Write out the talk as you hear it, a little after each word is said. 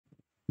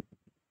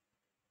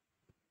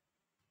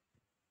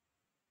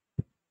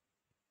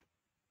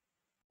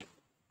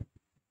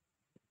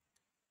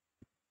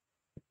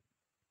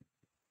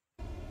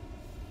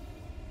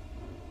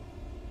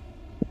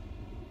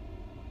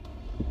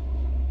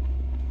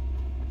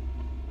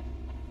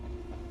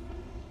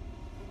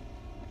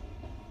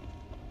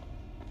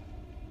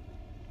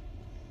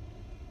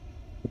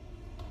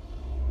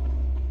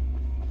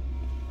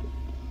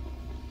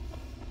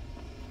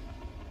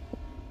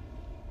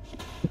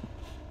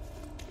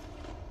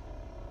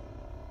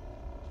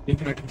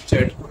एक minute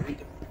chat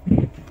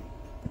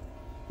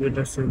wait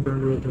a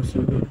second wait a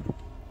second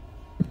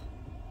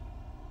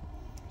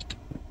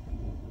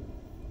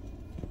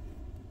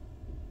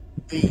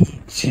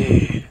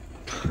जी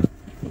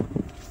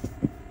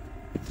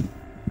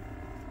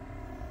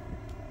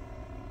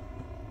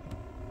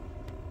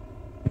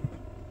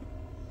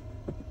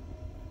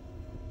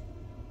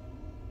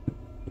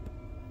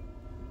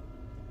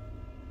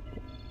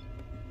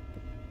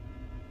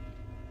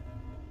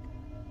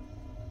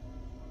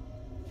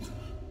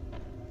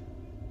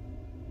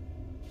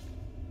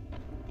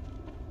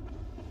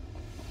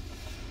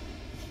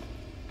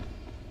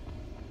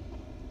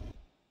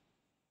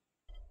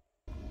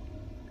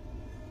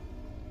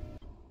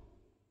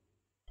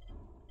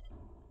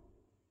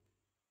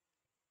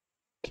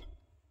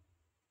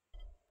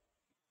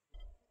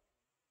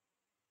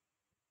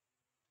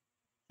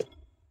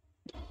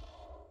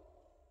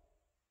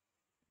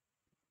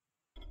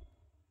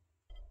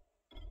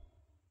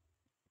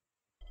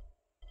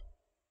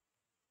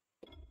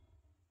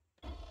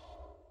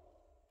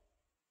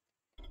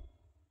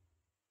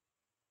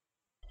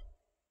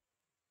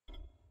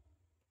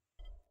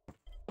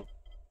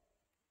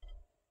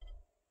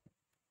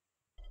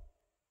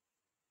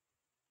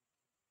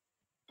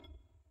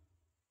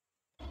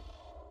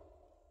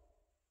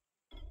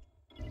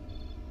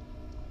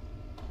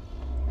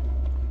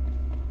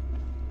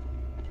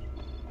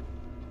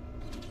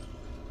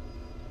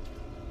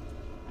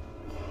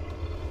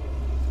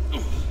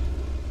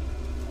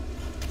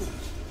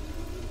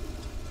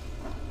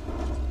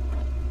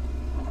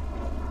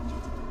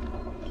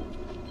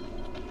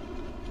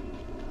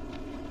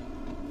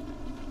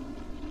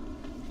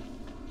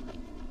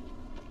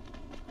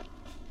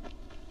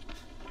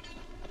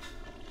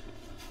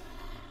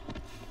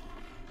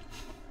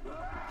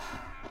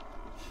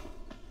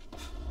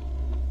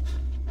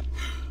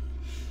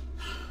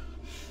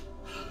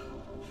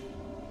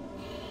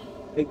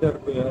इधर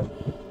पे यार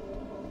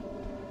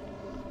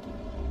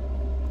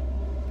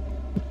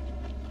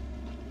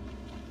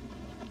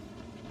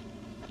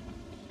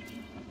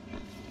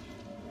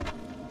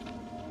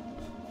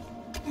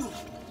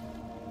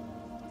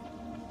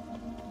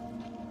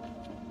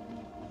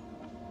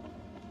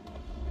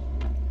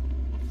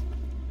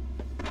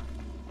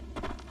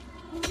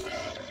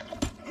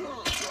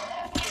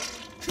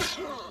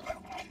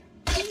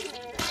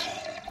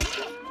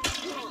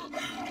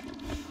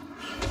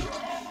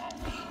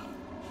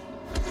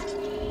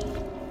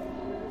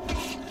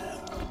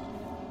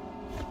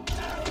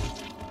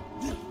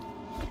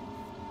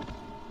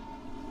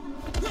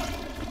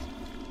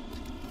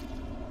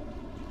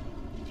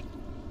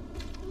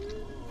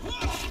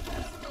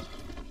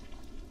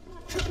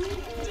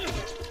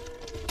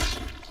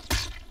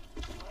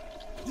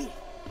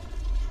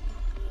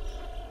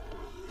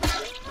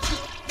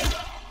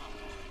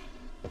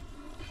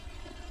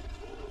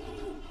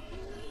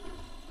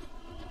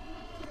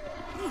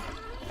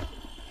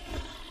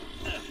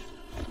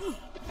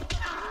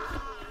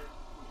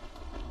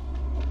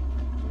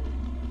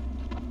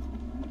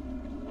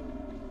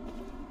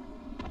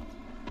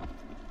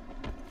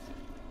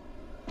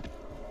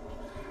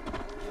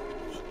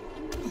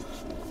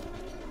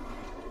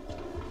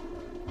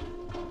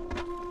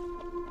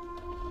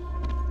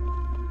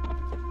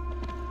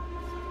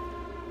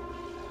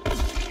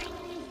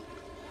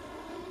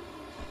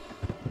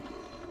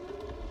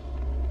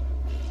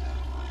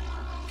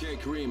Okay,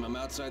 Kareem, I'm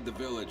outside the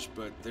village,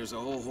 but there's a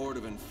whole horde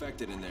of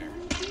infected in there.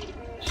 So,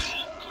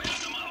 clear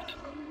them out.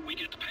 We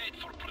get paid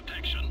for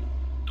protection.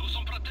 Do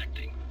some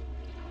protecting.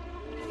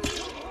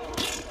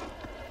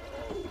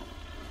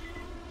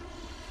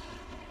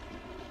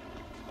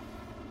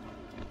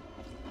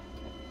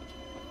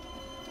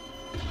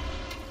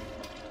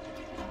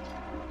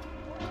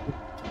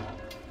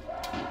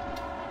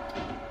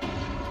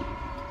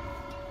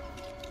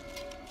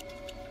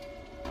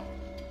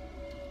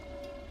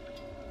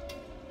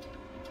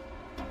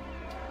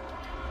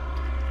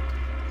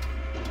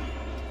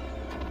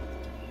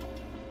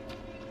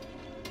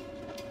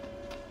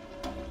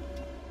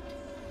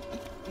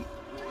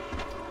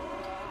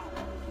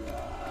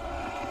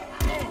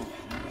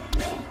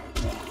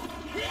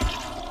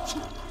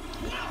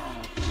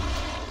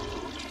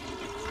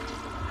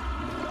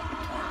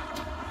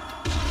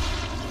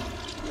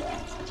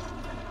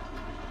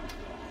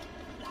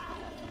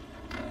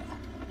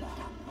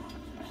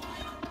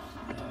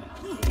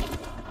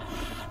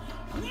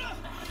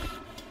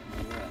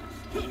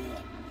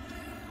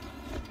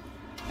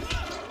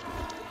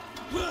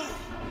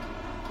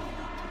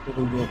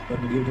 तो भी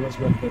कर video बस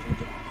बंद कर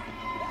दो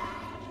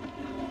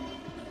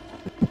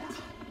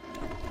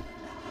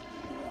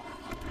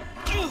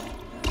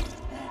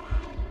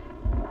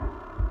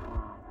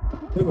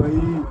भाई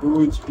 2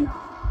 HP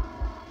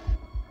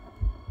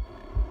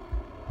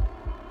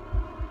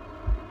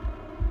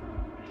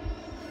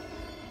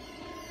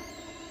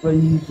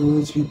भाई 2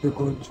 HP पे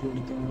कौन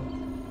छोड़ता है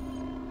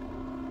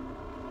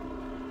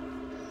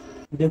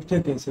देखते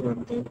हैं कैसे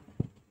बनते हैं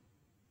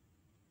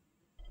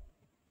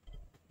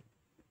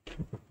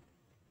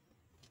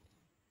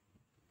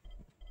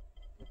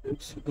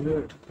एक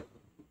सिगरेट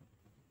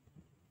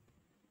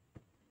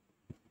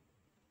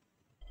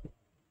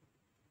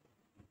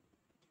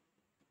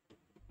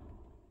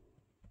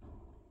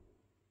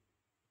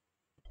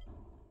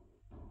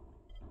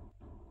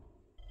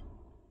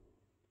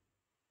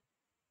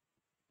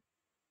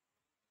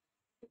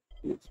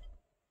Yes.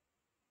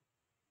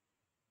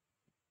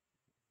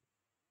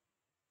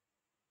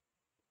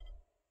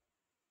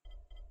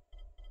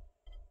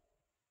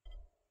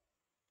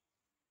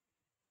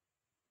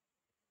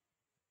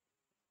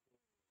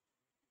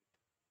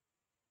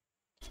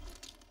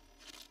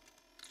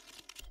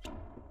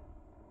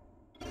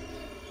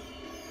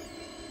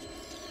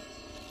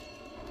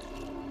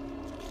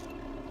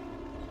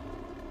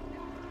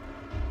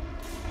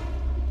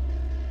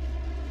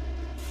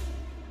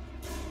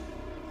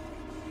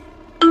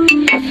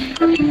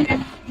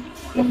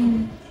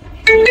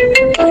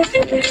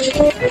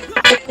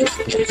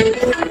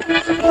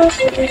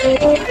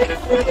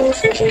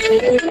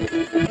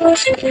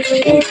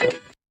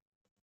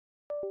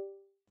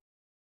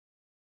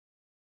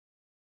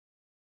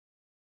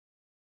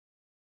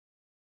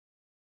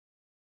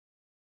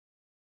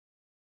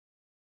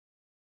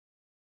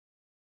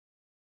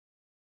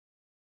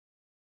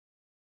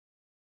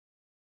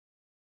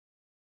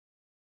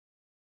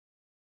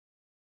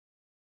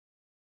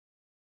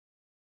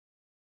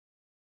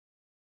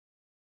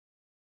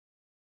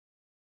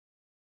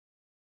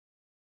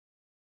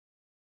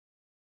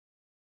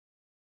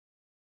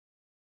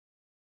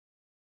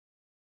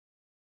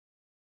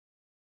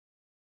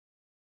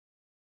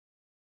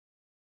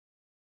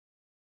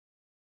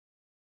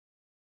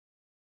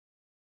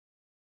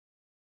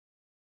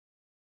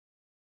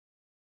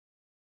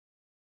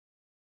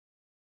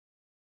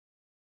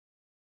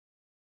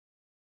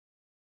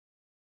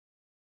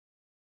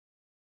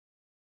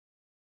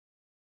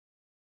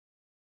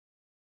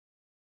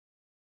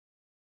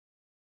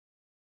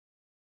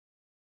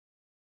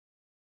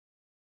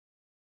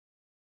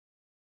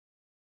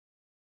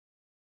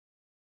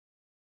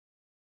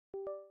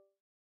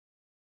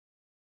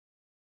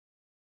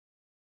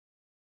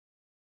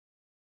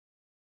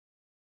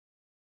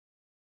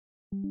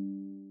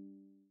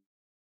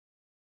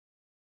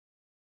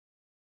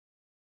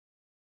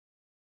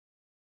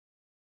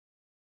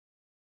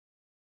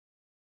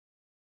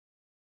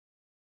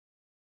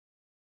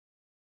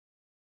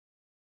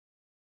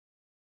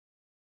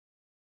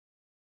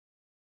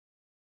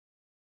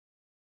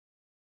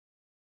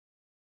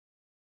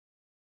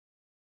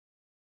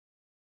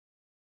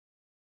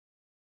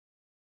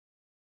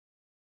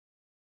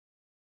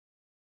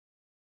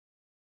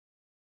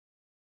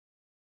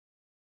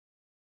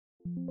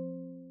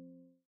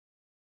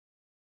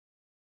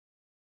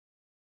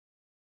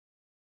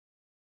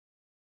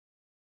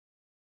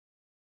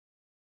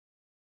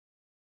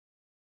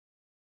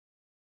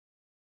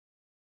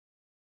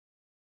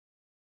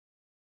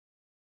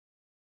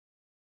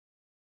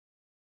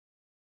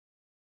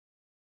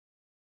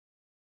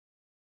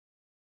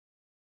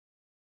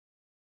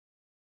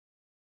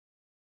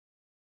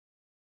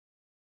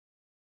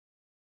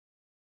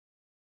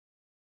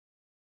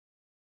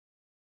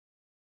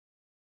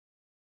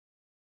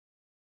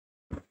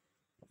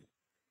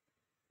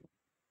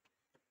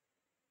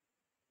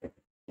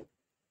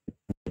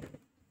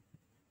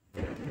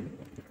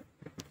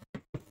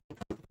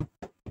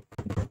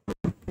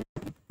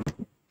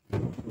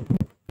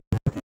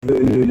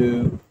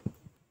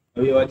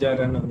 अभी आवाज आ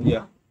रहा है ना भैया?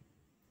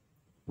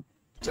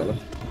 चलो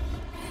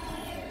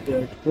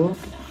देखो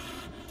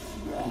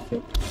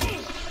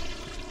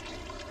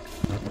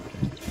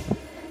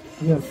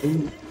या भाई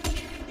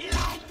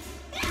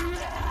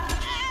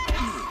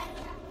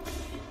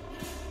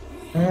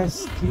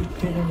बस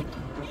ठीक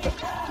है।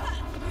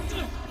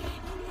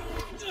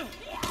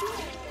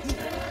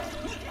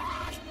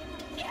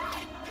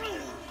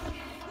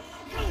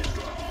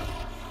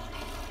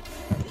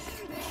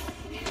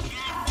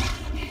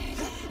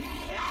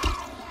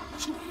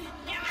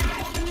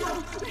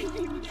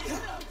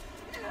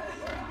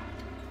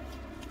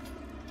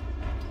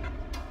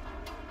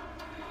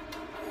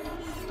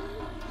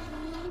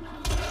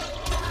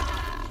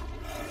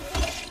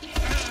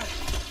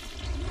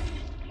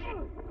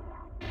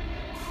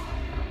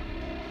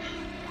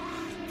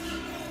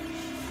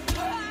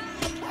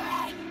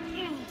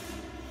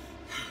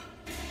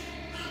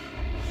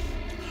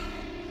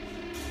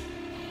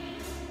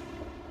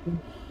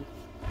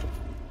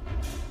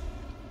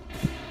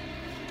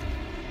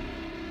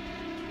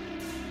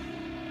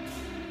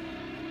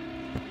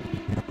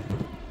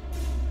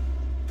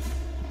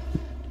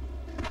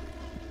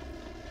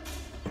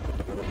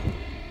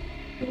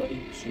 वही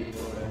शुरू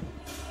हो रहा है।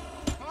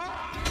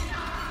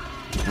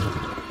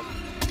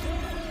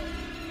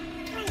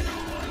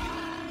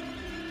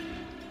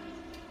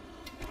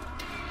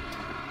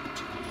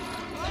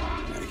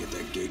 Gotta get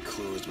that gate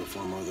closed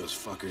before more of those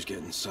fuckers get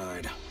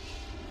inside.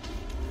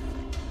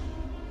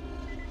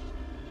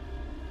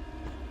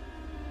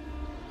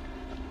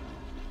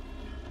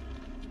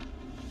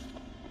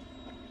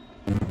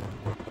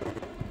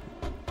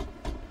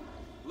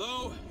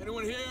 Hello?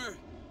 Anyone here?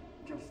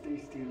 Just stay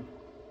still.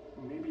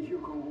 Maybe he'll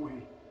go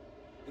away.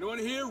 Anyone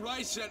here?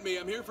 Rice sent me.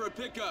 I'm here for a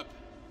pickup.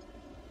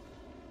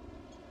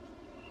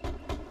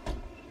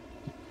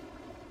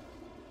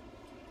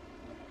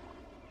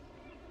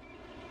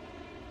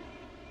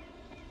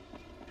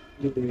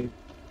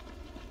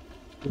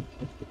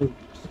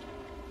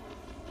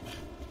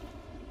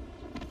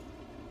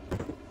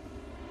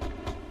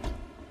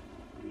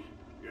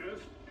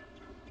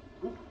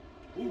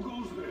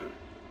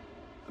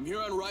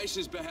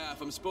 Rice's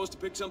behalf. I'm supposed to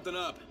pick something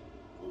up.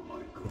 Oh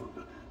my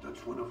god,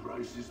 that's one of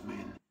Rice's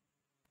men.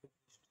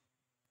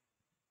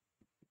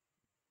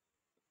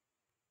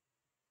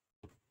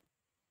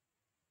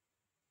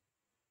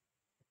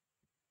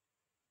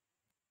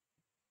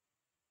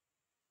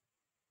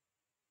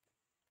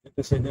 Wait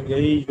a second,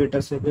 guys. Wait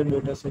a second.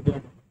 Wait a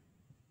second.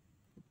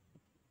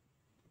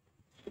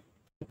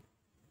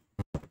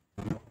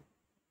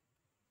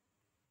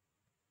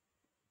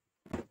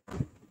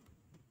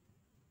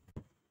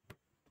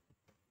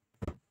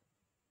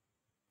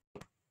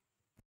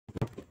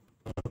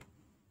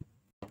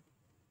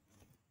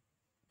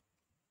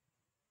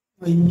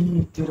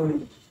 भाई तेरा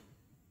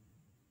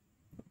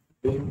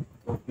pen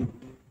copy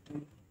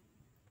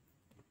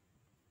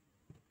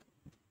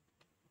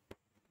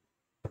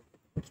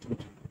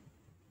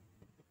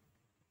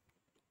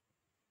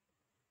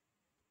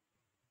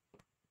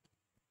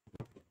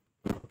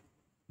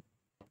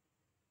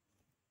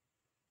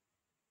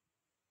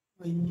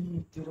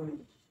भाई तेरा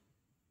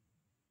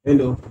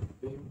hello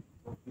pen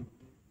copy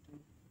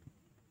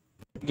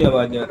क्या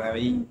आवाज आ रहा है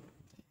भाई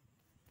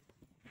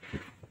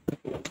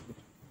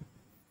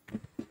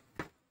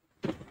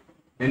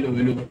hello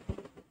hello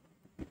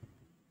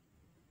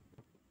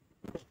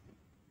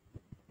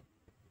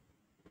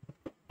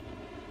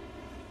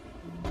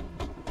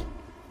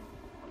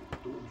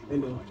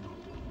hello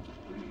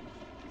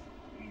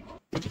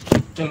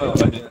चलो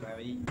आवाज आ रहा है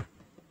भाई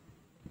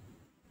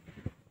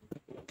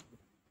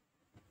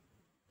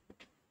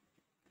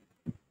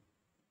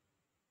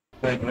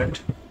एक minute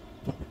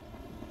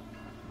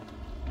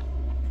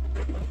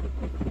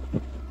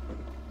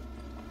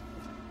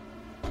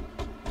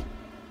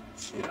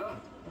Yeah?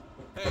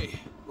 Hey,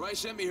 Rice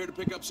sent me here to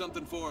pick up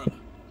something for him.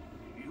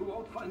 You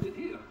won't find it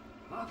here.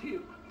 Not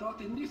here.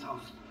 Not in this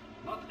house.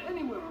 Not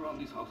anywhere around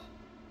this house.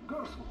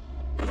 Gerson,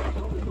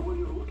 show me the one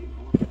you're looking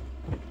for.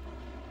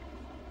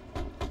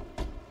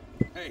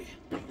 Hey,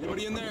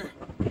 anybody in there?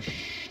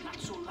 Shh, not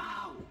so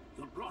loud.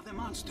 You'll draw the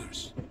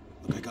monsters.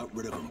 Look, I got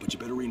rid of them, but you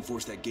better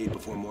reinforce that gate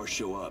before more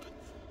show up.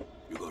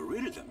 You got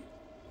rid of them?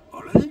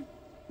 All of them?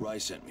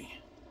 Rice sent me.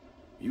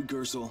 You,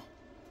 Gersel.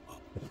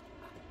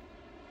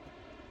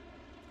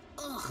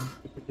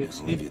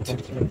 It's leave it.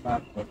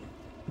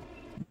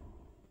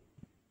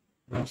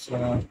 That's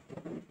something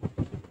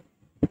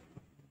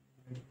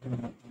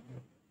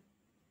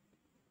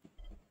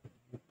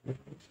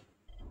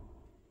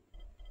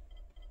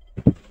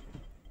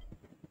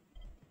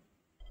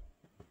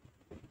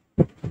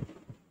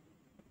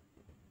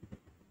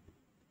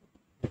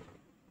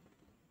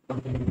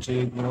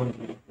more.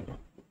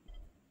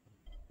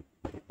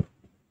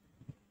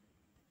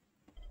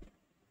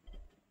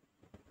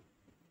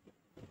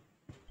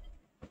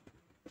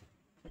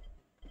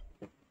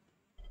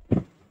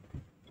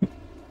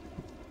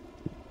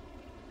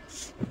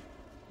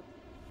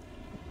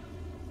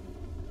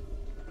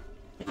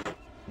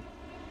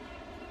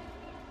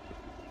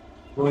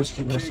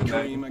 Okay,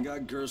 Kareem, I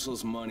got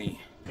Gersel's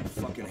money. I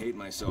fucking hate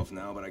myself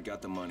now, but I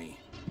got the money.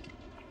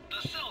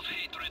 The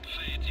self-hatred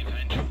fades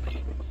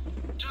eventually.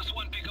 Just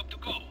one pickup to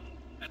go.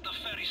 At the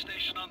ferry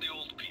station on the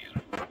old pier.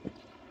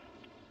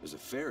 There's a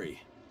ferry.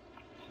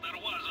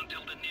 There was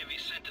until the Navy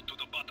sent it to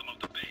the bottom of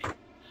the bay.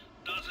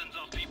 Dozens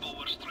of people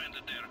were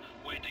stranded there,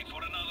 waiting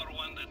for another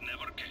one that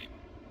never came.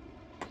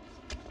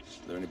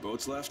 Are there any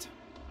boats left?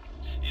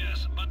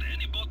 Yes, but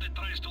any boat that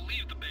tries to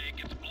leave the bay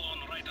gets blown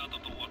right out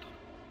of the water.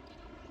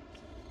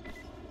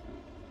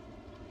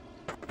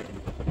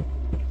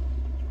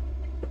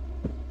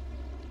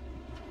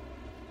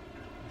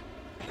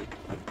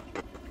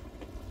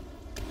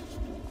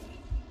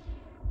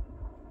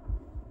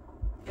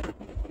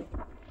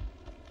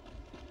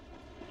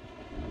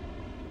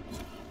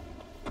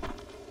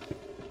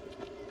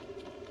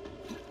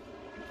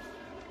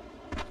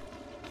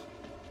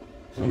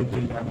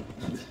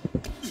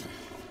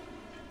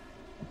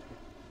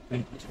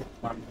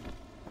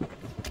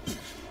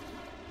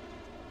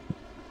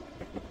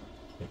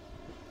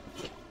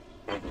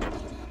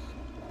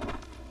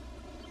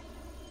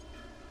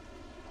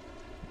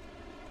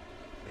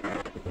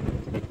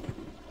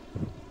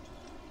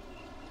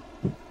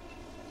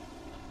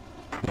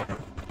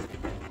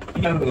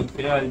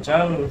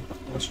 चल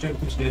hostel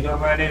कुछ दे दो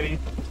हमारे भी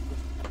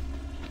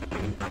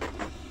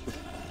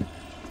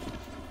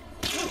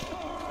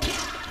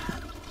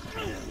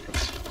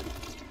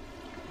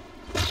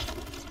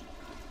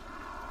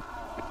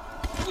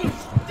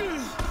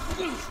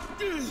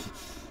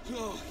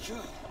Oh,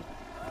 God.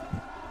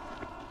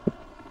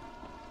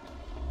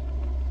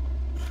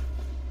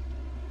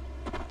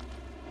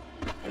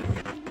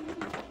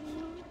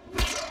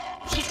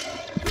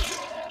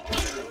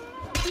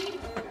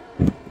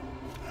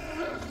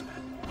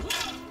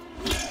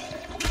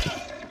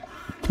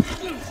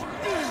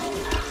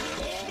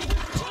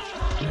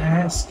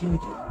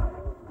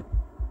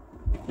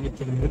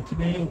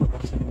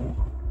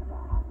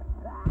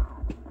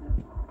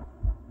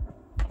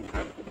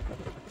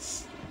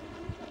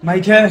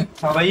 Mic है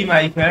हवाई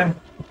mic है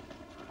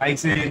mic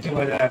से क्यों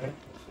बजा रहा है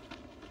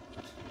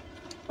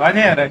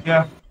बाने आ रहा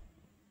क्या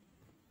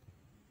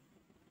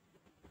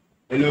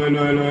hello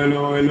hello hello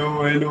hello hello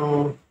hello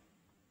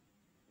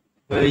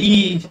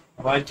भाई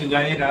आवाज तो जा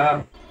ही रहा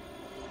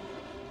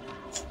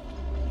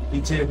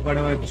पीछे एक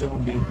बड़ा बच्चों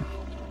भी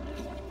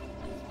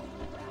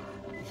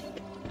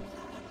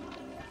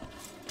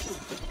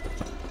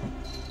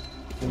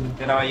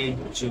तेरा ये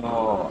जो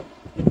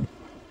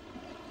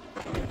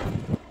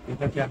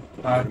इसका क्या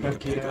Gotta आता make a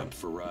किया pickup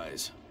for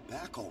Rise.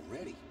 Back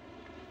already?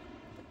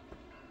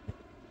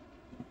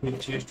 फिर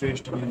चेस्ट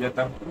वेस्ट मिल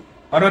जाता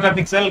और बता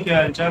पिक्सल क्या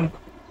हालचाल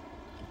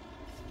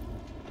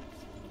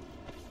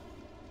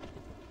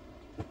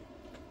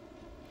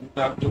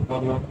talk to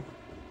Pablo.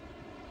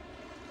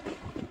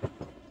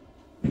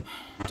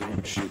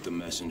 Don't shoot the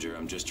messenger.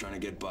 I'm just trying to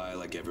get by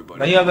like everybody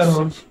नहीं अगर else.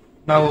 हो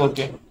ना वो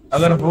ओके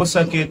अगर हो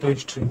सके तो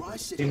stream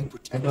Rise said he'd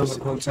protect hello us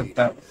if खोल we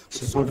सकता did. But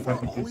so support far,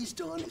 करने all के he's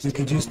done is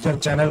क्योंकि take जिस our तरह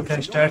money. चैनल का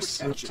There's no स्टार्ट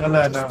protection,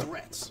 चला है ना just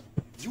threats.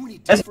 You any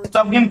ऐसे different?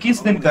 सब गेम किस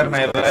दिन करना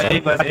है भाई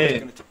बड़े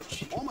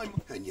All my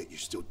and yet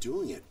you're still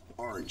doing it,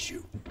 aren't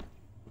you?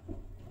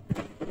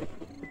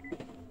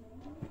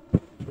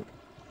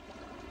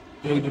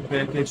 एक जो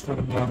पैकेज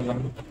पर मांगा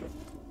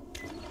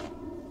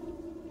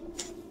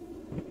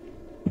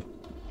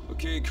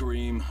Okay,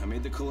 Kareem. I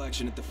made the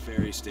collection at the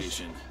ferry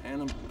station,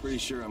 and I'm pretty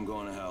sure I'm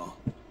going to hell.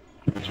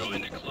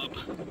 Join the club.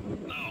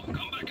 Now,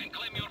 come back and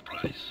claim your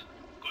prize.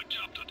 Good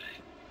job today.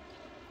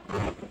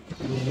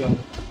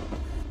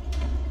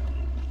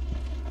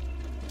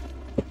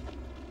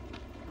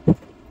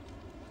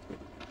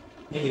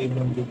 ये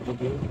एकदम दुख हो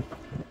गया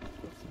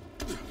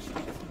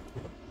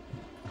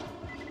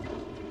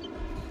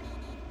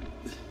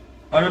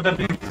और तो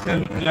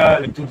pixel क्या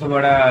तू तो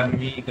बड़ा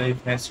आदमी कभी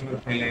फेस्टिवल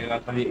खेलेगा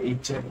कभी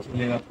इचर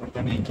खेलेगा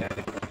पता नहीं क्या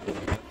है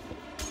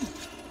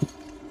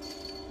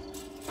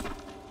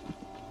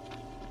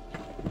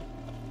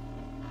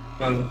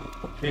चल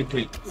ठीक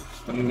ठीक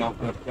चल लॉक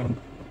करते हैं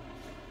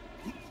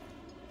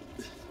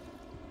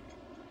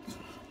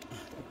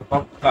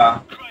पक्का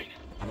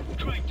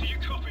Crane, do you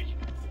copy?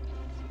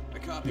 I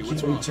copy.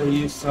 What's wrong?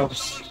 चाहिए सब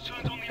Someone's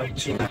turned on the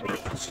अच्छे We're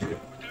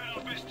doing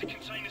our best to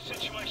contain the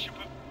situation,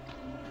 but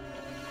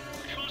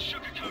we can't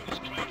sugarcoat this,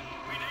 Crane.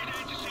 We need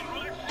agency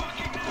right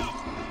fucking now.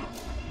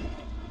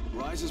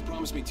 Rise has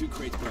promised me 2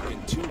 crates back in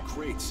 2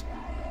 crates.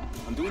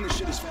 I'm doing this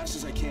shit as fast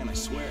as I can. I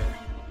swear.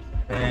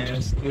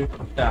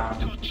 down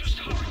God, just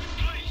hurry,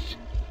 please.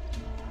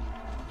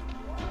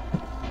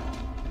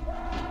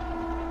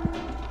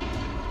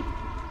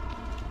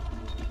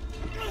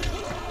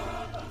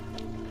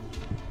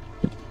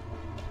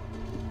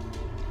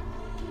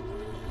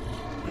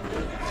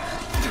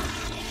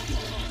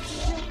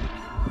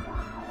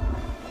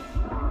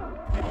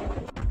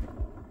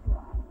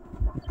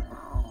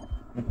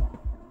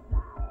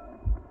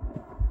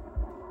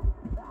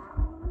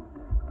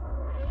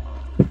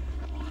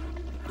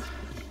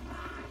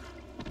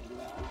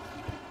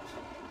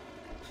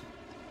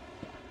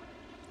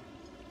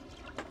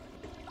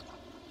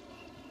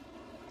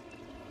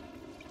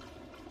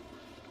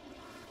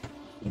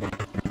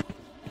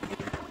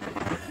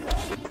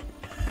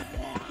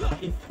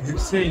 फिर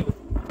से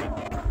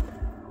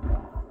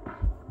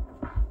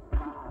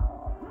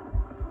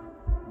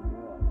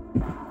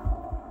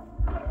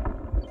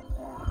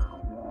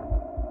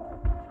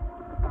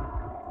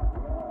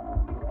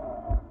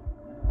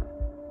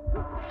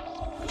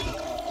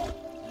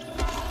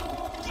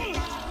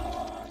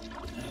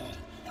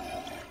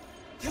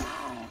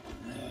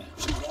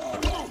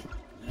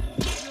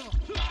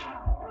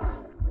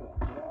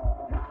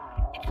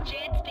It's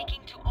Jade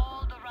speaking to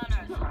all the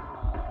runners.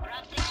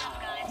 Wrap things up,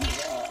 guys.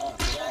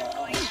 Sun's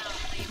going down,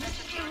 so you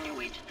better be on your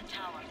way to the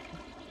tower.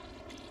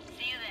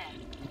 See you there.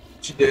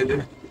 कुछ दे दे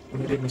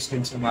मेरे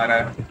mistake से मारा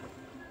है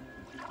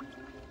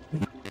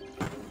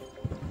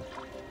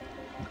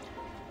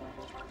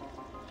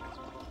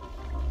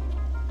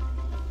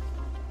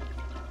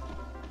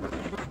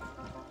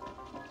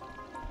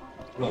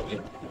हो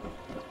गया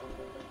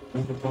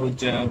उनको पहुंच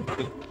जाए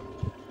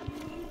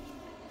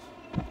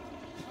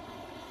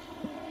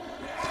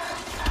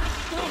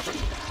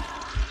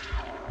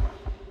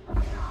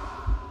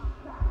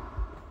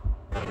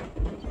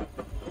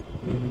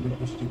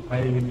कुछ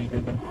दिखाई भी नहीं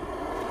देता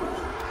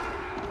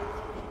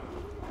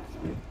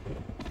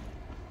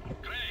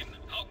Crane,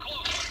 how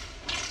close?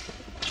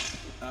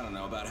 I don't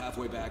know. About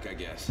halfway back, I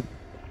guess.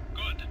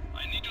 Good.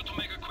 I need you to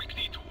make a quick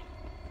detour.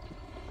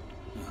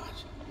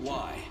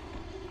 Why?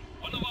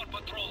 One of our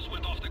patrols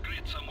went off the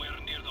grid somewhere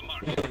near the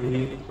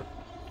market.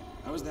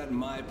 How is that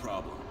my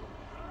problem?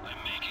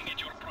 I'm making it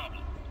your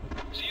problem.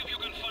 See if you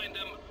can find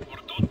them, or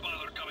don't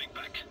bother coming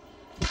back.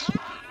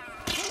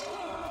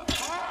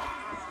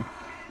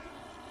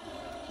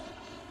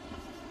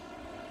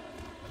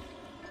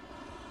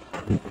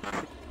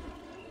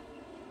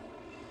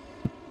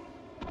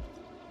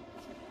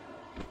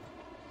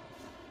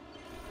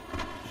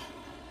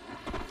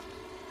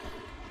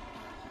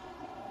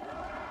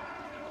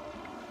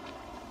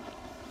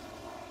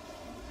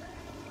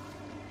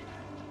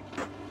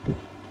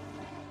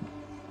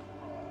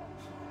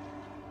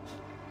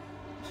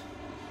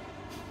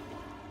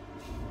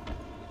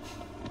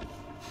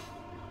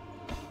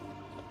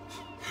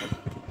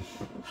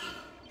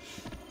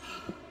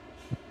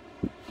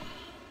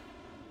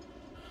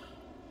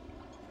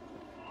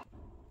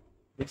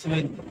 इसमें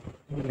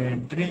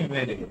entry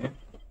मेरे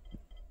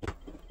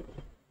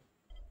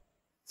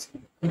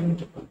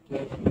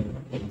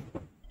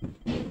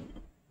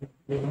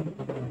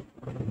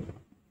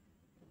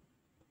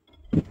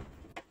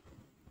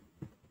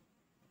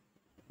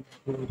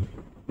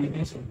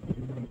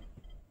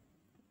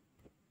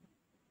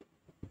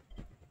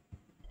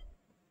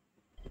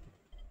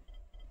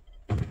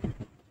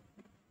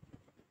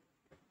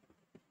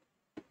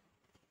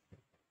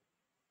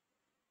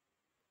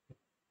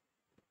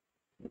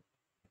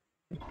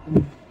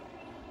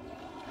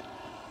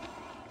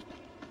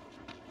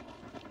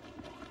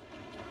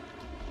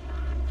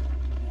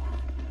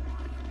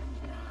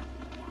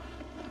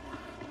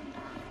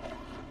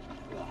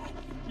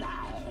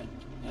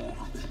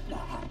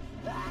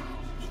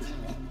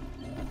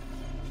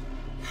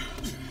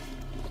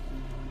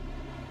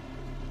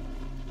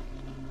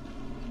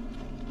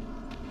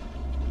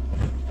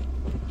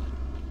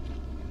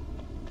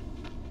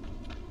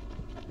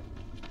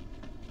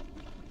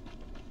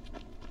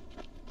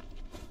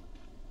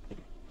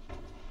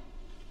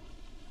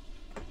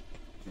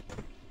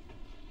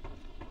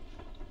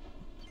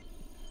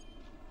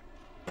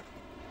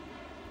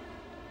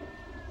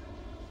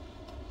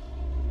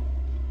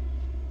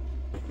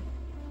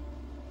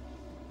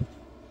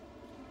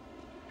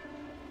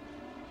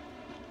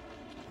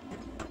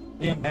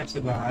ये map से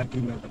बाहर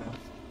क्यों लग रहा है?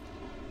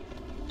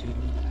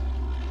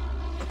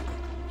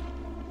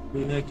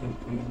 बिना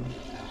चलते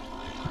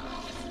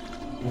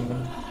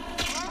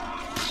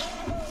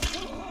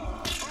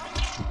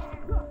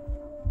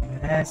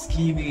भैंस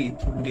की भी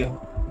थूक दिया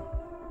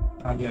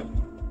आ गया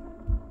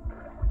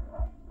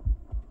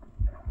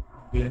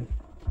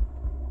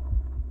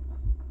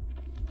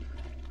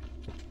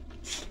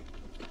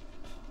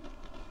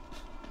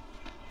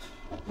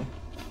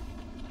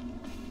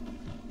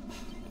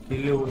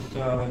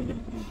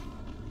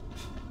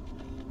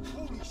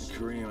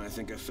Kareem, I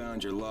think I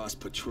found your lost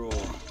patrol.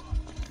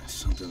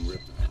 Something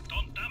ripped.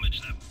 Don't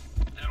damage them.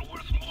 They're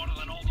worth more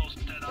than all those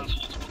dead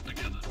assholes put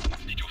together.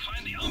 Did you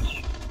find the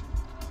envelope?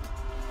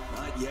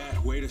 Not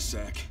yet. Wait a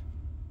sec.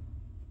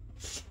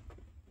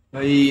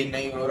 भाई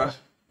नहीं हो रहा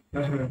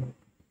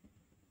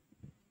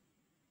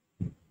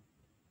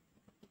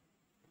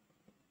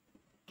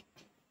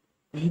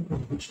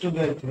कुछ तो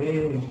गए थे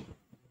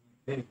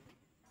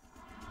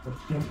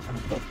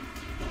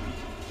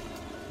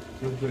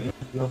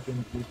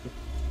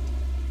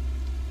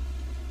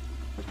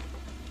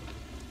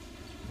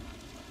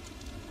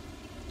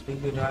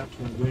रात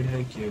में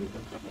है कि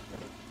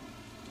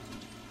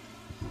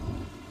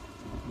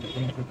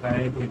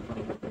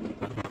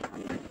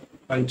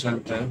कल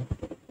चलता है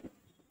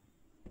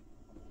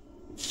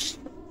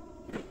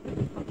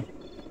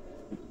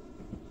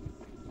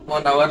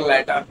One hour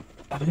later.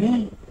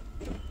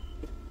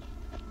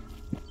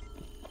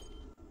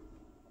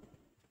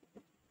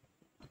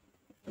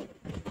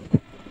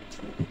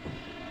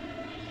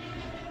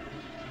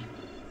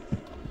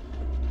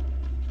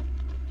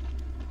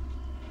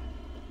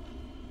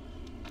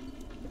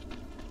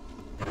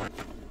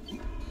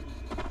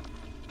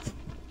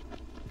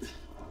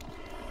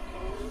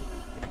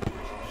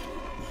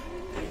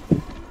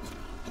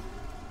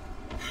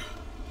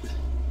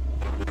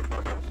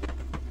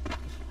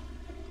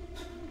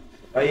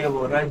 Saya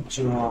orang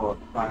jauh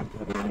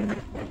pantai.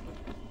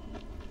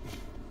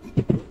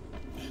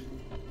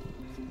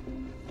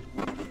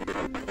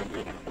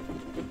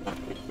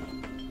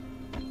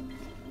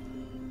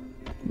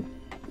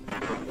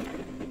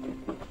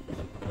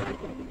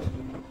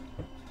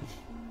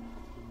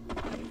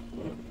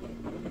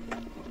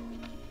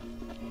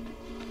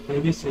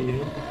 Maybe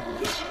sih.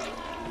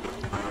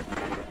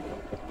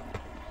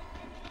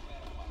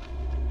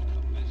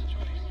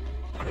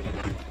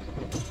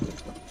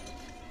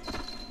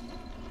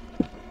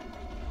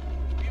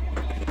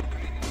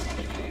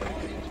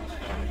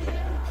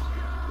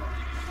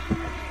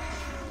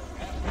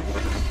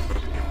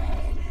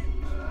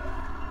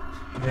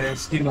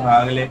 इसकी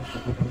भाग ले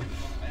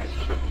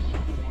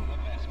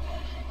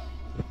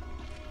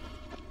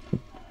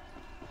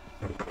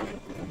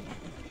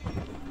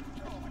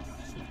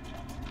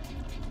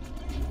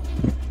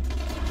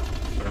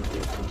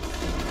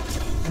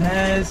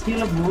इसकी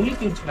लोग गोली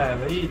क्यों चलाया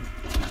भाई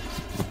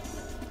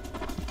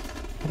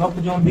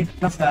जो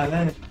दिखना साल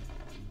है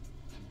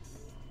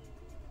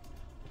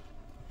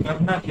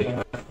करना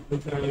क्या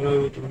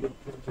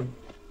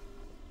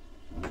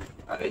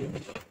अरे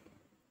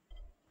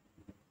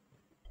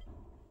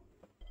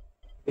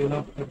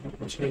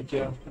कुछ है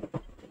क्या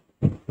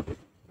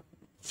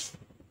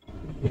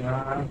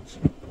यार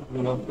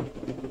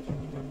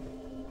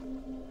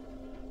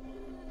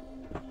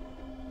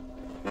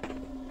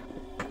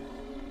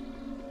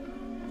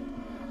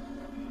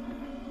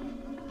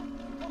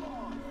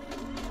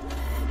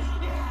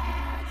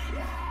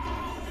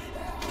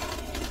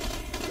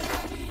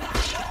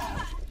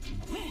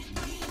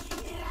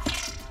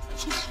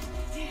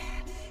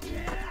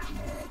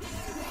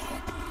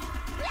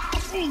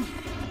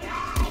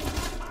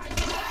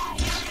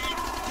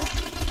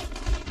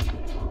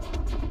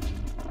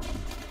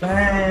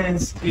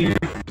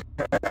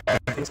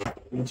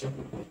नीचे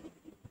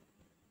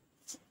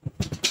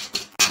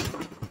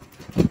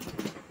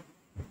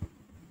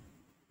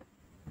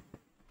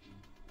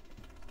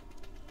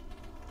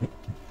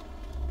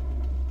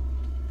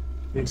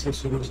फिर से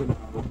शुरू से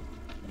भागो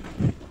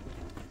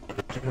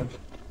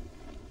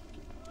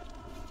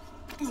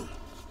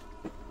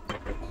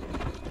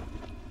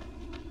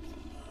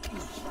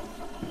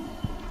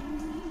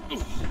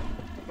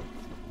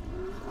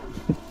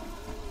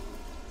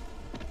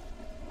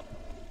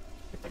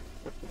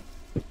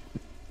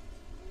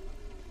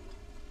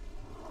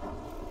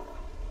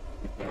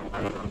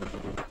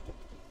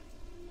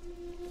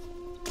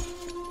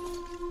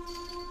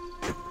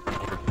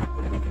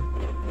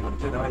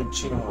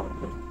Ciao.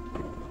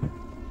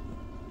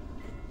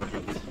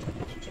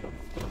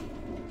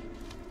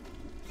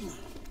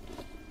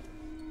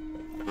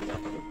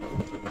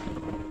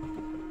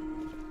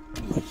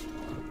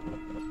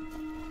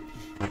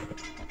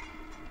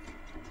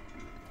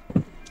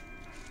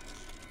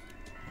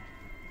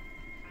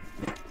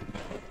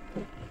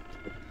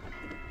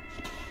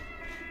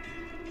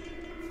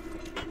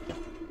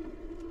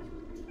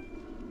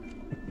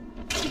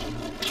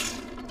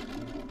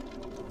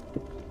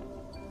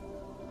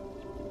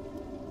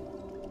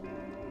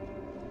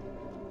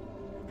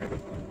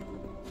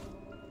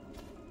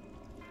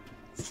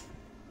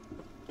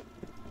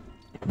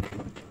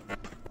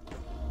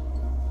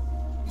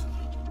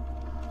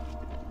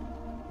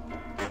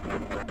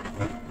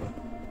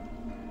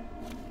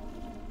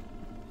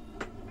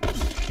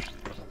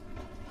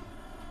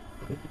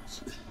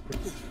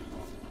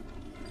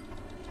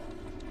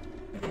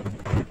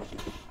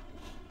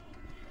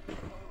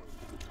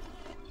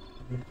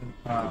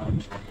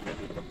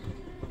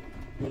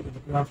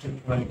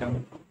 Crafting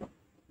item.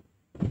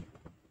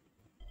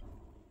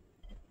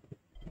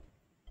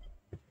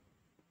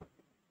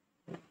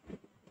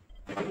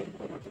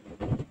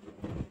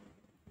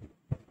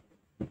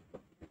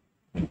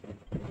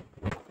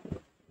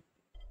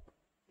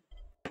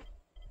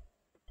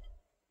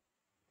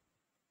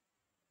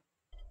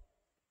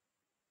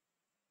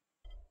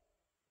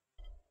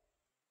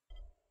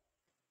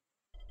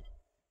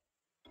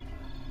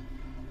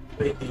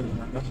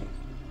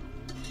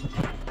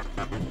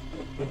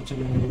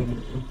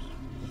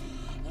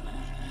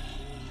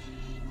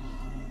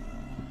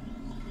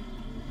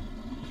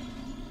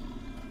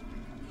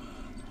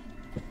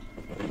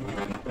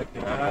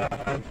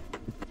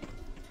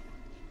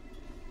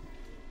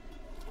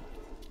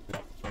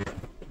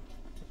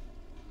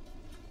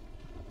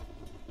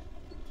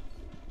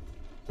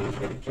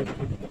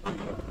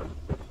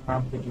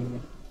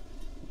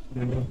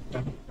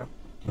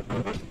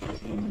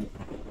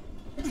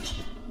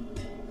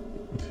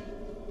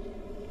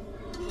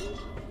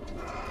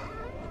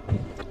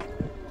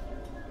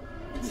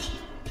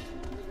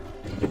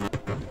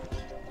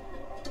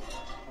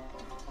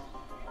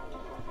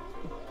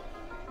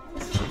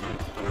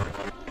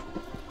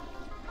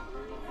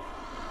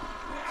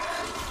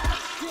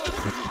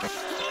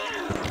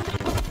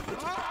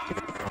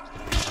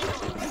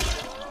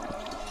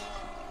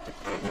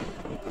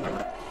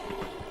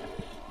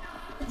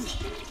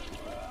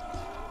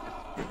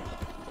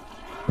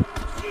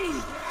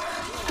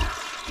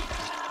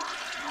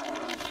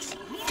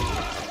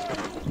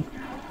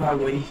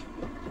 Wait.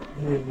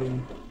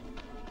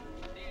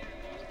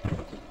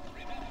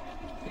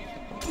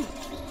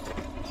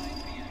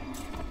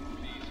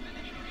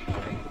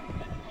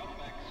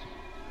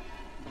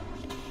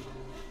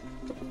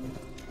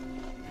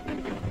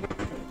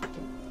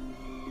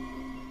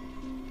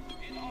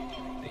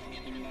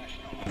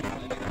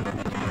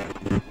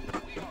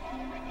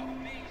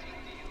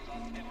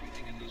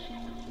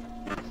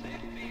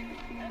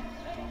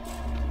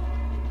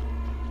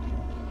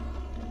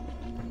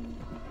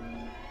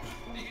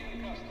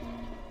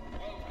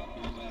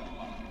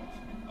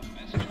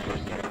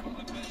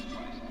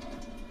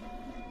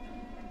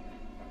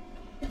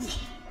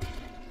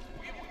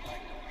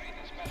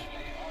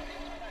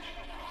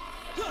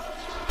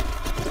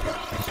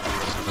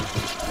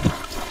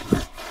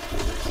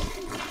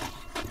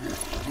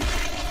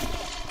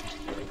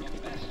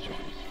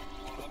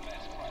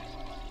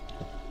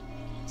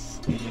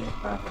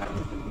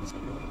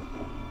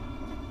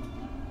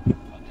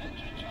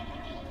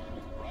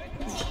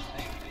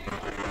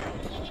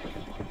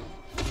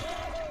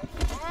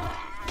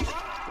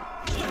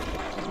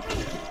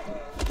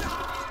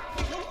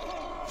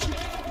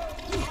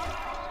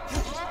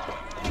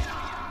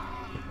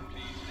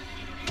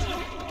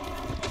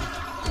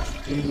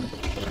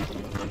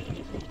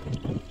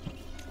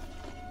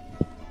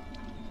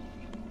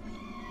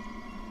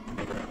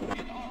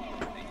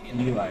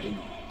 ये वाली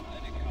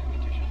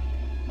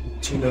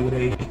अच्छी लग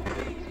रही है।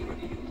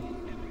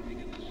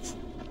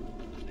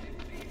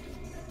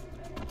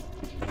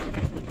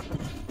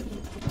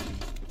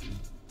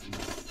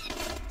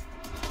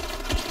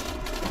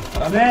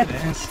 अबे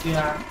भैंस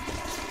क्या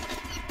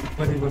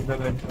ऊपर ही बंदा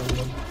बैठा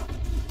हुआ है।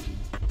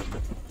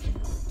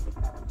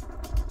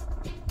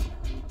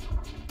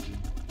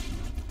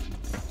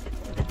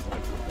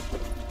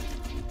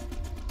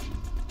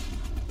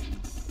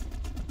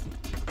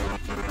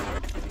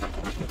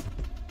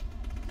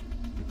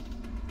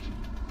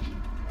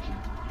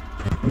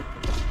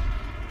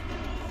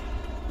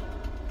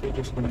 You're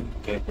just gonna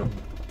get them.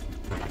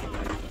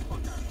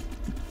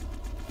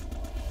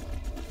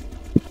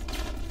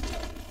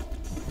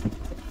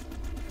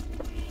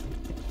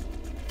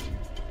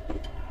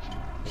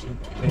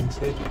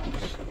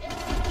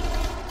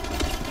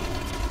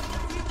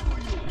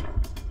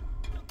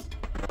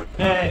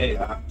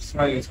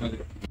 समझ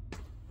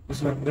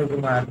उस बंदे को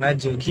मारना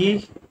जो कि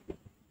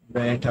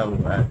बैठा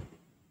हुआ है।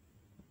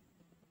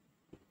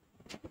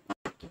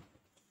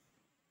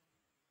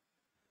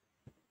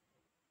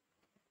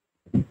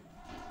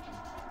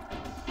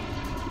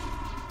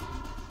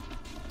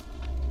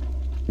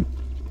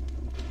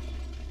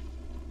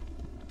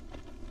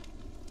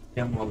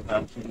 क्या मौका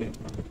आपके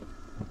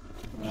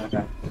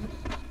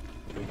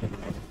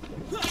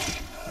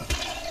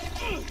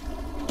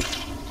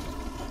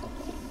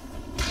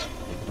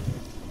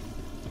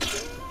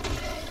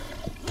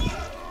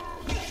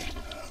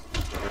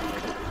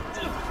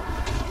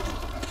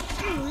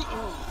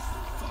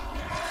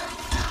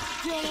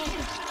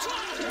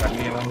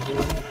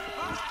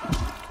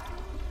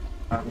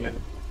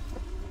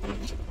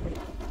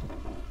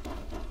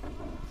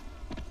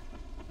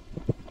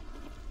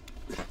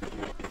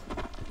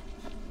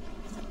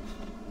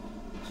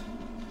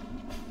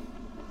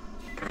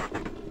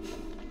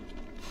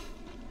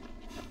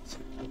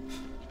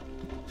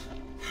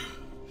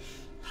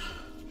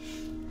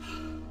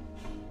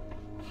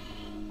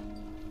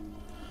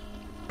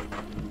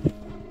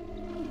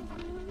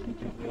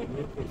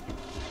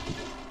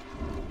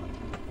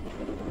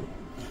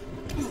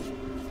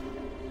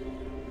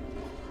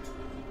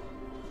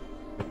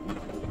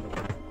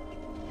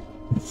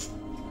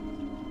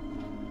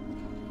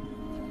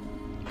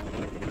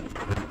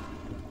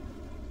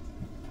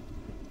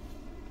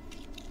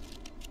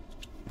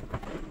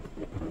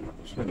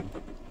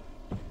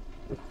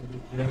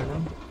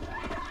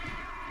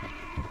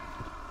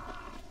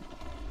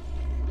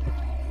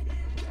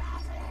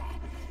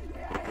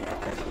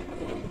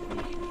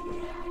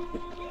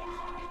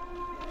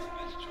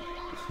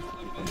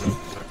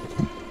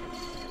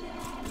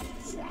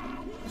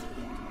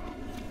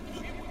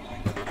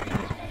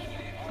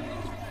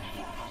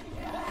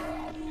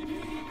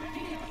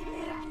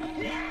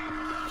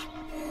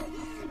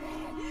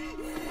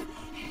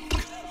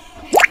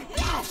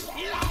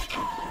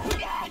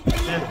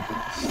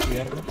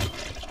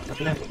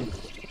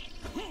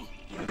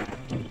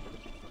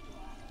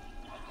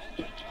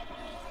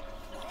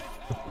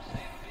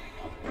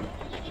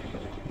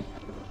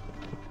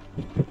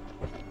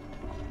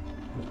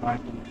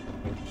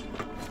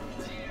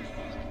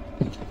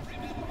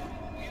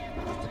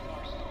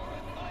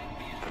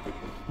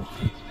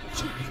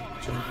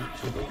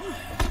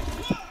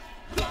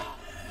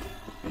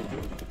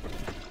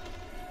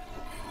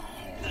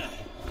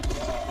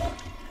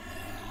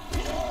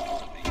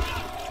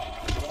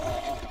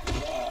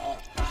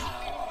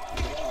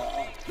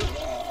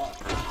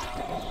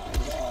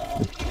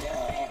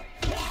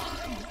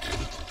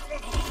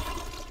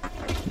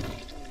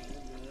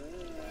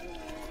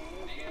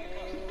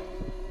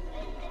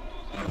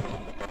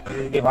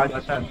के बाद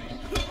आता है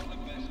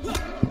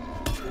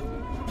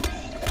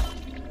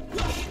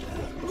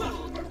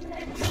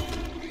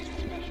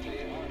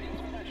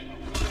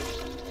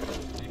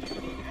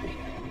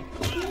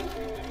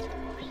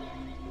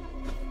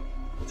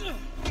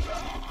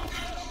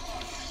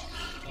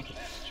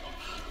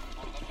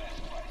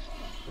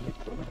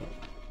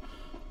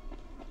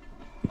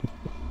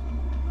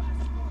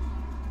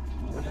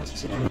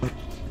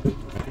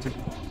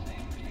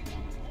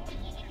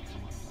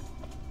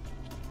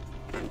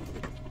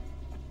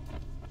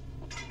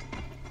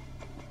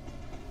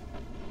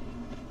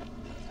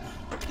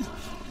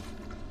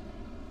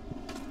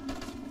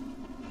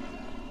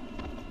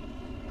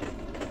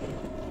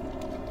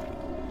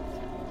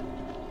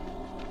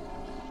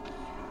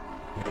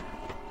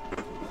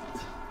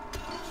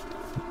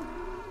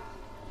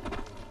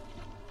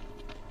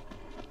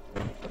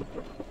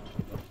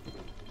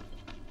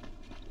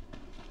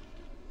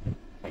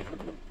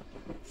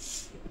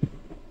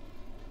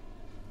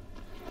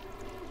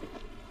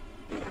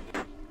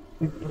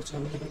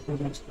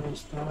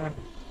Start.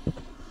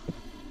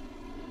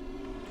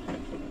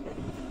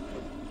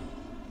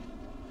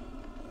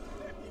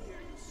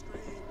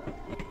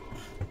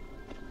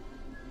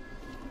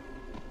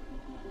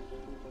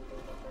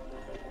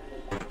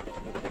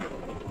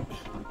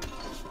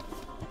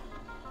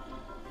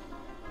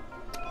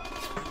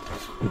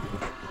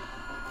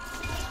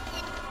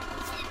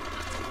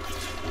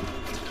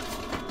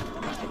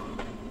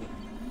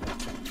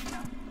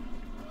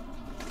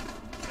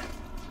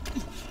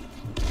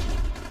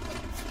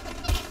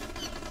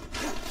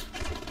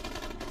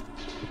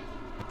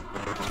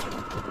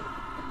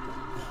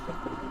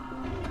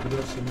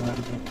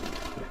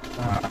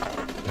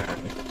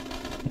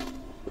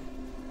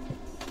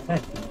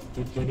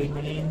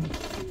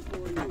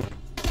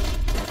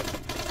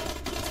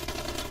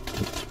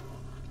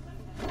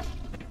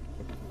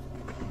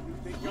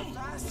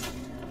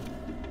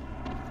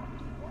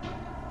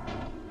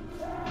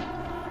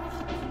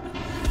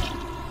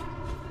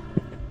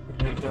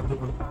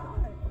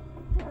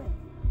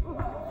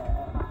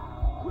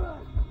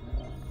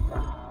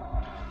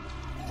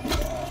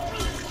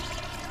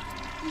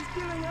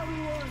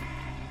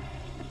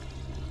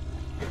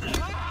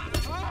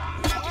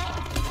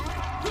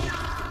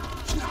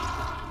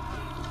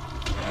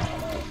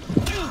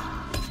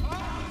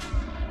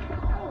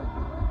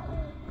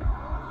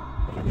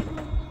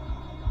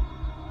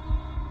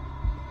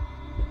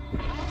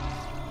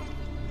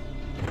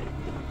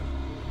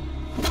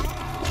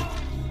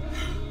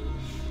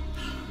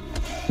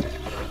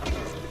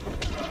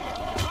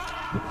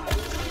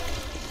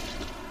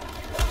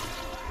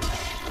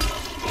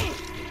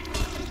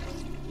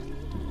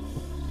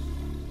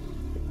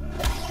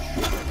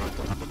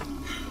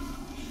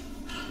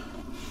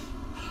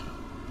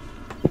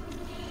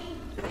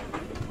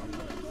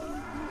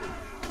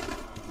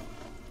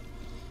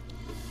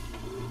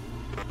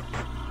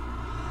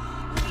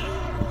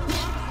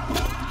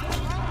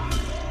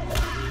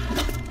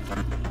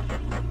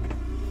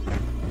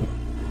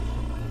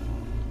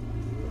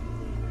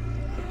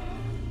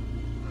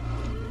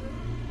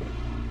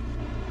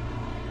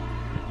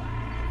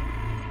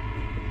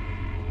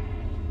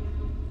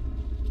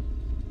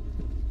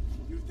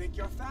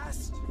 you're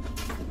fast.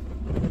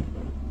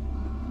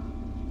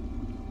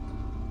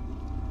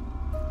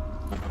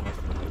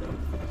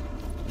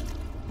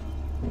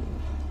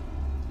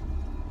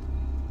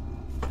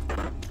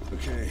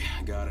 Okay,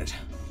 got it.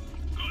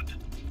 Good.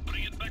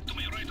 Bring it back to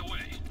me right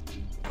away.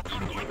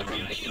 You're going to be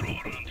a hero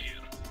around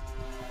here.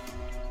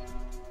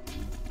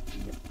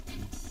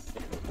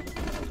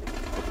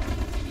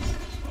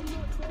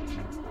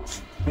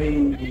 Hey.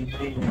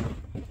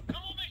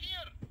 Come over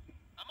here.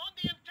 I'm on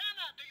the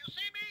antenna. Do you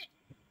see me?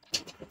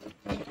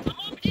 I'm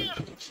up here.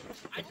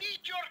 I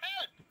need your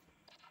help.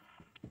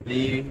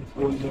 Hey,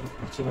 older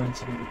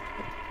instruments.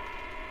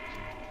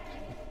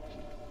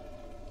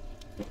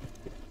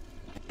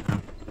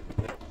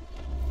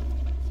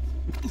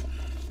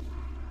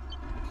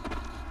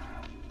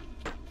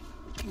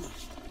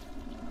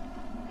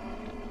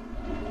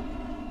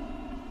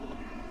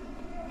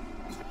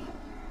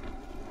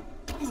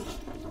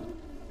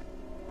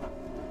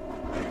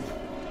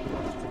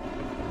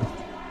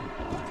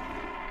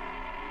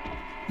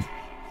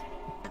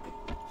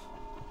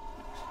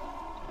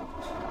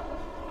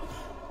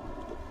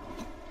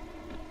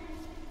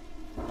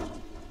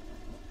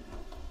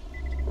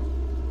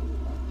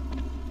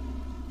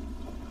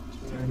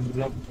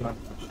 Love that.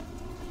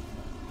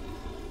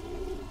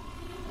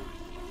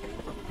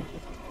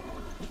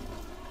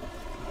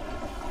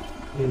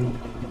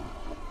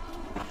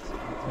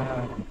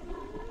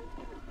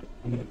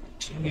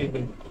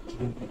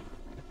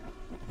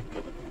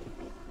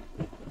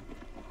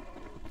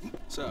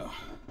 So,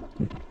 I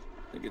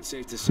think it's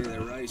safe to say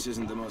that Rice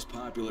isn't the most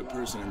popular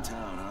person in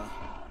town, huh?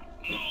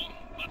 No,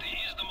 but he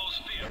is the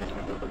most feared.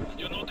 And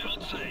you know the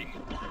old saying,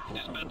 it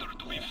is better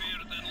to be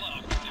feared than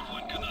loved if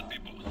one cannot be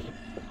both.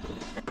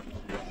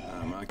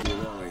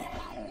 Machiavelli.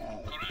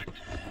 Correct.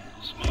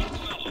 Smart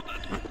fellow,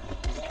 that one.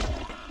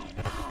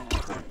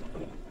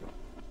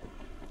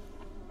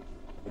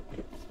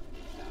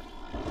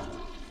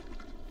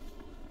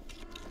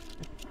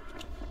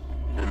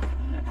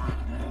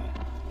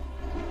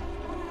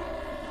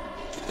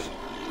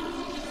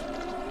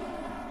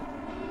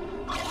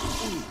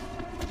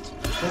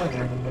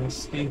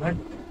 Steven,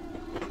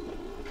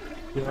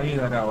 वही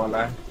हो रहा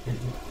वाला है.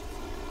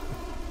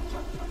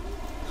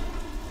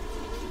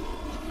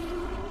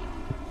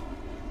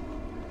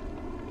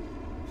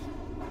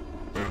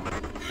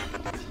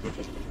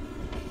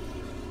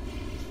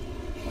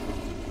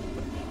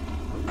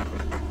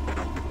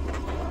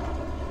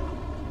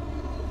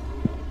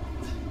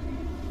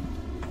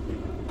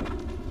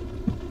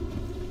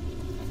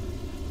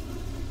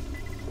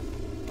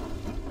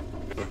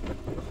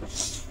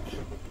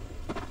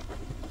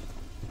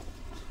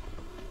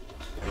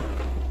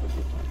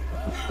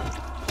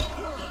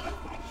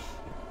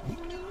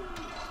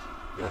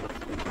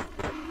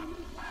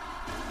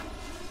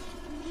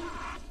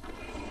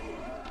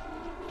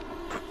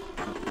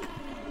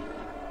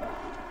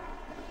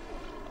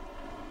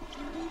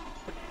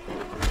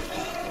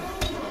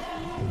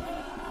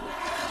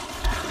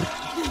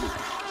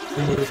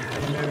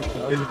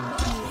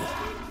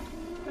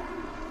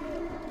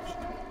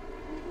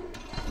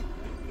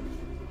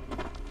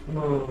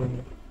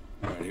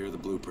 Alright, here are the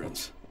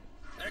blueprints.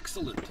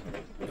 Excellent.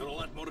 You're a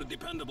lot more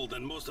dependable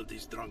than most of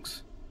these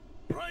drunks.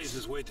 Rise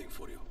is waiting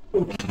for you.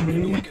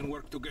 Maybe we can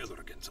work together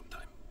again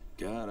sometime.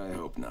 God, I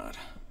hope not.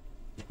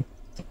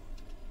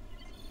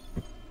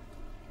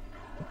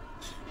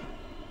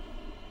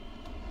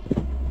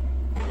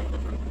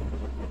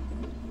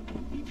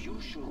 If you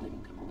show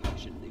them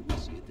compassion, they will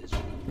see it as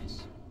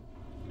weakness.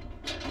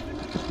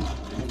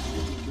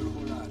 Your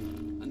whole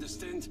life.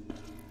 Understand?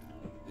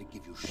 I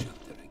give you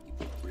shelter, I give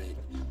you bread,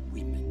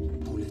 women,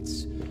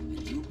 bullets,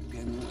 and you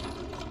can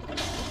a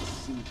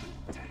simple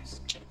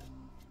task.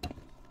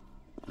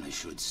 I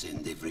should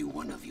send every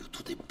one of you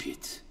to the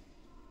pit.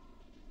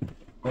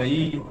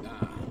 वही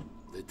Ah,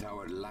 the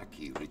tower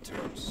lackey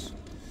returns.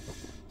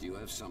 Do you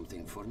have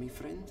something for me,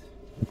 friend?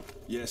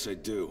 Yes, I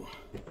do.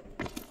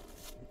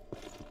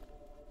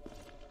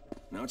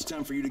 Now it's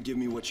time for you to give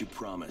me what you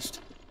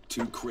promised.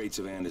 2 crates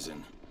of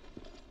Anderson.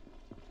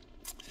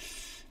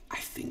 I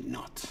think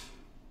not.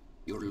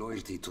 Your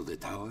loyalty to the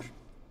tower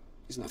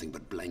is nothing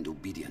but blind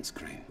obedience,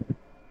 Crane.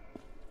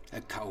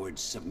 A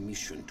coward's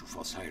submission to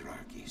false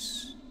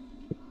hierarchies.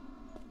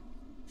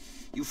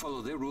 You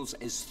follow their rules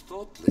as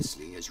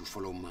thoughtlessly as you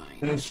follow mine.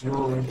 let's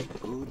go.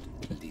 Good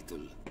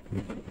little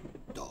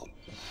dog.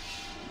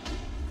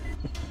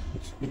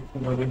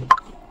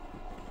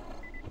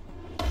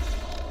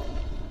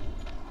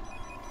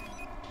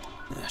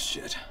 Ah,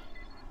 shit.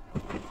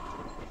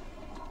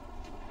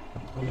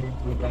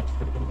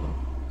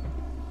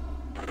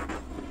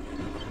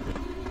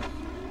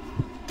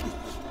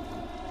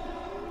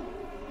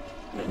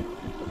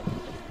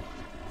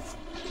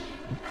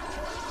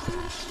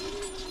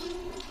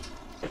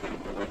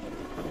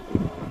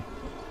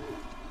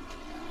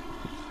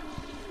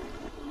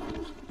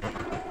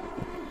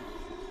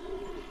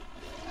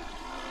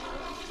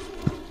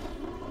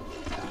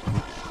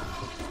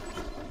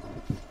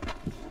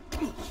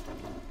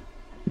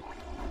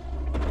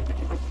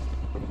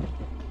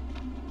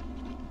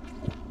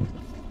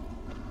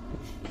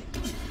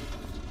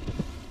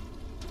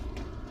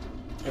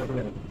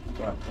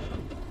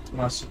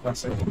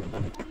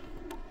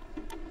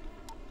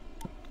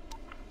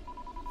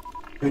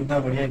 इतना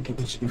बढ़िया कि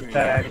कुछ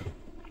दिखता है।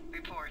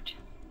 Report.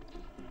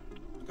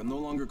 I'm no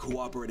longer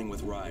cooperating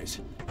with Rise.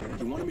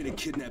 He wanted me to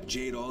kidnap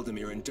Jade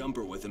Aldemir and dump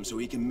her with him so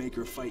he can make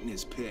her fight in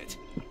his pit.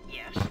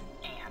 Yes,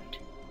 and?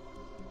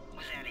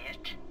 Was that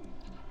it?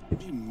 What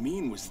do you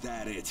mean, was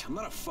that it? I'm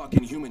not a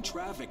fucking human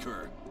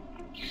trafficker.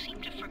 You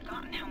seem to have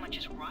forgotten how much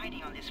is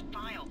riding on this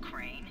file,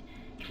 Crane.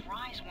 If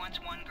Rise wants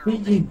one girl, ये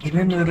then give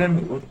her गिरन to her. विरन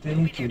You'll होते be he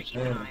there to keep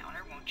क्यों an है? eye on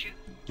her, won't you?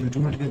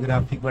 YouTube के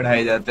graphic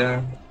बढ़ाए जाते हैं।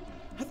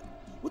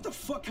 What the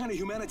fuck kind of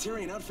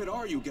humanitarian outfit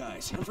are you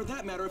guys? And for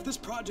that matter, if this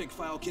project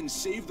file can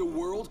save the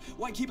world,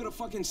 why keep it a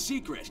fucking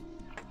secret?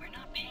 We're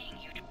not paying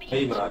you to be सही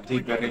here, बात so ही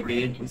whatever करेंगे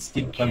it is,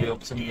 skip का भी get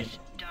option this नहीं।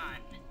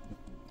 done.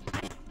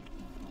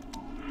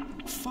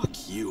 Fuck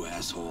you,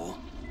 asshole.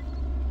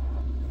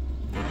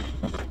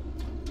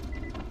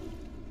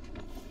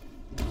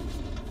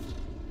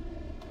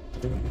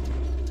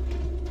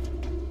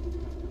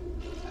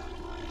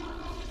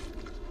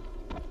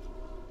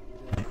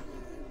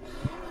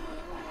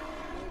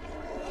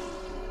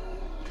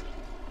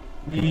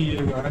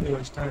 ये गाना जो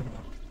बजता है।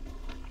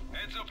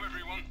 Heads up,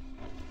 everyone.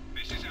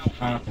 This is Alpha.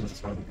 हाँ,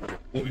 sorry।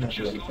 We've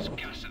just lost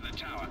gas at the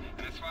tower,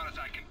 and as far as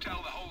I can tell,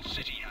 the whole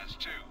city has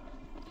too.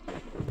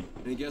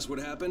 Any guess what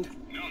happened?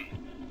 None.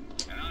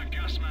 And our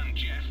gas man,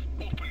 Jeff,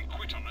 up and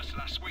quit on us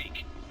last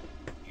week.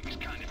 He was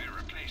kind of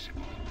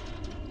irreplaceable.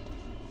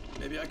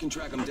 Maybe I can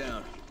track him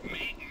down.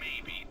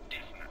 Maybe,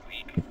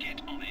 definitely, and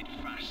get on it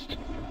fast.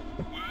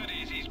 Word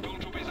is he's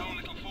built up his own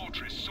little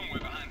fortress somewhere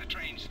behind the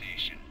train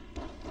station.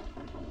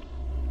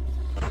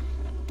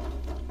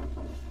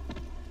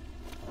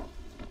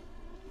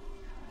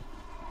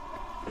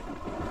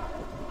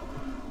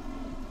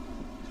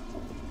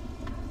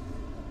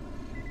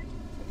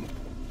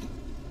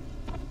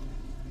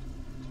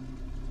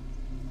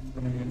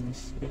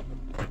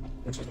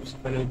 सबसे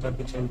पहले उतर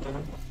के चलते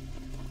हैं।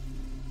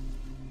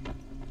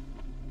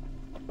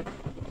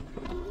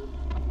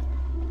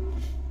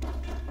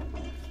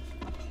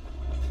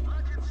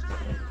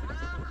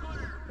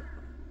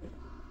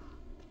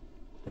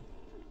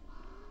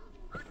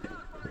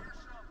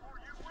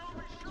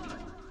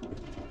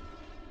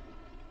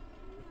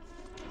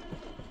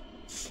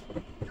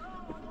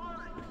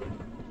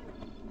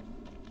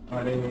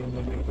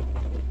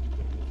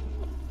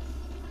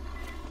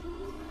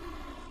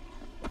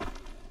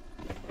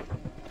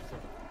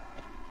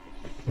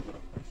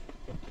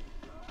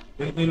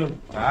 अरे कोई लोग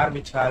तार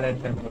बिछा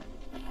लेते हैं।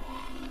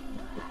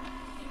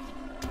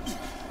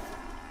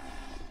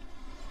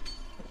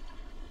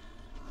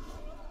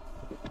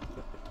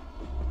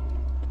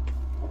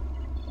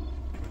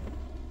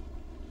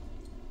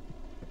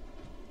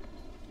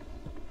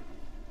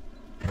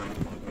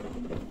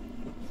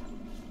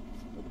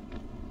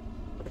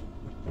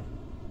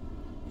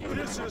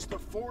 This is the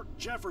Fort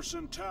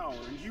Jefferson Tower,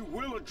 and you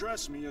will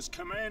address me as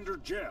Commander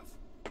Jeff.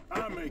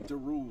 I make the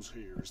rules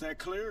here. Is that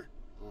clear?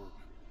 Or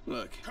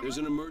Look, there's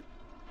an emergency.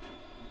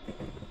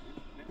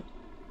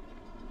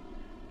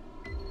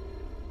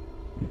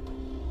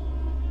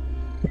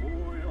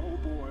 boy, oh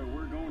boy,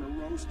 we're going to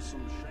roast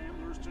some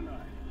shamblers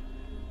tonight.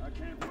 I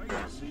can't wait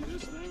to see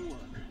this thing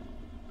work.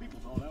 People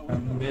thought that was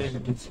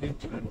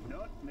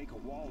nut, make a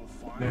wall of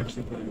fire. I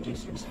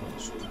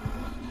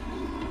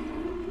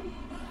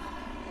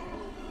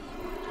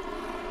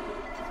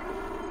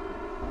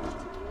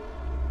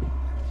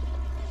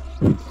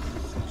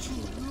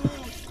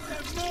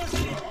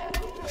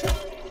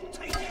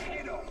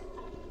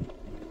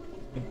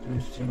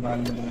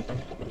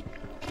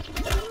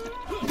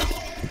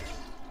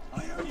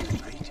are you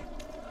right?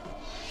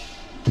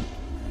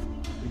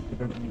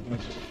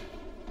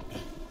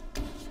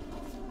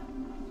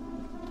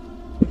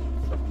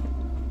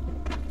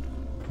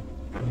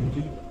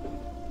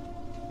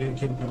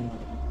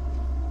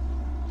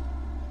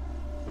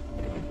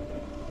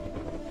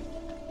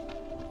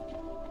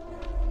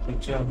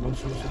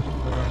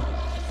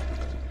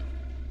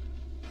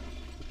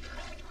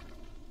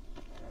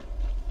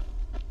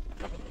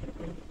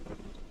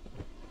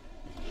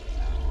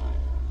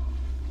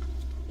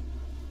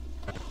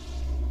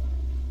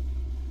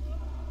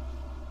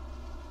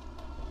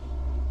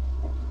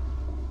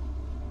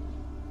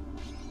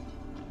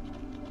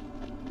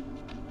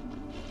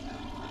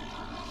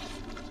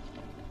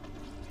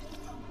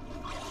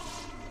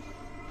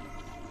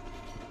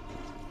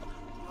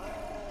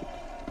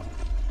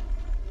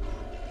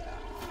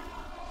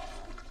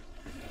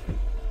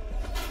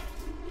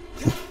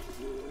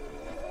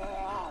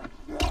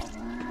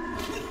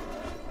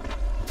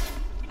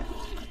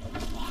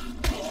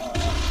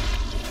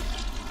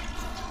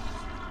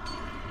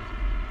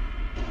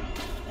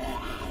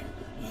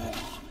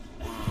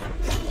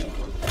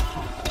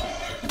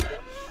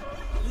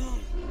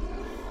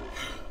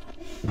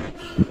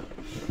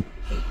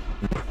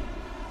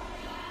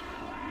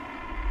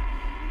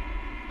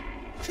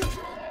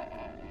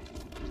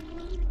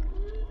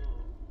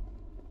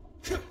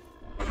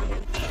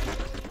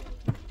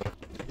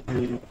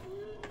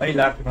 भाई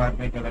लात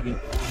मारने के लगी।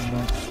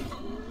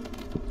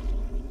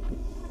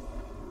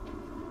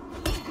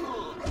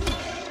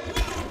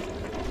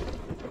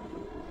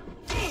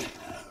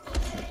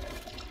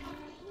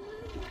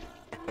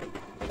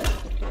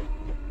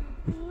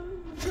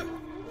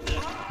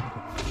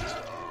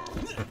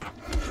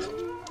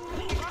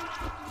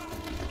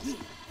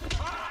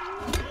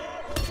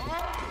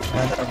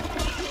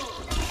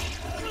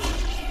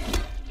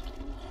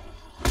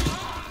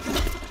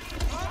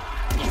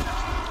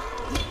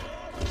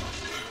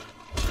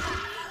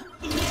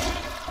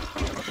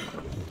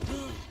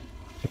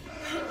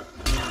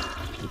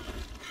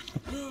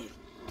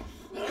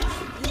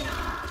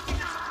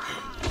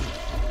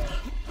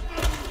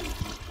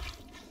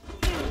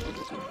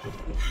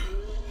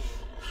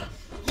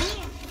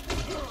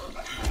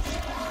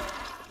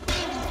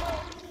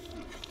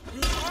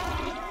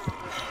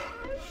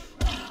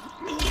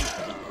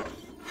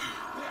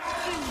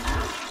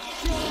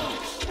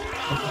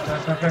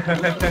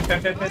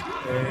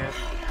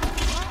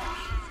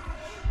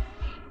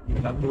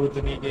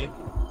 तो नहीं के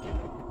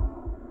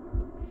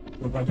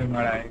ऊपर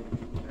मारा है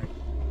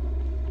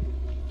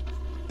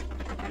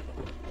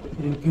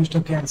रिक्वेस्ट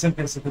कैंसिल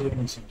कैसे करें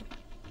मुझसे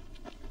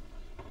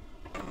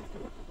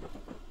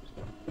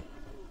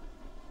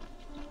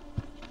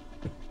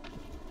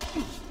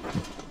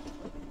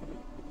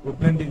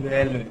ओपन द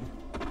वैल्यू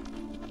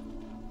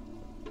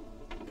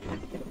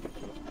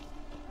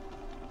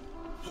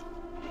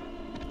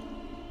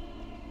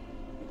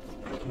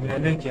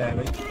वैल्यू क्या है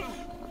भाई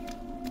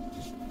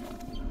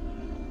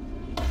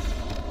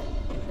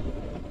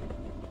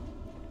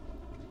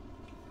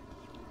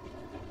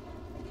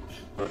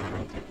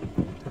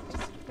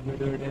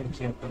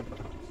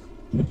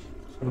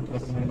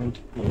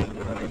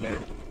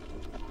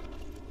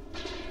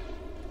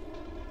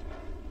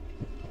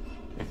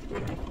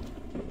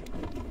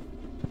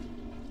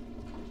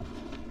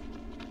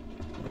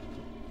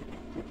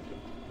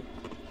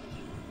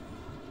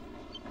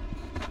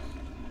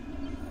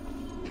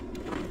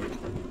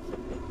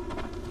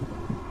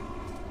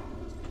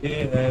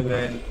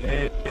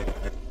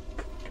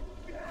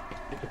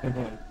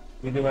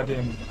video ada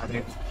yang ada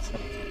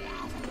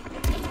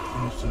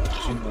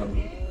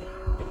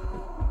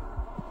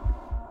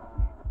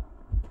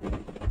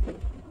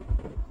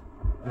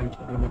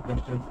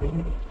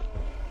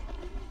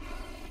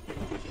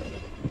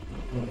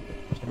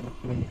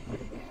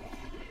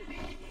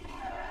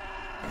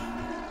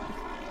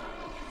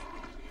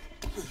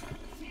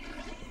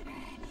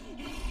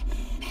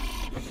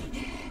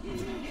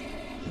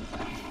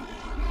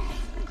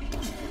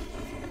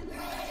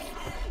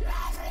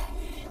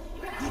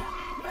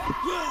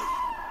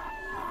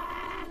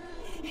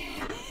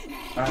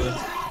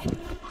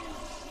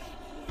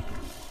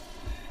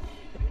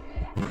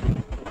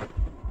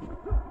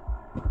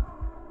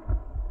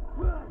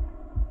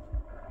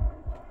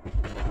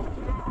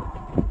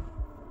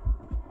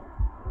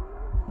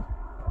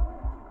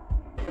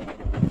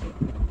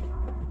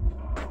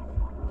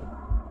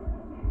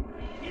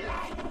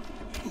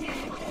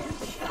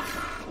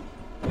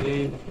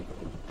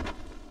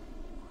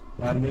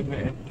army में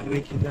एंट्री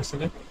की जा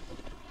सके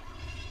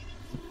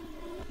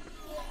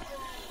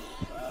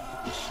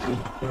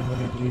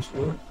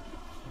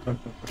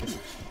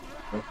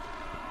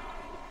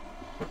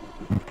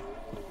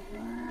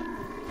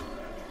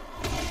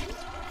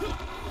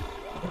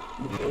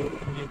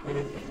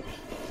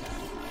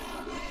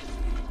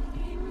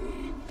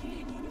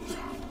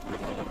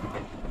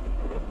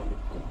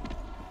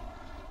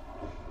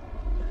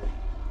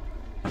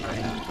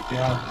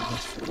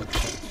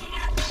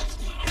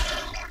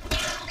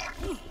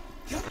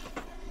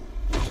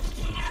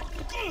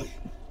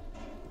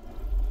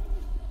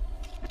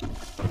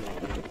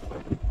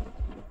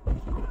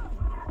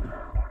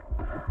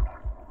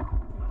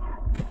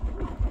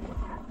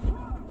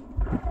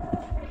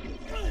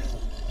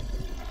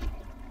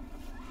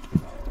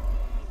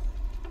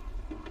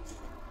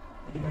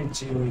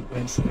Chewy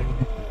pensi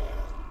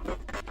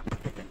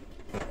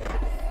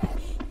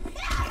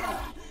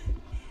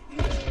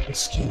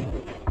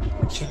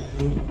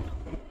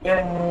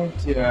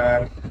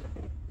यार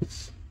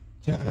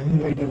क्या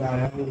नहीं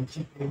डलाया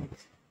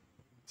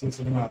चीज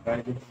में आता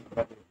है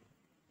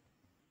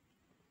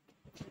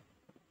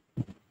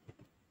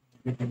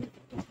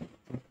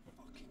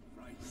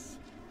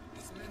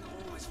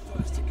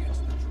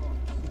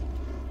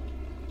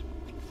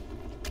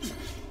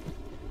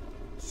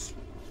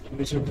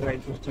ट्राई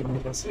करते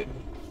हैं से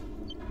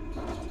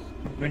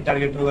मैं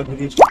टारगेट होगा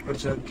ब्रिज पर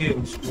चढ़ के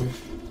उसको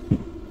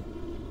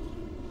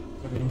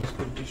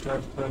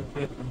डिस्टर्ब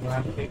करके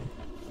मार के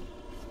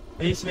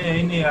इसमें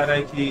यही नहीं आ रहा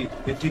है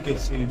कि एटी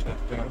कैसे यूज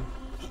करते हैं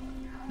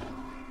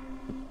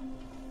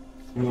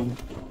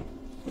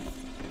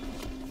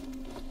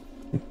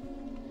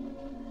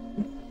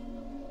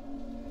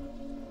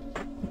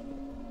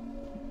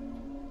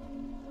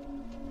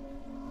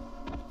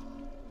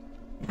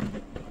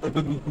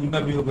तो घूमना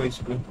भी होगा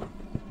इसको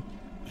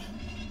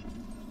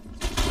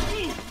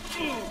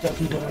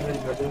काफी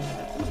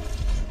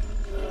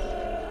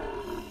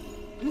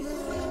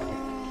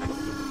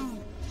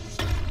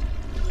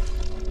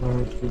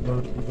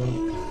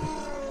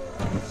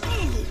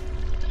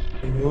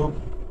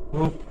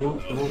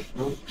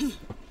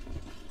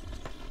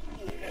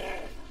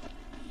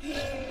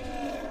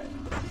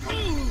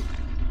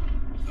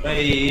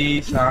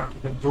भाई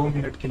 2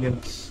 मिनट के लिए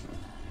बस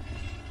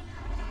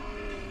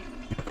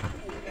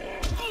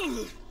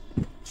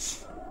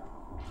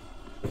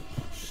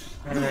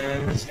नहीं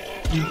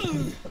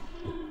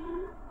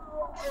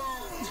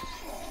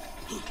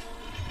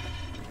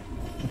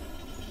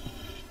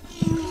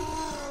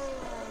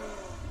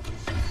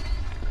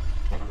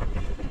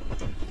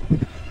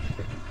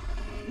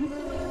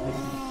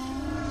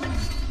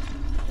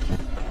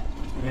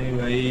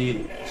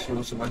भाई,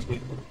 सोच समझ के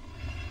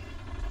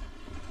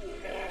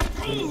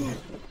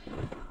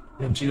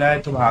जब चिल्लाए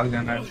तो भाग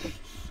जाना है।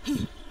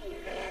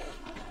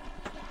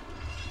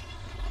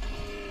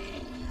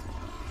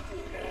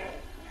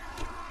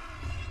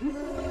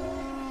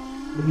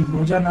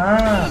 हो जाना,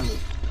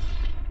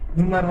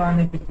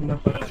 मरवाने पे तुला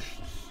पड़ा।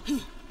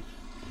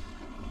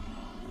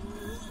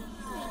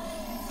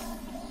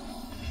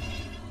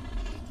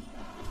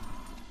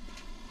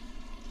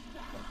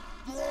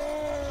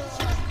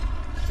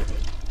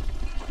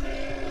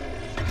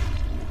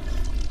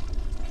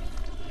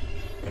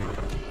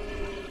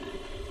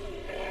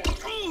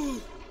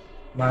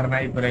 मारना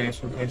ही पड़ेगा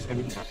इसको कैसे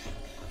भी।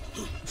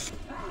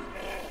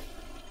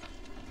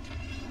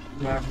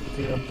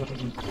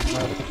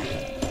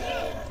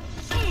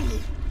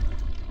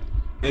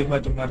 एक बार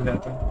तो मर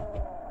जाता है।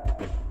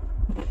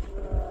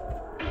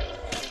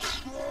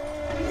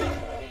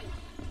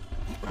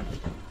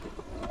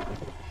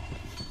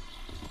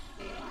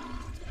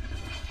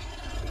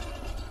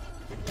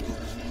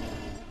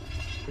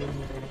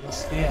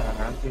 इसके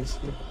आना तो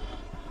इसके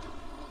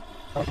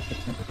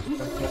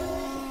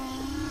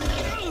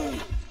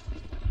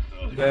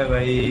गए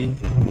भाई,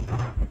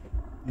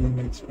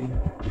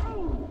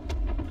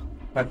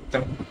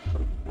 खत्म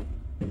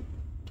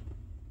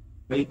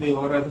भाई। कोई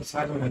और है तो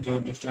साथ में जो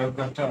डिस्टर्ब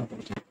करता है,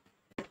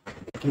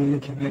 अकेले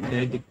खेलने में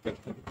यही दिक्कत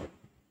है।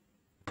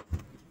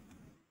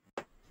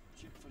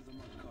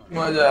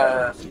 मजा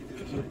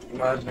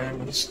आया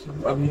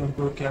अभी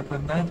हमको क्या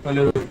करना है,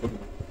 पहले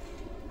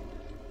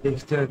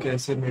देखते हैं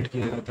कैसे मेट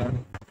किया जाता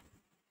है।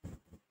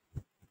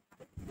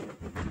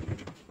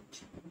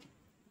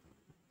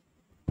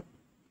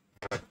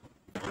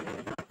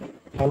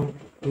 How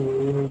to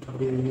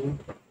do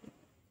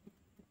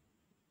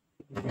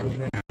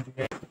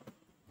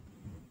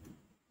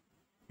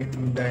in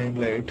dying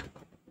light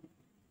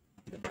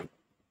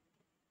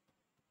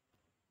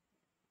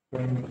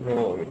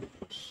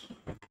controls.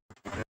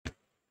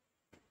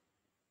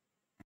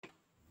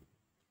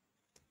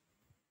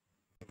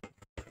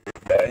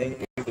 Dying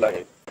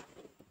light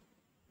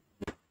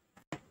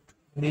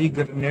ये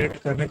ग्रेनेड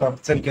करने का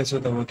ऑप्शन कैसे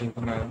होता है वो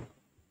देखना है।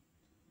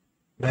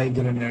 Like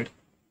grenade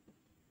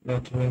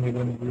That's when we're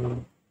gonna do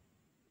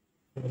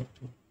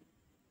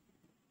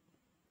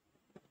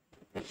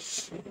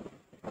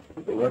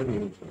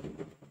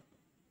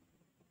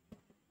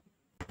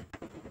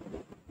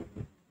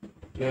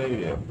क्या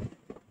है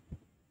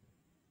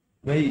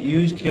भाई,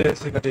 यूज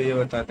कैसे करते ये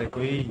बताते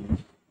कोई।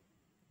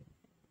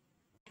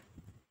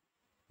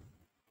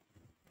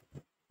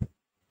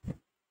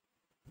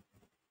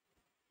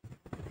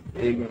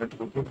 एक मिनट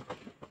रुको,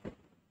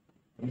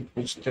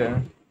 पूछते हैं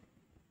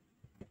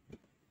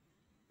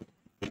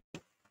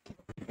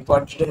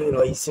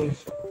भाई से।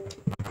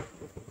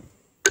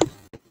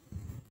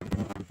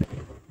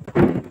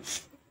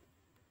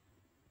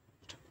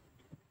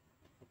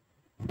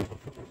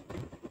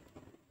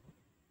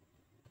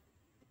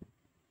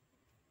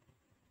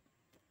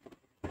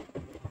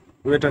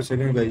 Wait a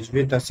second guys,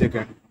 wait a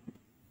second.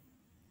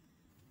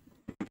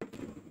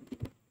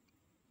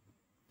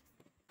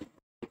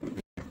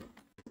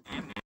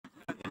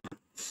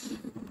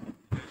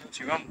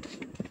 Shivam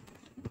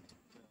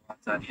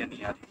आवाज आ रही है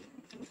नहीं आ रही?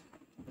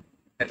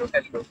 हेलो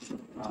हेलो,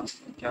 हाँ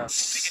क्या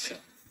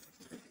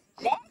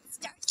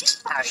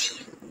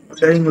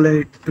डाइंग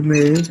लाइट में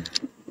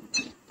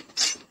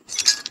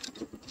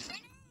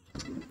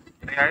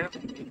नहीं आया?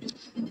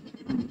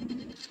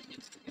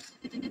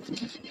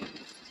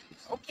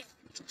 Okay.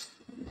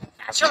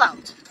 Chill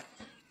out.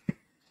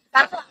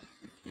 Battle out.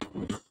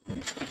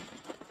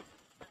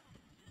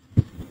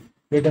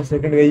 Wait a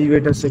second guys,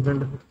 wait a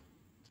second.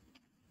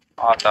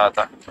 आता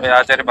आता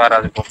यार तेरे बाहर आ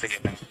जा, कॉपी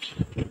खेलने।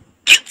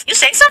 You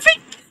say something?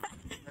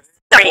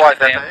 वो आ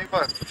जाता है एक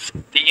बार।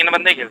 3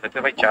 बंदे खेल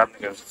सकते भाई, 4 नहीं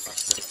खेल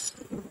सकते।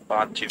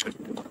 5 6 फिर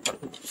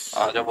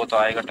आ जाओ, वो तो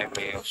आएगा, टाइम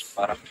लगेगा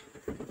उसको 12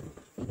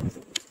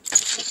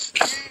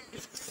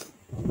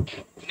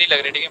 नहीं लग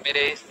रहे, ठीक है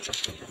मेरे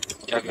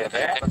क्या कह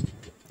रहे हैं?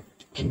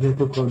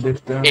 देखो को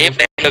देखते हैं, एप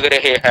नहीं लग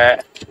रहे हैं।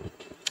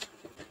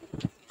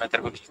 मैं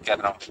तेरे को ठीक कर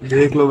रहा हूँ,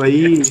 देख लो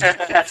भाई।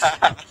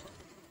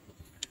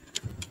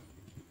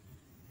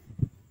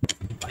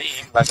 भाई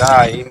एम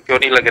लगा, एम क्यों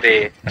नहीं लग रहे?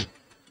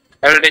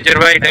 डेंजर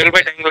भाई, टाइम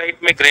लाइट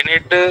में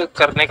ग्रेनेड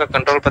करने का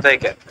कंट्रोल पता है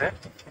क्या है?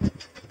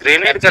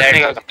 ग्रेनेड करने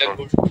का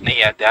कंट्रोल नहीं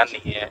है, ध्यान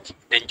नहीं है।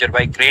 डेंजर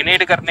भाई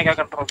ग्रेनेड करने का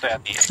कंट्रोल तो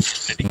याद नहीं है।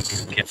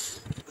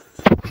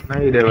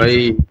 नहीं रे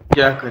भाई,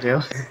 क्या करे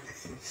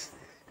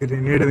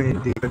ग्रेनेड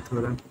में दिक्कत हो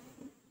रहा।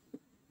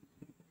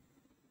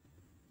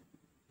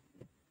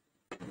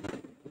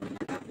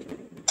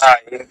 हाँ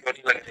ये क्यों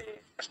नहीं लग रही?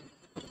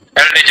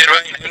 डेंजर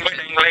भाई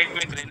टाइम लाइट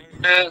में ग्रेनेड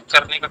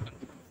करने का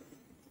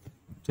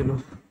चलो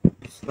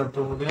इसका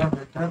तो हो गया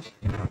बेटा,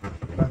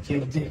 बाकी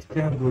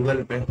देखते हैं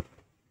गूगल पे।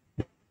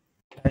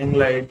 Hang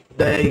light,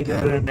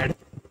 dagger, and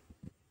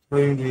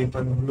throwing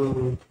weapon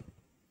blue.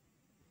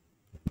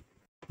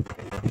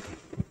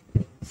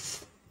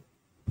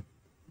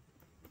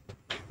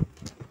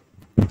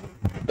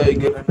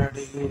 Dagger and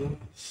dagger.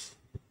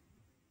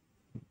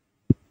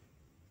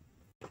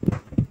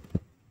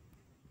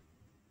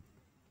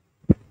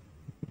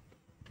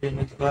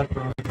 Damage car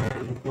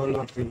ball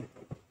of the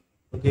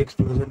okay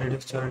explosion and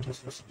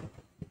charges.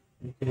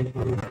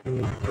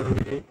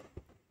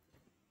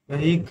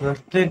 भाई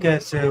करते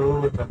कैसे हो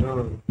बता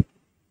दो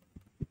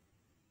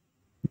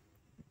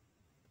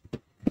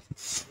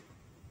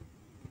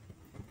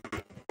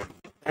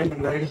एंड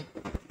गाइड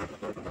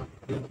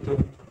तो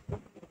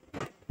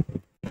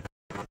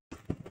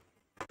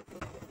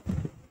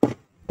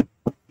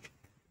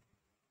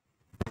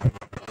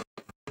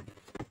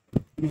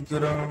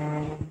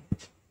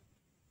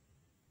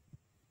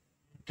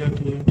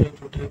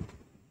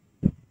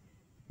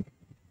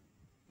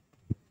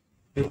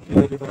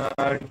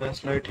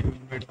Gaslight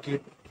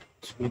medkit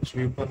switch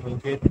weapon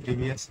okay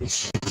previous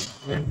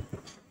event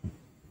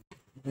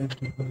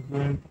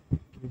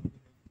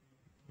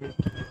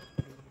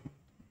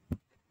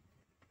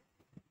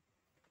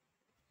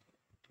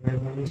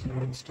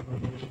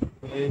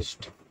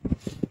paste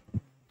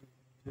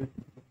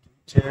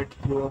chat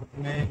को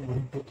अपने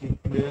विंडो की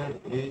क्लियर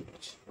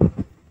एज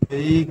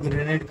यही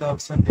ग्रेनेड का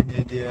ऑप्शन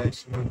नहीं दिया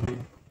इसमें भी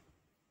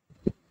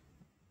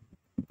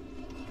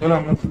चलो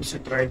हम फिर से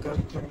ट्राई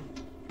करते हैं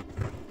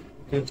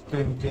देखते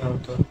हैं क्या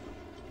होता है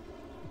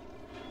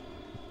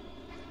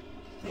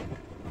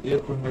ये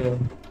तो है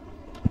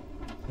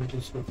मुझे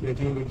इसको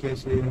फेंकिंग भी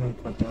कैसे ये नहीं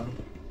पता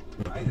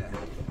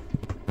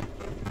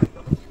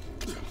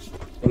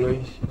चलो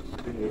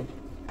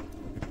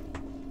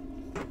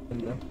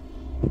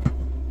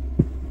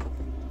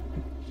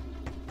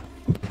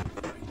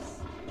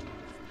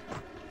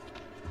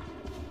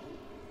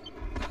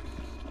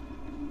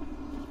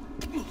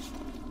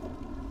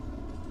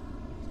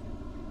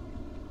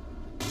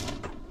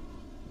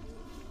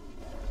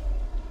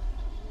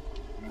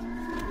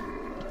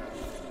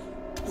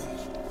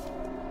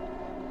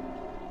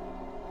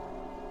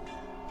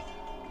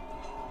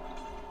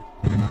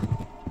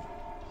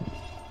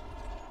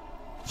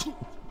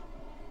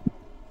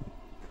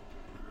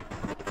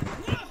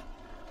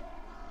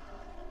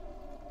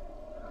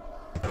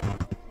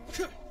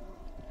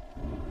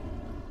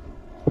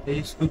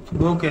इसको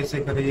थ्रो कैसे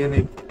करें ये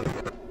नहीं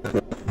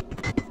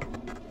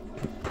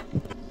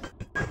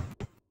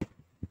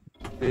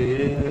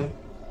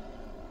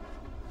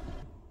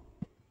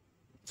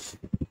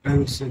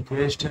इससे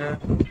क्वेस्ट है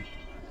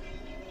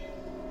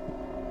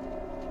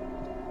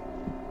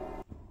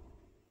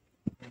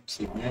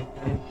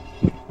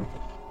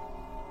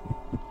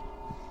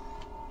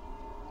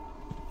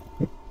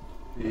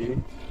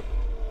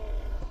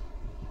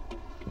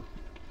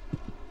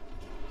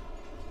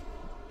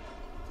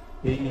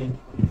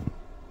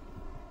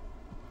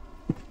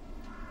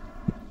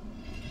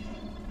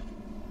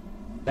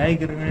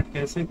ग्रेनेड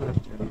कैसे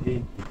करते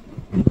हैं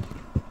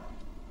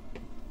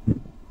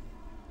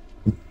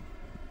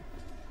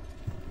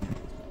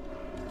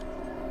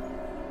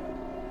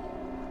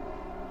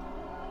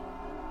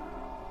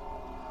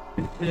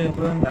ये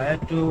अपन आया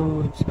तो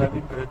इसका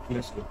भी करेक्ट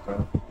प्लेस होता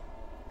है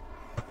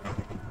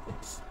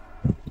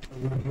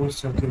अगर हो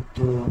सके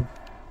तो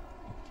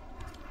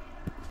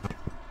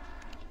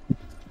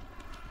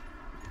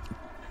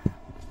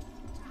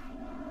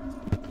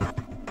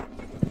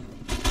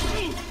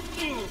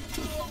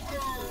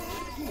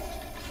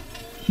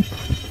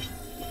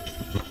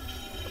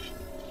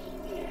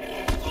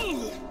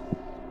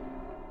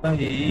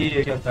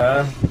ये क्या था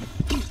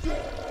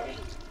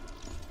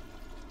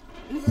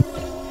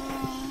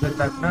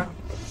तक ना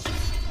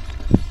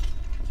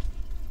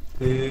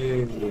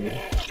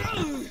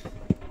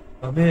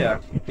अबे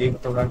यार एक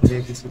तो रख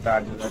किसी का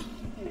आज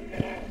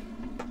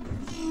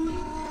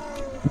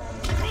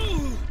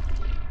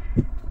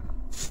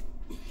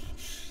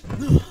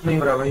नहीं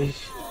हो रहा भाई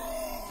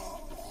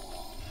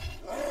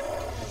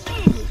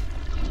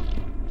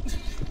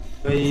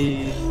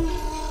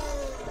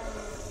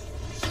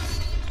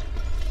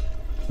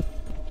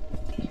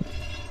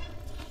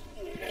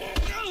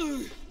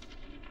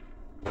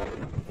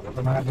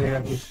मार देगा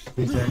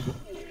पीछे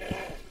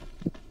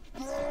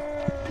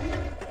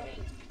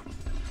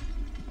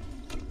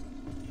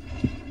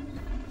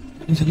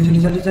जल्दी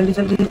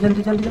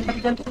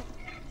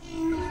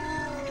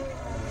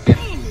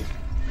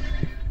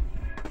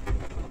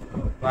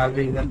मार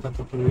भी इधर तक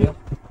तो गया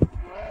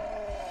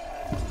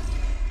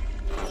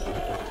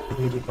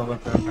रिकवर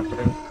करना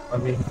पड़ेगा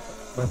अभी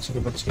बच के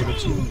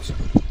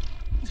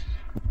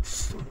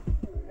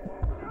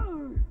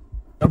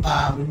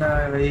भागना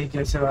है भाई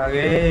कैसे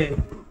भागे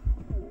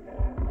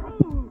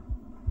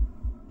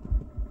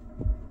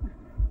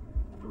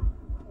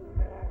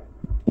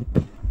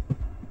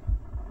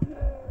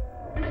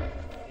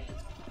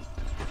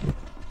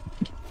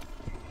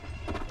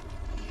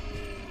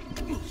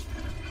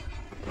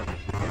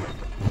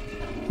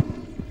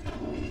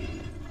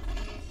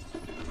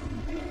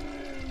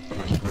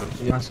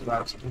यहाँ से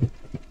भाग सकते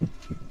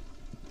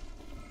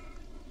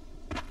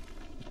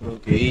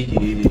ओके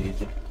इजी।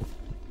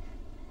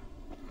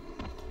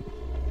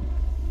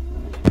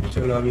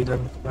 चलो अभी तक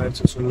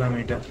 516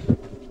 मीटर।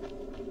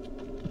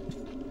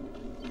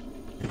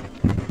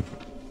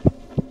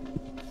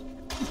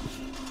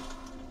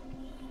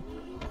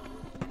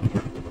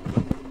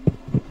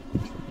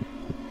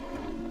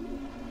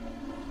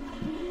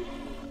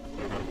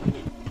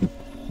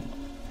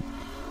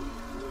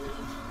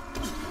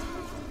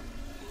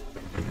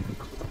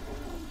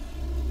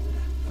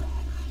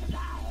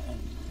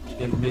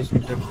 बीस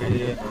मीटर पे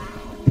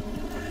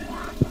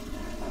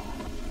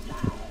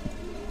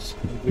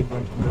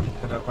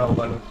रखा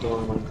हुआ लोग तो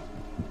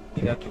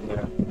गिरा तो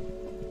गया।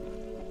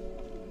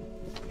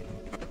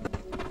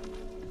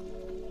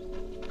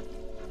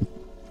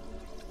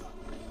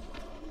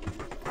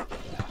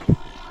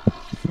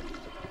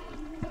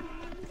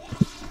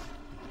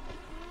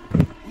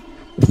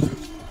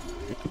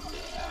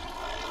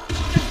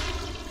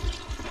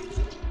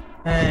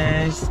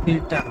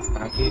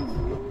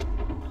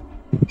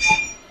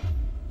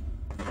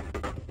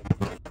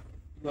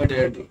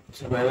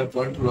 Survival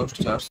point lost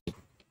charge.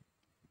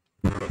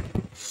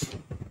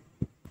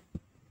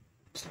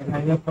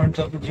 Survival point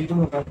तो 0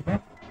 होगा ना?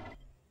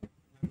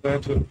 मैं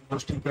तो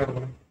लोस्टिंग कर रहा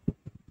हूँ।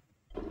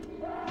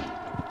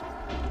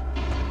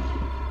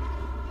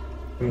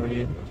 तो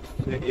ये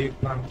एक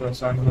काम तो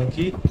आसान हुआ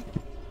कि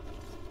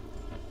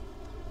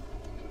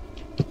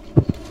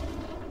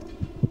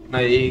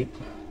नहीं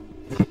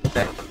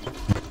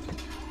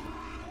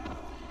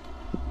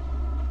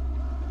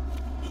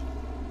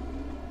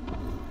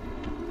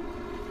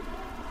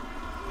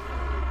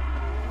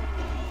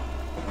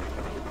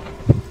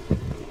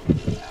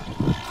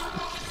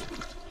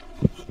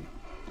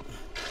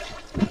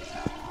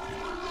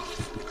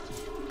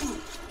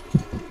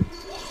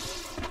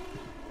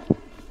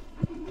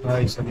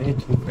भाई सब नहीं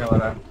छूटने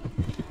वाला।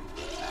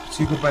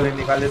 उसी को पहले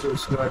निकाले तो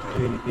उसके बाद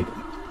फिर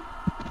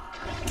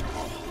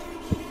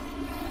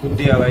छूट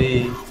दिया भाई,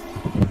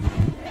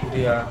 छूट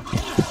दिया।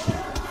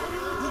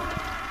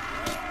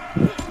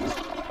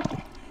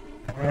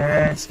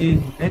 ऐसी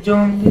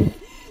जोंबी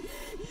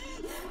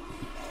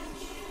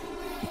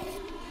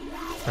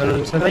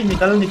चलो सर भाई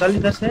निकालो निकाल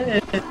इधर से।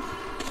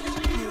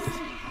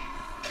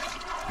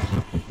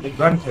 एक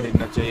गन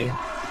खरीदना चाहिए।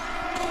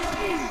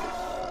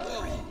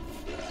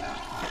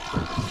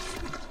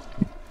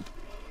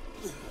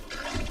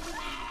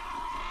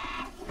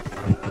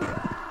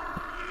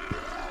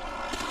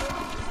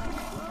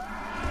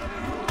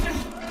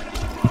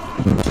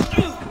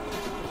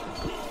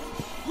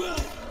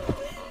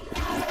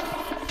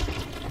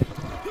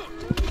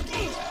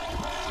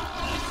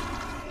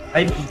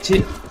 भाई पीछे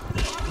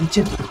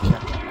पीछे तो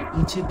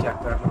पीछे क्या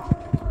कर रहा है?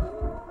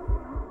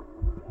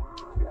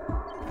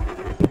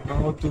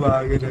 तू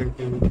आगे रह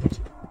के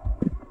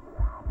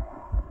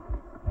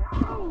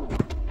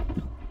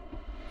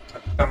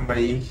खत्म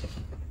भाई।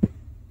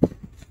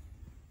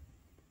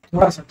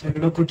 थोड़ा सा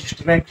लोग को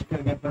डिस्ट्रैक्ट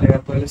करना पड़ेगा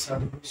पहले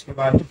सारे, उसके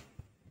बाद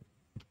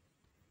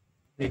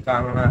ये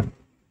काम होना।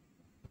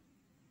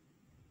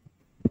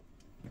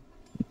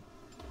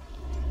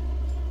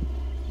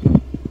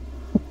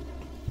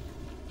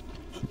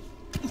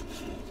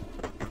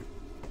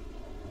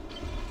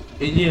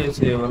 ये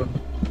ऐसे वाला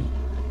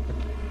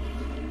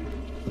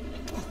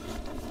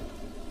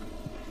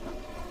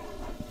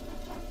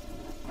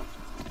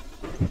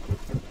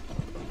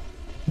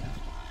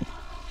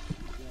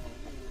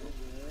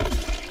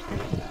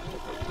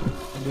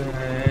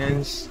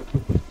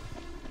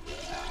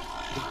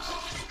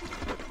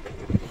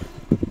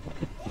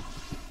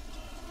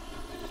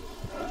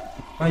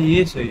हाँ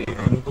ये सही है,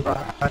 उनको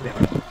कहा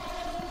लेना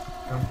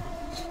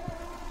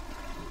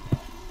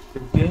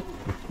क्योंकि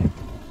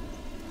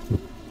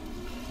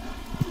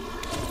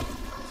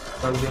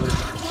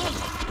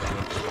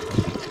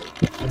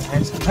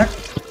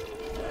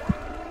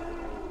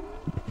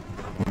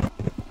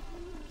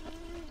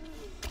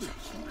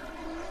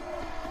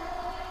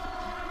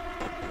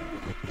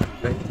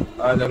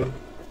आ जाओ।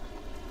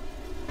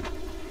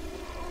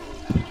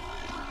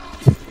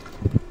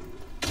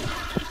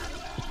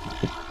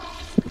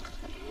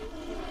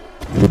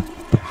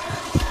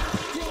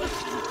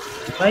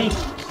 भाई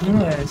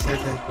क्यों ऐसे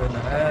करना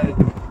है?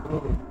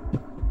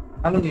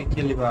 हेलो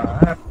के लिए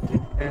बाहर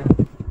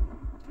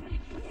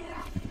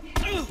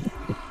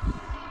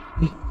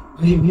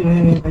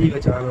भाई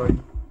बचा लो भाई,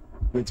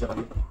 बचा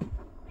लो।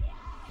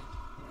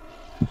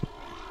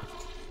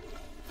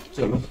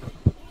 चलो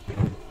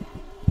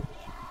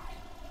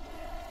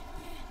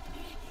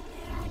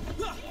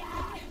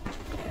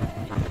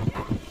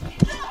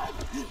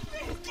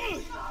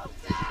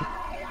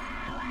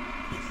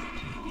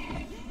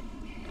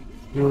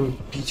जो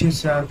पीछे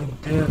से आ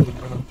सकते हैं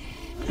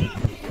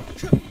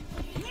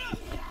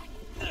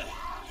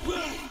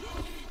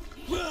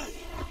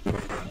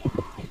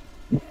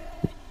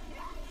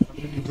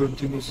दो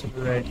तीन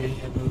बैठे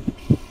हैं लोग।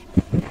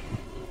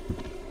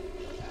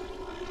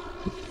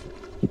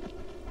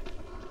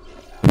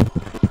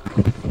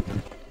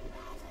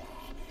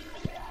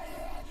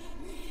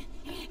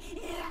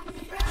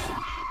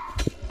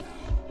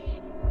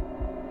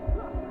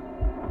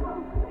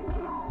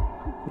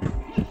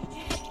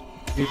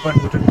 रिफंड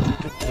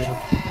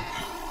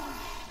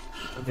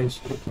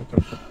इसको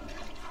खत्म कर।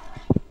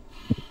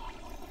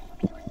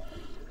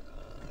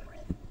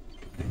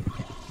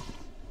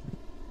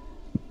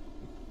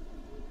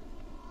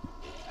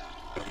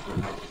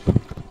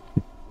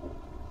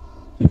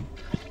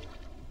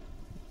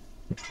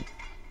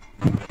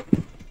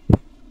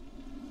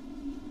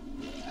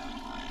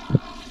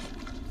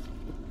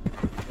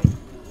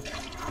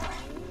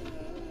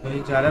 भाई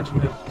जा रहा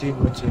तुम्हें 3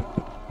 बचे,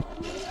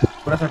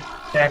 थोड़ा सा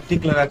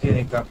टैक्टिक लगा के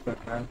नहीं काम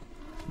करना है।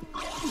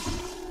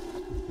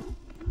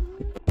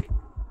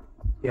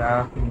 क्या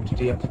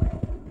दिया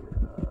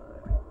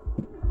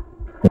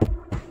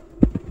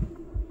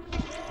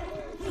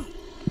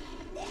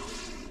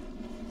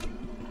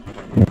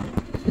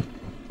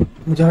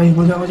हो जाओ।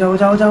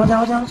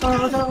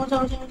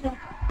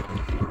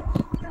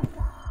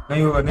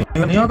 नहीं होगा,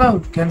 नहीं होगा,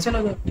 कैंसिल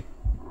हो जाए।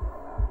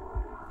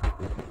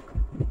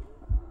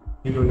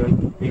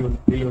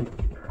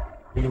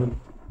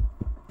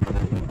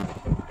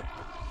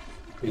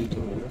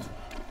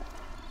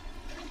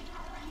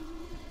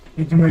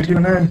 मिलिट्री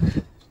बना है।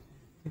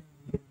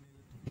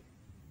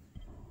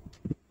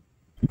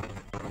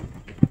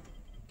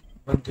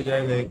 बन तो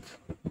जाएगा एक।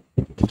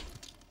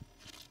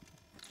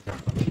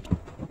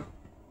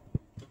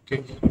 ओके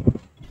चलो।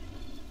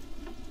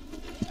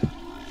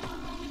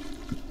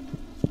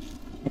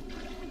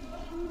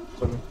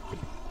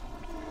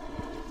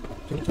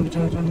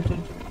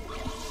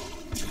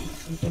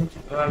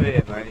 अबे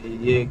भाई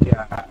ये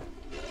क्या है?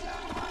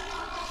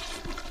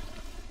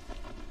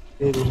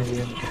 ये भी नहीं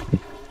है।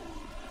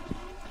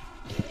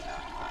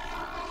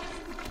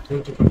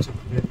 तो कम से कम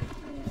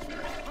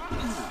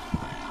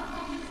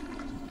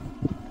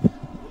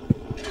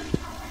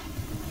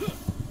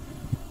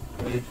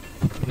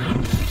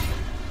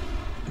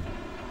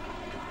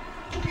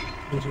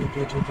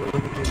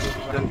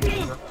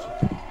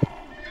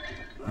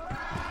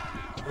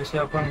वैसे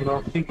अपन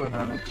लॉक पिक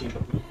बनाना चाहिए।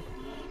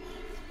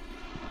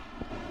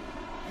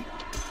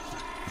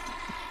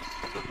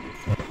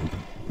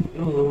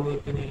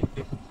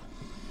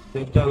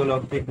 देखता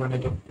लॉक पिक बने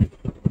तो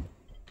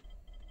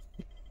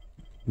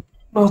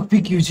लॉक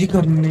पिक यूज ही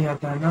करने नहीं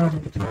आता है ना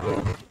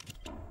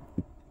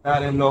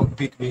यार। लॉक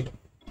पिक भी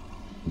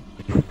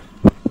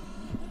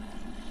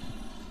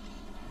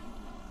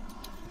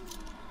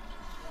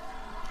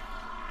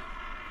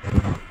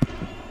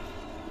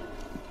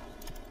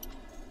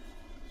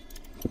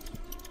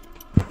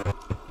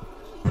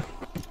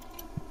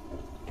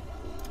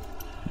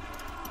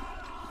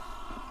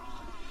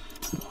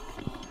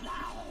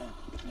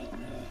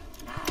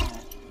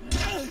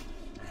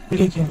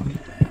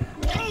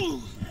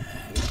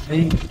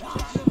भाई।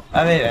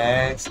 अबे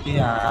इसकी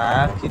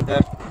यार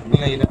किधर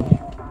नहीं लगी।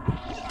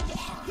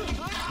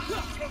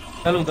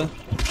 चल उधर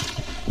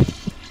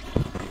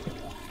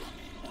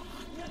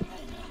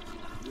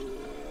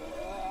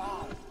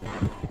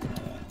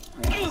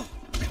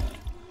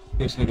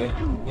कैसे गए?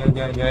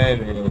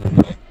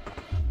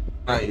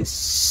 Nice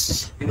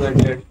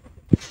divided.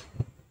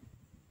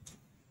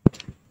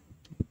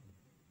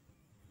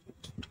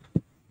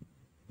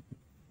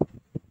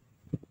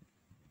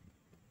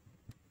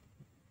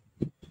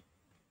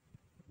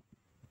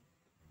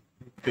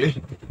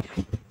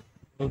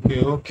 ओके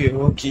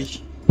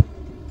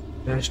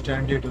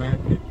स्टैंडर्ड में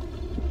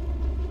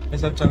ये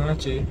सब चलना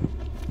चाहिए।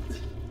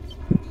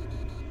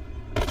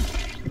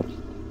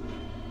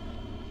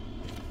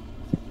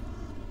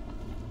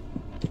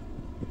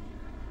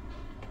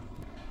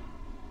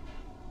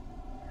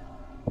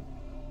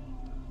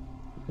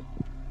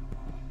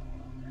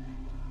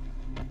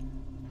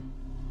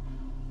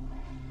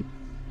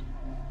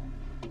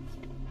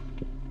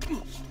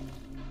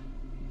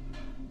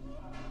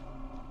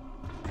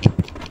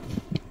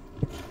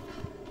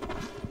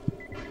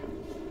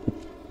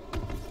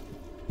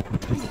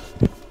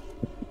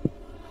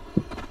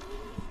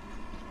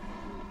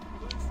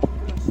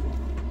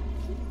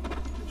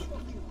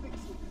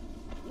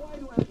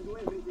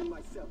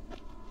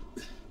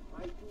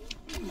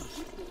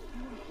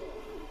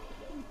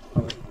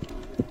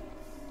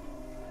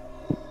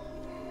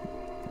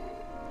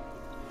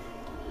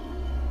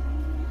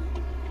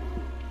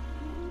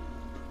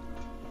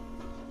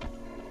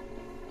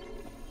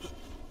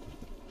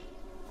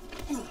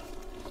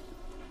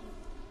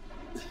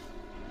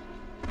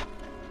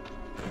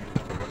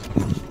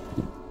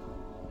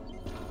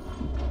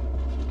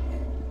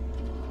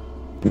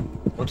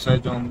 और सारे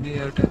ज़ॉम्बी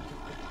अटैक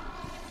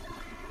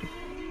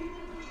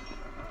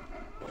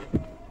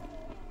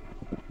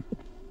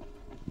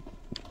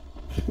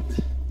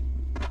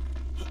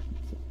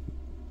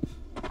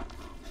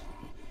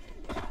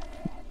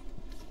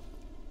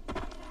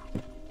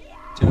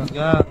चल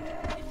गया।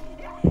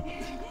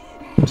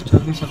 चल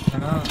भी सकते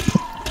ना।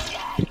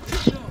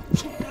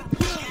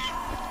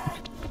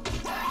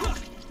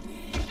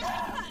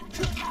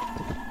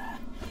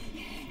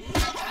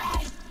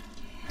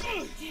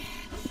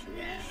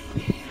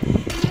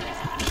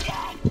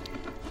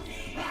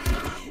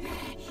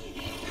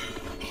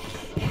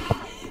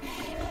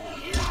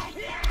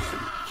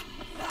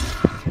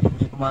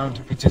 मारो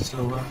तो पीछे से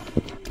होगा।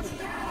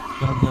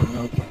 क्या करना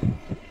होता है?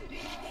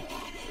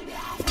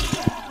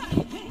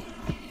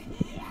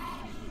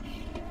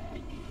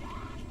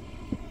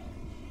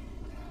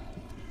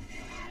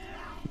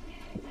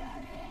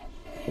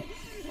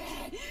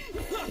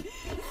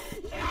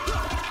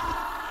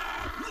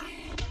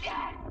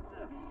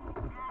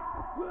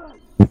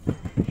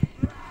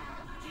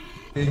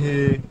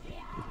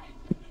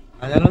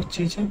 आ जाना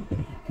चीज है।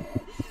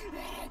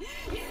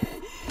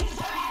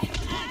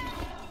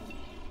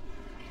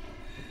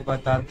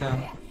 बताते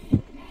हैं।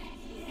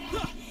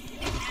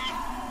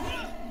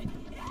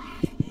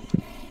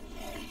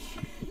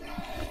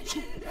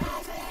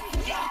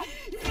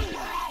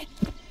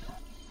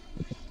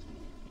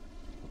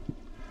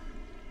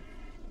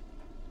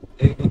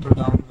 एक तो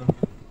डाउन कर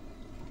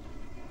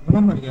दिया।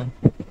 मर गया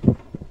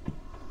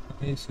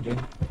इसलिए।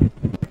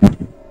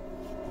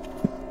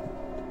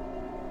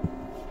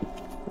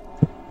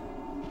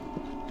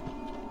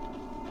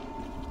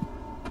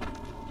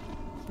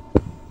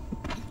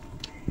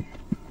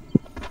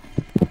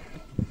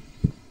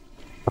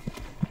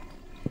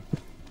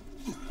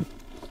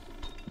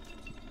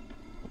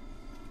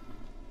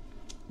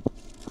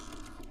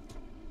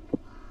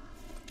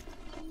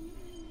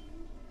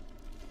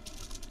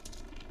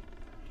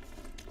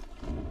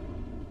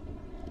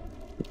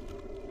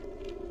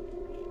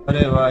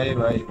 अरे भाई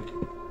भाई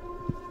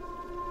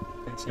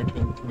सेट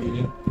करती हुई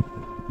है।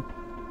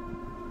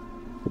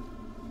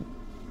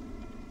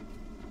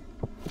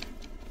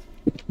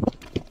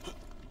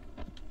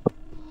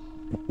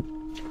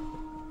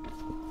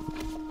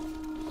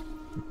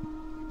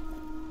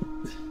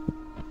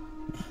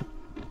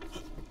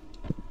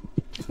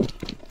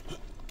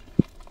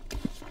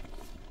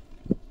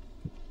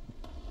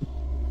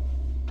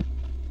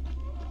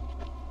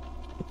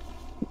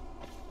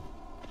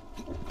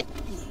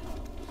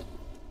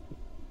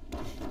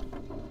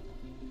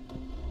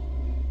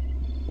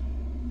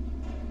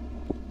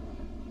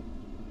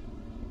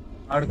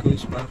 आड़ को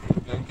इस बार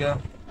क्या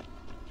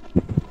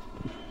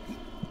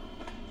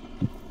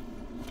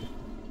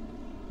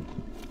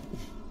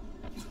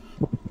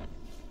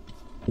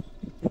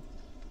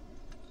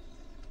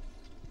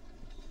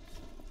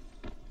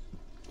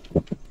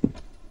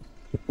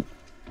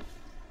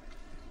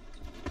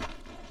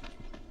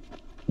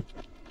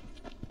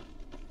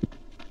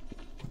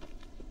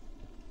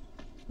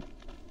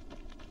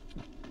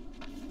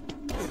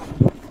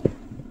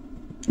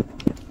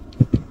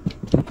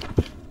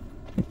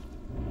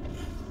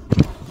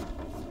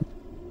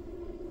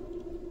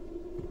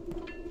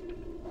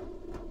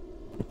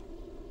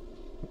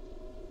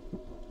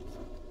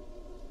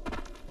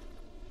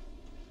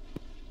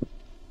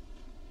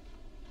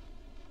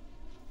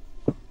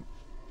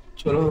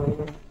चलो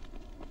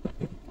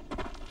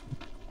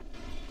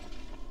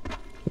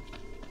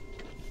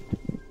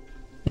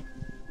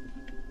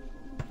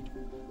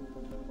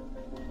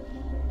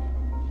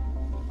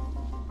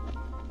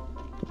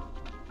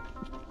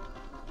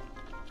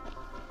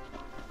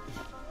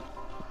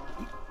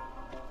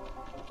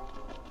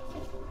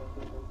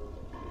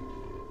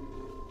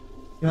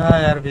क्या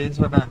यार बेस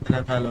बनाते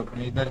रखा लोग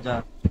ने। इधर जा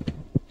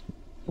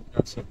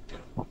सकते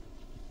हो।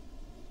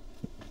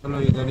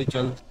 चलो इधर ही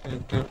चलते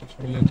हैं, कुछ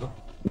मिले तो।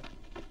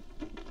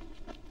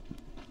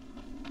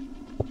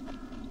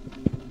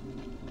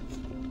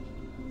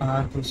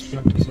 बाहर कुछ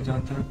प्लटी से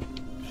जाता है।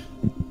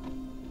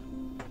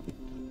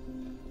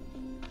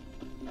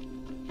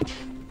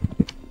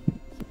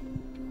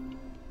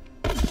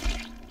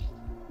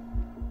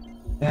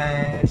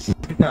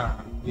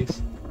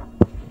 Yes.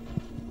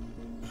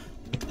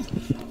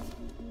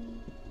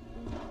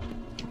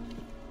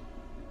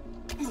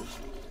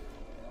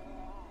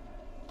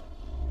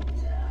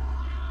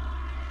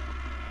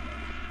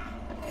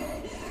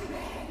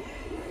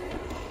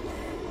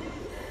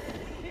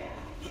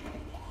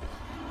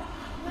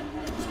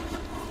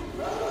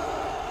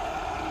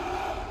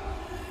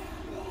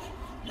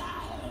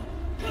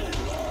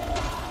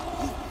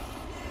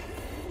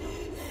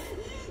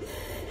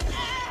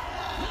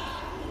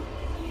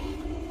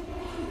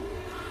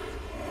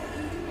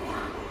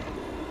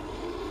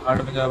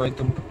 आठ बजा भाई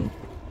तुम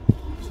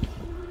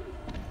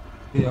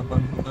ये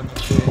अपन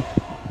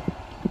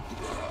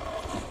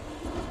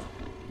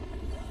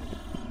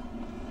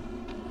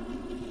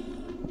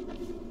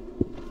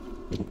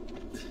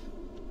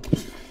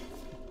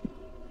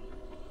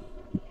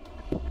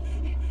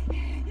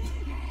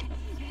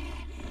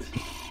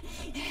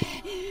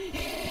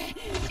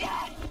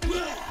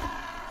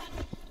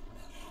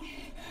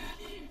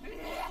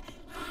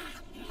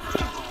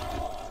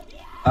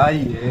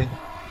आइए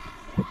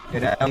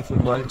मेरा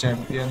फुटबॉल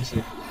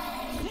चैंपियनशिप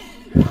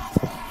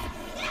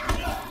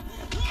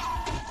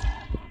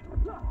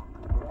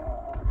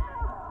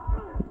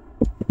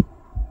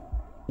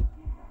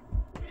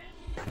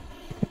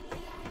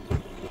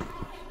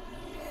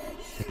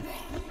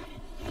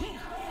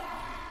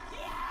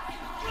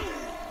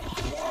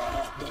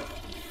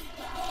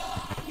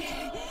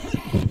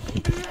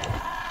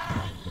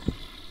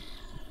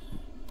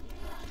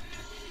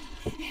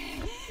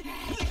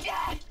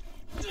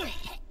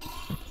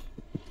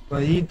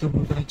भाई तुम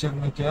नहीं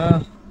चलना क्या?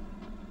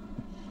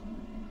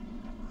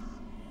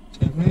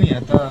 नहीं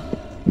आता।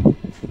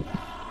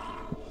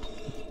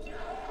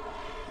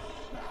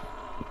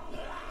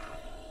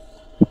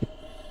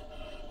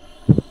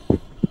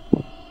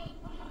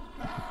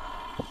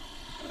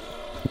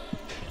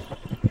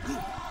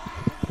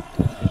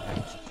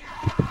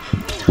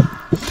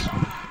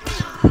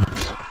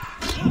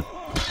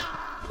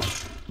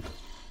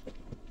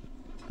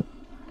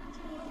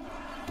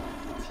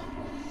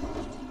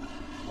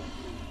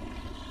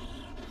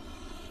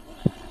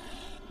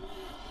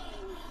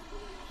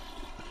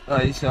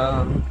 ऐसा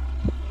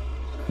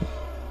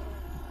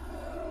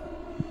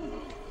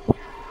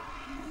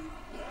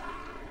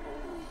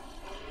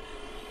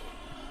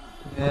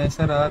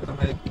ऐसा रहा तो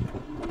मैं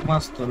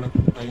मस्त हो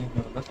लगता।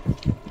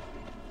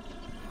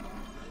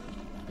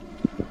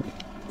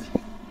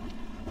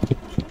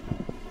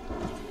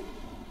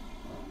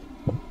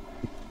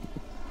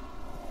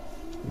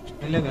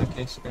 मिलेगा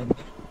क्या इसके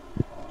अंदर?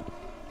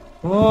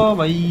 ओ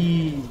भाई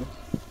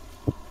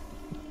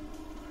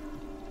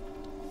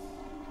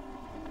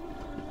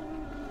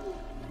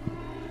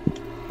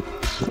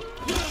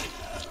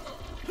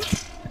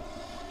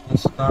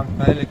इस काम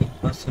का है, लेकिन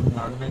बस से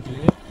भागने के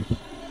लिए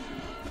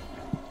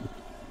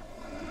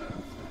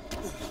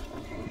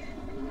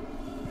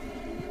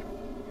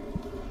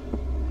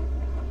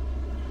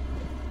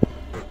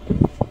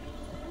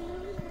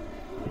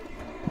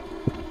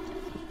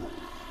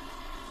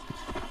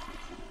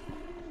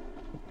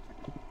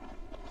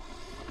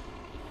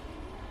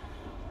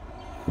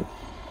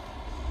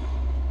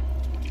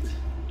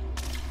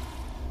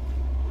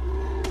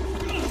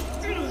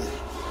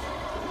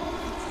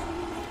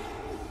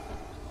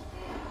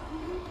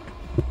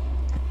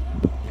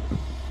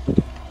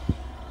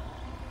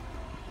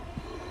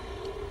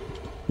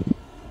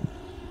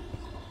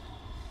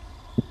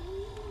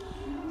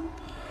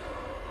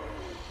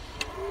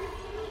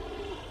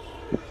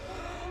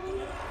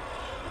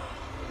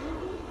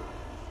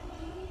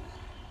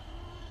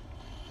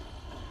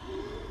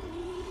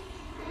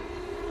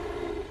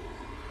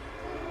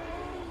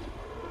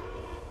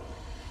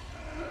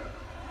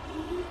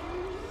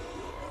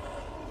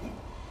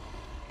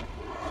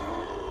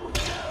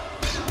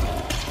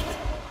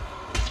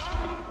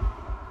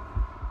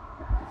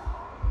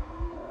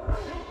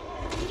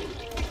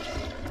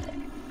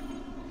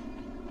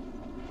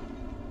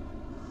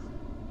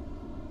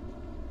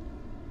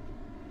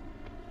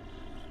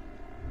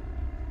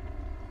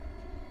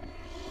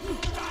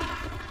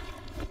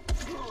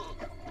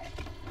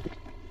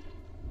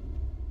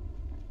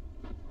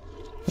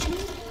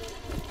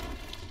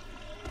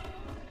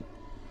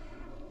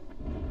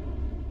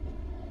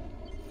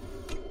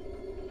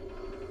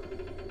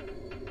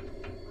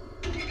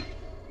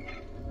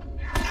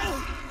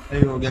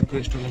यही हो गया,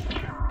 ट्विस्ट हो गया।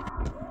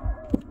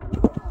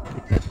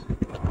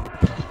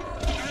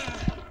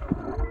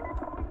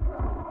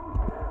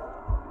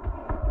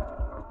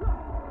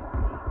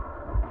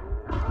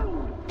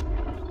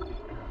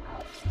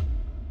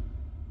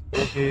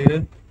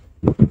 फिर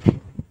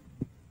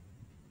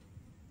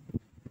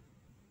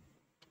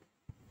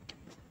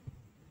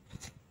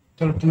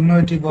चलो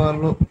तीनों ठीक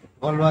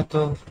बोलवा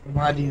तो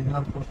हमारी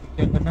आपको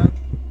क्या करना।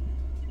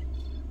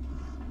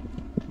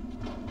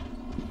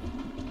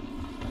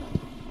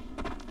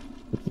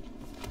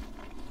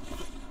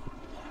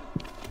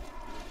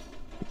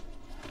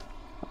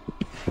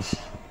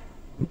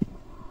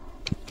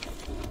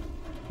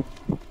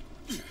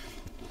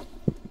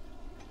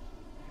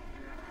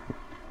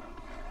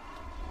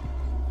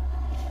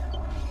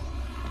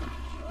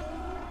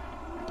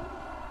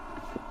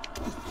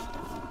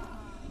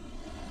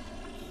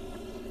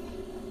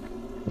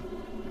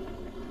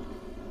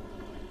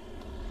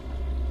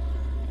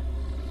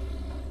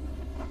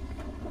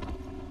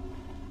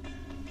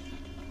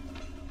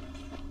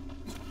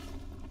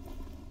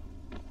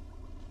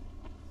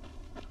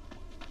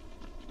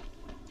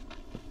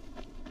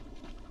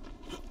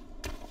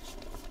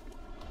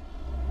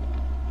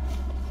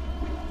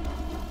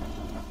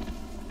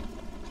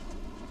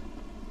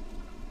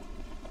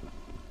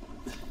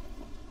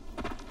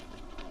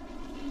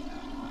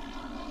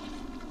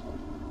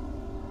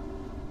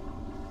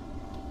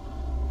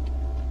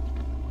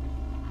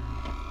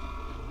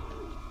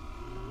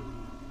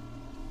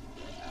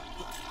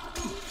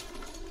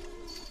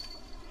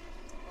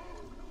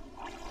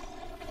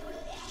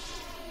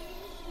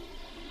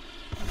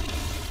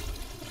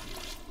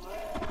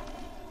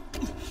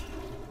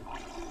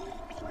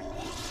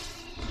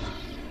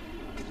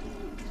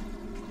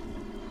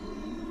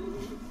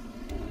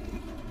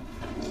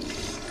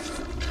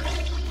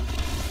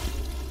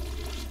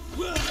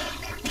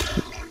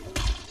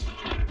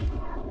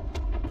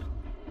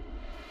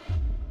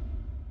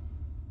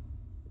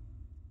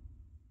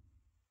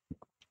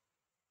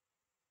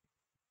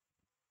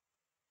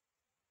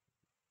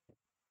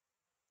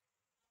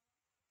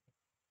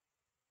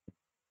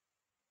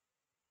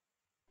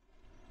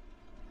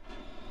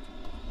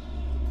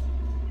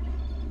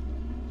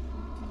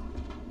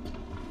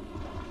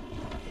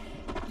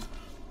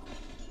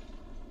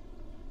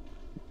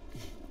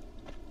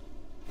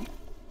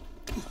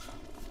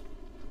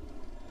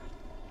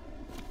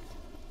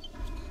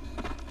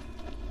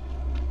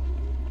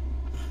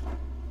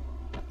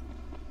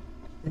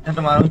 मैं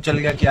तो मालूम चल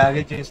गया कि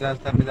आगे जिस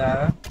रास्ता पे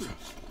जाएगा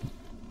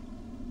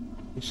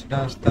उस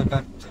रास्ता का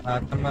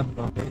खात्मा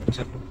बहुत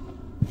चलो।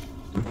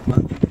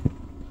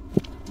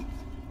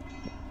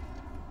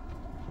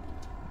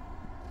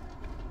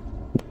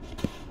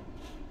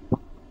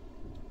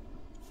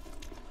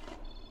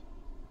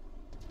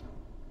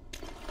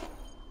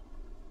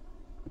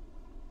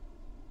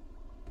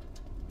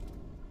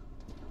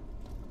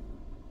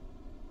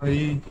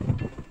 भाई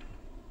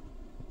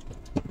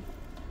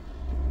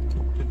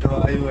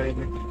दवाई वाई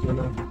में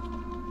चलो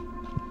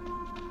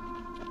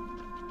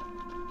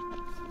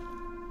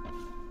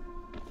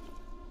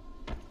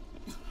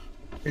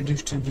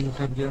डिस्ट्रीब्यूट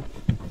कर दिया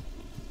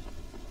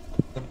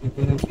तब भी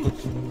उसको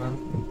चुनूंगा।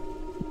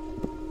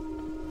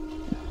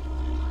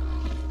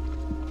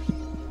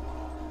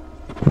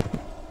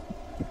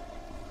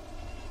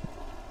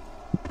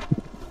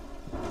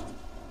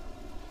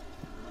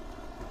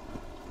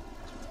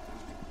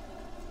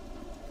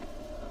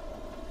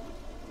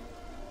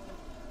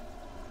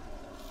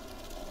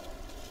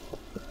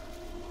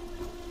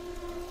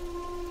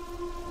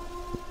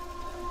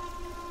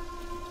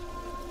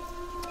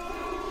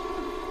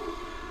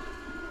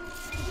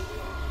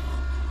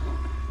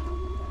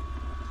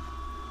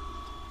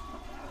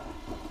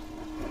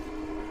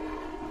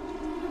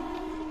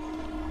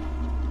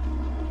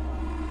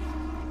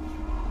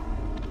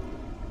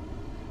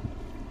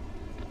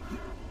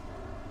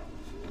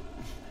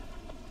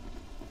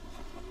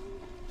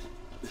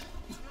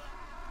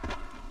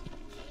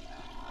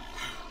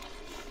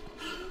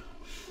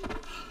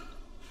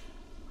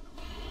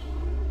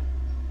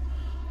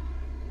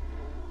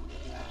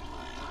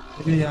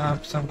 अभी यहाँ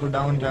सबको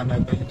डाउन जाना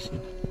है कहीं से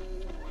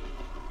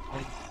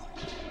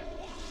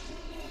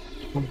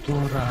तो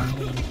रहा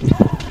है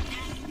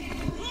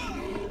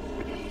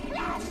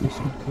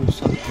इसमें कुछ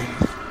सकते हैं।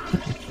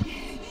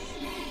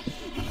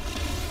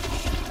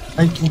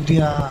 भाई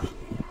टूटिया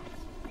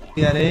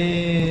अरे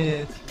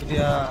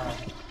टूटिया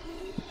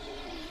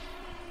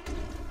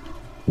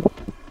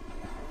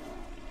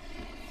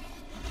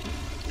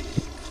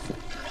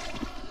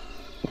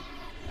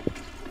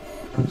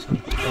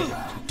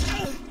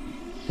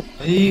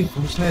भाई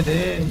घुसने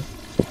दे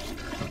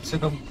कम से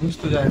कम घुस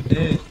तो जाए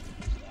दे।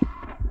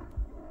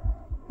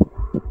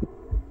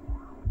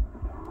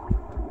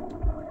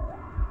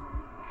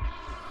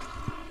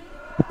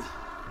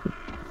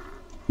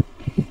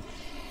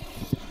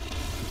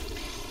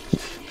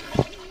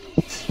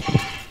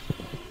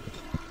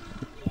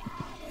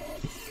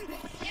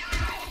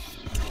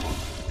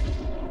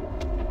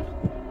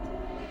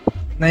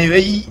 नहीं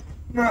भाई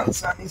मैं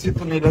आसानी से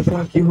तो नहीं लग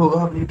रहा कि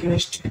होगा अभी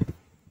टेस्ट।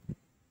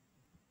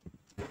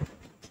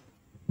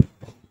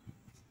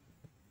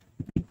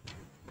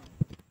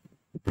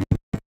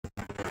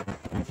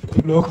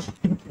 लोग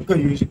को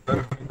यूज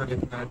करने का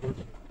इतना है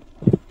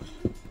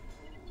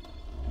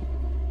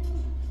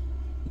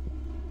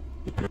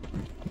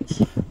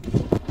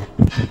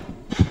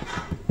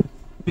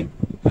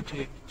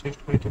चेस्ट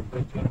पे चेक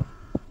करते हैं।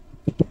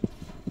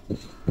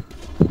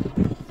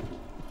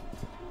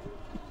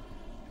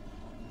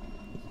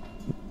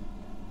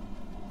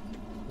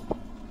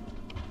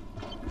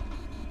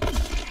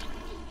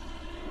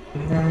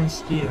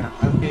 इसकी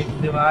अब एक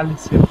दीवार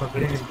से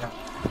पकड़ेगा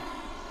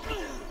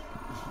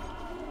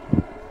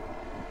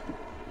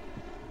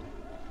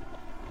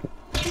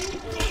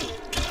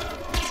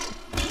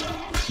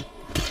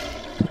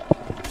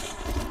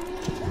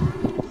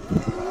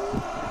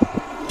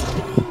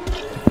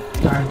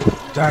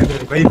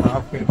भाई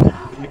माफ कर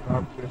भाई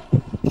माफ कर।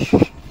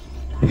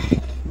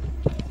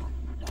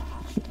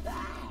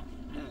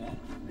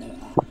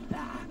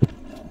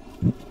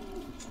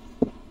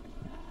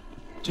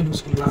 चलो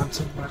उसको लाल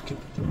से मार के तो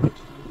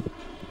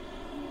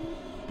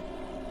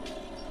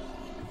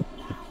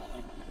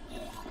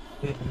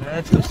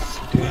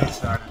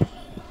सारा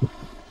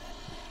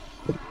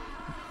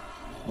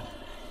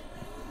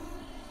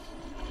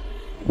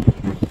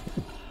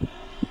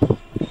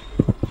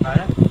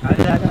आया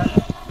आया आया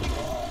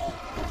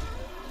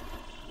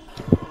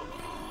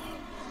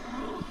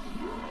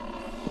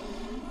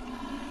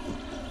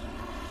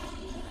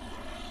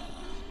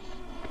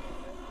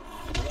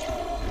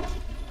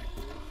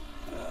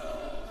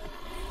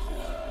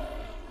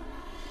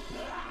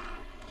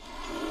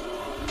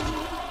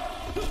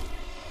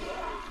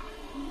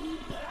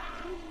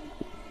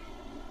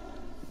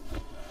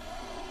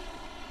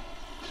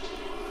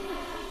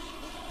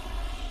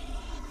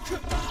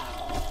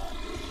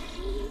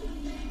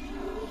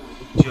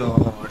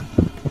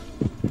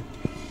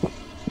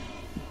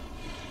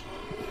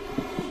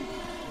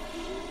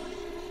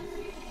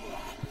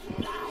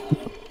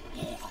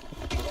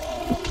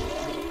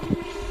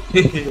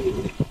ये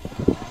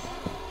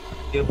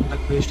अपना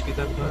क्वेस्ट की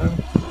तरफ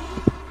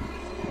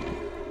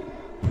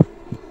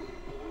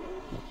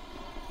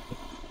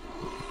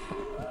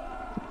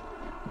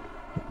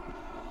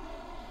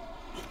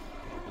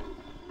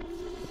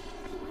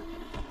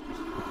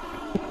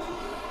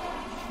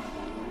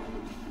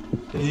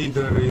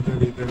इधर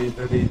इधर इधर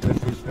इधर इधर इधर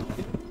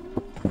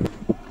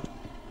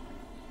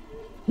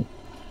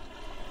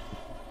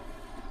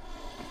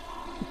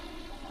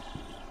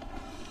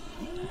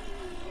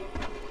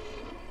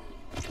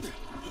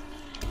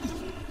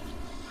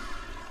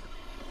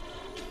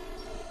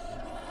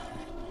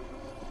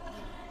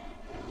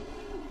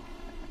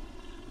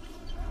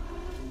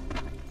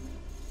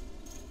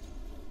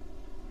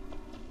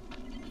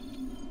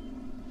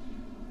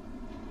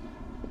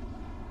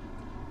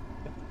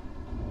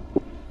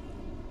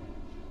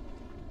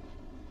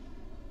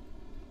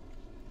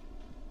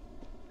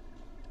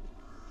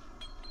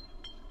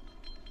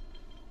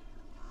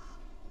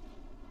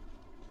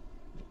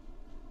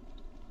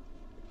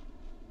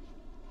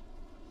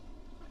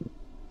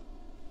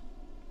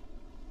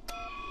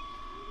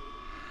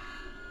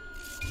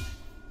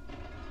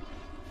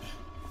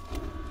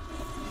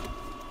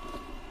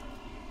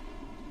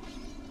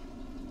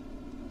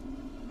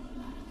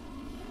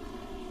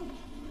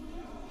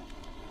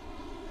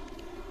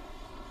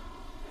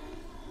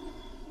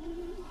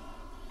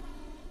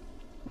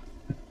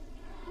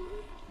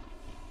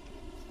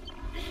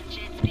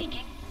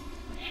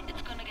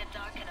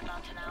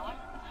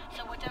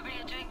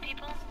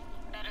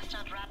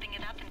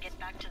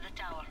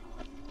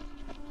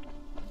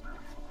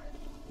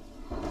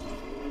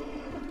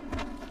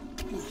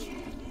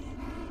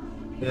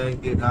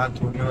कि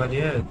रात होने वाली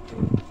है तो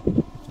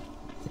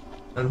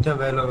चलते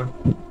भाई लोग।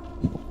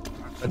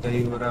 पता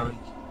ही हो रहा भाई।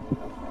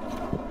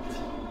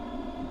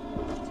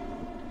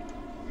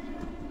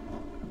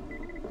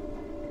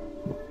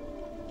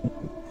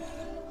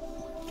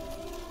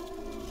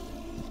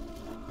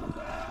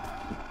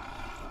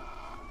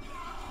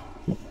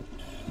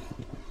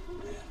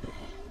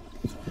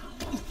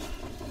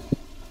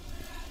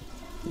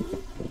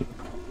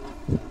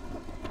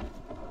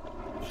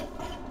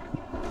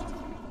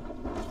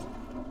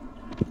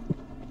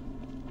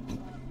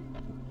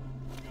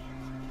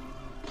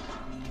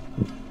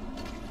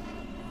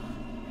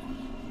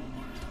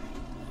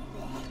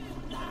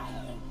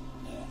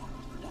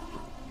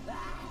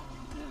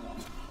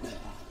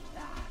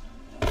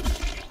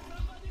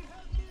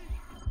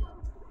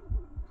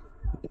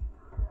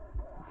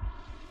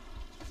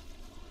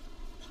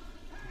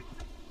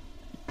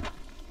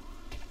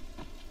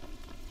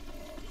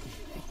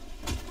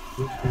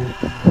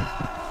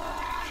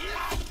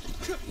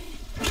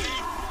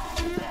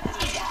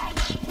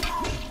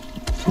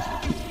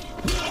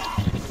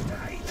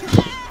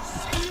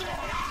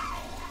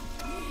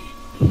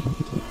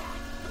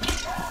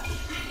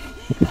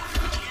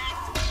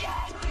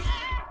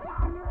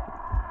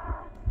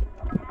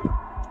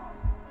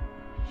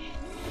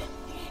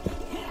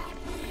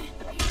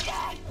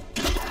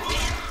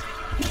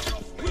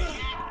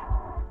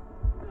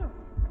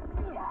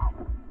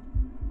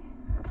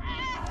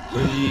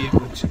 वही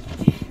कुछ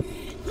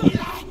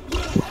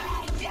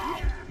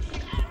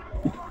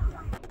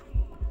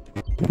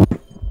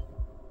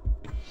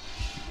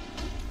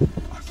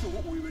I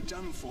thought we were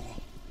done for.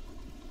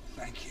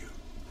 Thank you.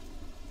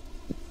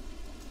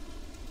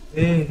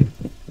 A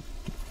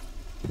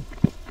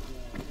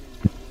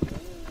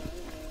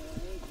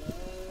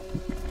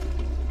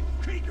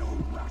Keep your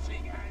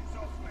rotting hands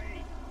off me!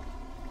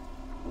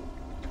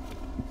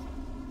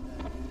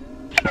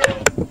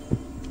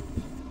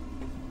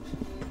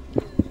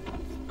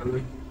 चल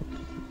भाई।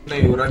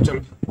 नहीं हो रहा चल।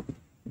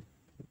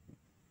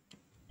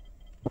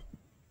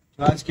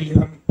 तो आज के लिए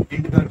हम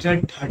इंड करते हैं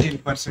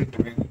 13%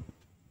 में।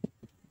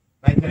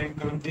 माइनक्राफ्ट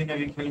कलम 3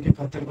 अभी खेल के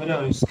खत्म करें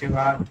और इसके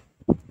बाद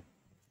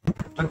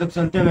तब तक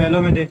चलते हैं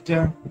वेलो में देखते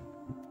हैं।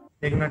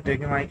 एक मिनट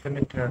देखिए माइक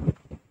कनेक्ट है।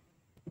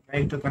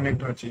 माइक तो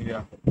कनेक्ट होना चाहिए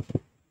आप।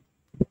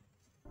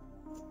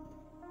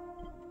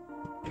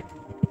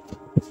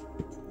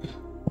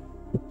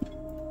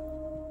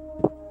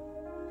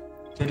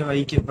 चलो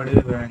भाई के पड़े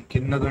हुए हैं।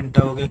 कितना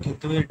घंटा हो गया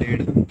खेलते हुए?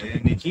 1.5 घंटे।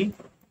 यानी कि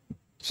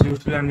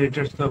स्विफ्ट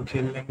प्लैनेटर्स तो अब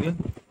खेल लेंगे,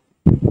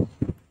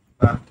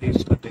 बाकी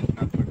इसको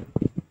देखना पड़ेगा।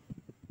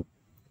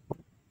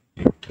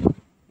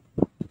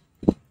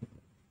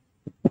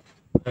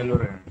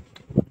 Valorant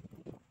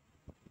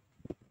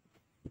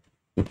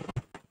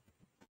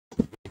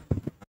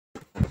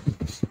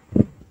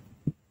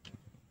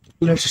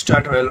let's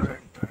start Valorant.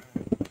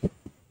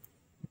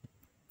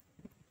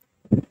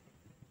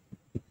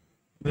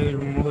 We're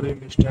more in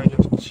the style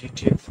of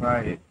GTA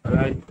 5.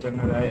 Right, then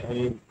I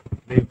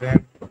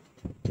revamp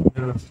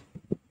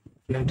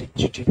the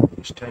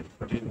GTA style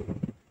for you.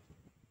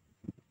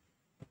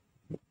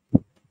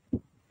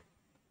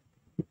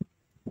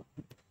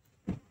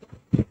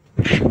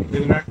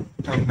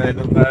 हम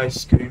वैलो का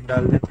स्क्रीन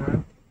डाल देते हैं।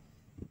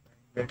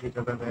 बैटरी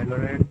का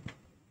वैलोरेंट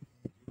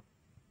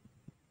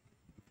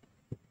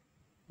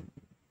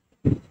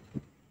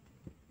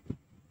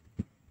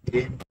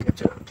गेम का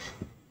चल।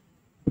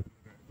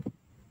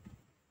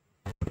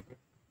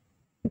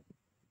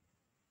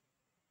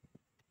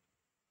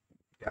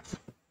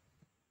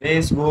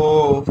 Let's go.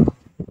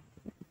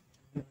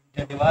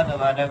 के बाद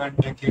अब आधा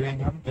घंटे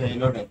खेलेंगे हम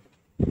वैलोरेंट।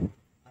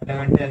 आधा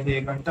घंटे ऐसे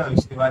 1 घंटा।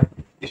 उसके बाद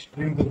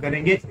स्ट्रीम को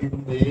करेंगे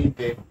यहीं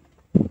पे।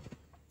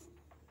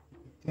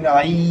 फिर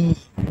आई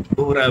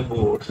हो रहा है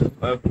बोर्ड।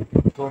 अब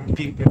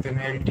कॉम्पी पे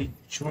पेनल्टी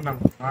चूना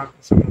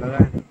कसम लगा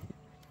है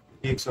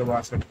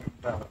 162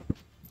 घंटा।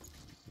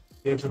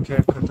 ये तो क्या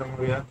खत्म हो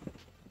गया।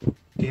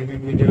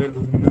 गेमिंग वीडियो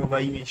घूमने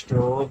भाई मिस्टर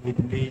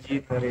बिल्ली जी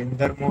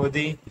नरेंद्र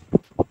मोदी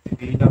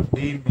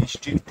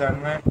मिस्टिक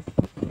तन्मय।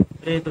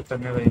 अरे तो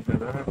तन्मय भाई कर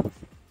रहा है।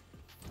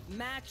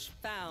 Match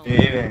found.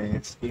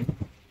 ए इसकी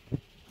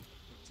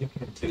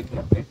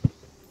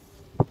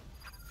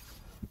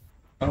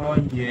Oh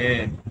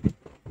yeah.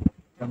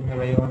 तन्मय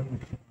भाई ऑन।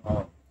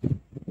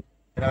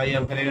 मेरा भाई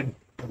अब करेगा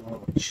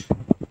डॉज।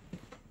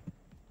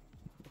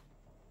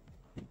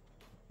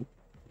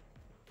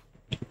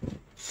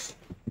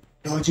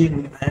 Dodging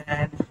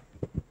man.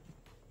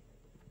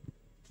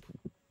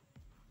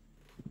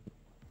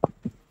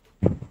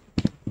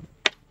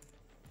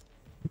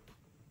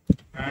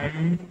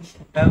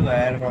 तब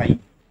यार भाई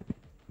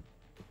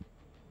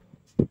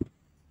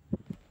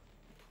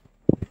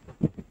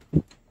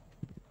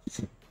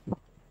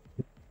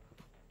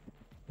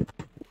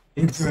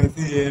एक तो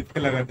ऐसे ये पे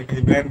लगाते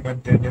कहीं बैन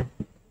बनते हैं।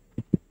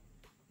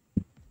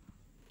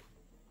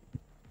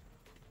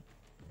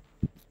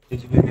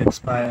 It's been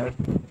expired.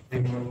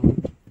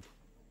 Remove.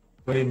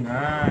 भाई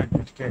ना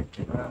क्या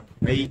क्या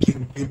भाई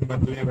किंग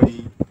मतले भाई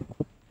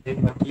ये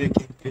मतले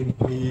किंग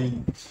प्लीज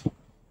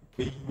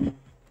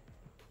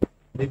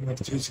भाई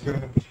मत चूज कर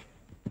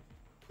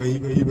भाई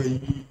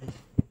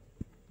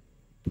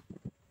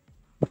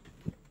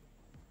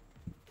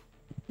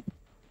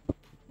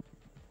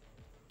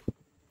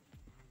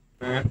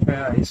मैप है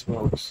आइस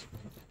बॉक्स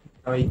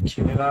भाई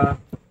खेलेगा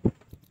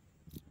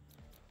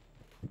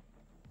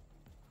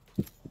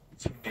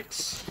Phoenix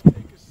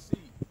Take a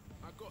seat.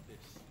 I got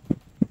this.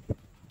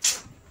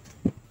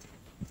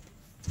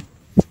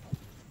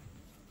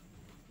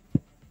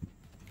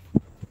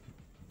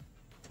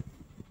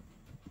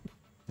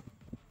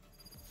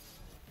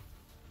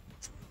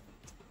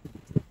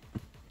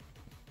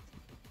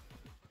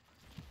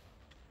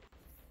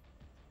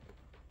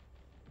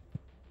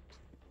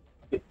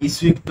 इस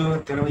वीक तो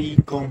तेरा वही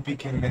कॉम्पी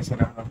खेलने से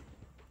रहा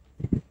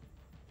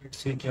फिर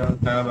से क्या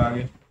होता है अब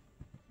आगे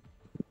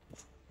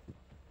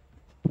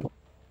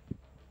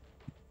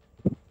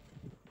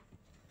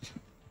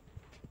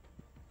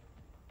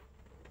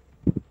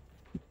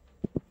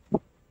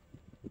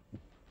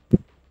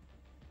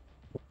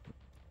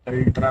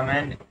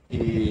अल्ट्रामैन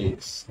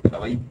इस तेरा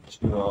वही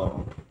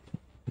जो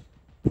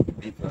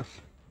Reaper.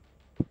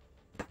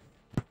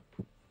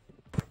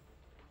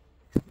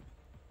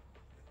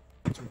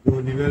 जो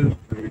लेवल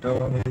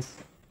विटामिन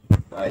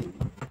भाई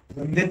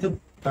बंदे तो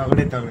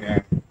तगड़े तगड़े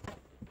हैं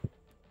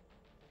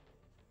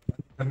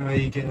मैं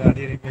वही के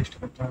गाड़ी रिक्वेस्ट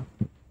करता हूँ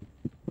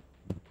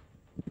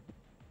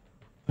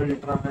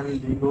अल्ट्रामैन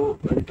लियो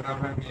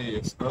अल्ट्रामैन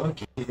इस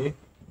ओके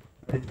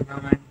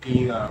अल्ट्रामैन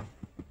टीगा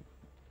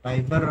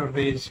वाइपर और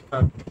रेज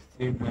का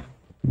सीन है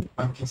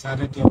बाकी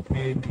सारे तो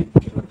अपने टीम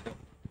के होते हैं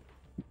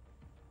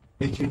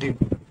एक ही टीम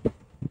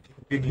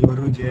भी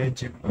न्यूरो जय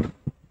चेम्बर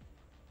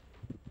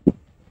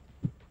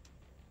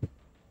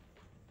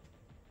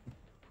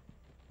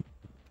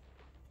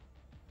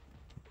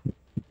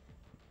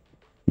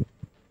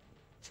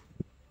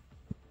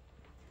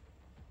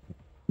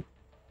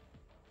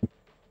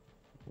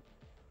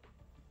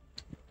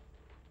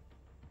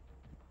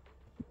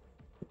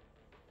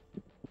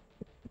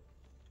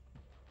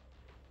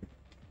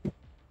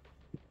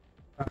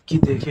बाकी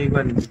देखिए एक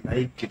बार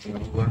लाइक कितना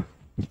हुआ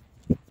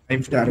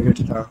 5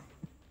 टारगेट था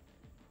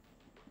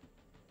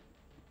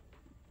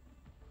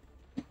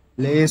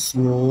लेस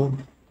वो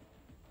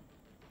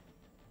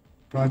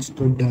 5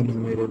 तो डन है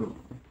मेरे को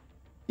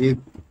एक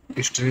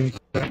स्ट्रीम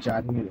का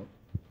 4 मिलो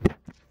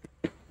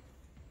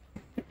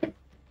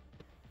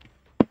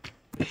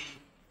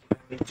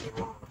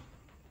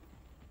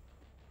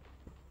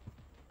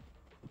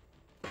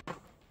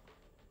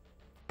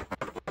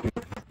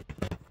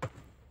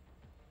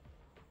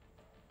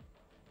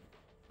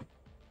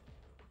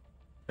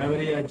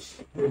आज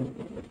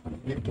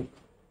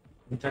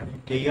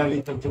टीगा भी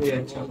तो कोई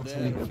अच्छा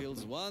पसंद नहीं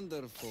feels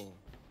wonderful.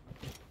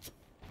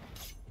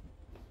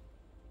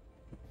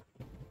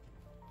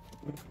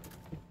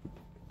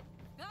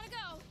 Gotta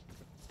go.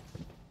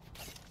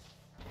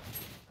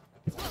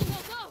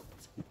 Go.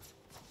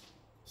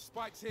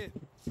 Spike's here.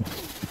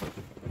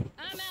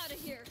 I'm out of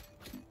here.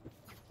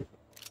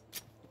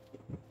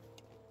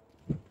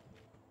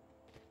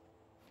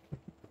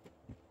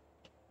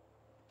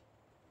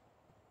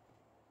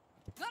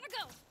 Gotta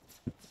go.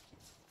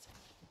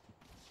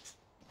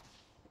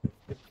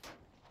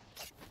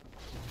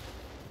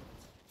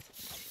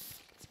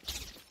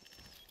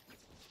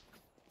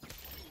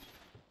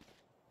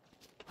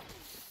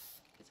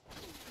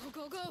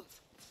 Go.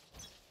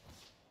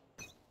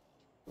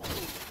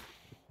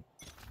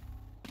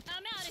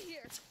 I'm out of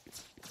here.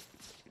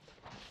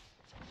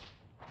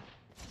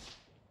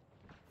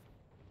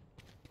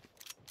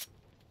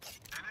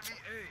 Enemy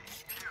A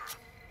here.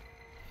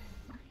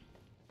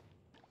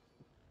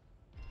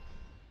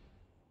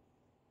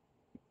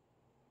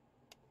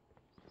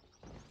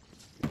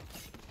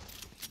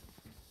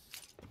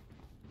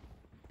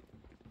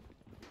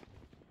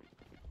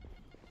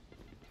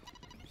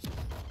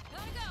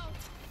 Gotta go.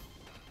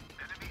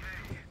 Enemy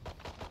A.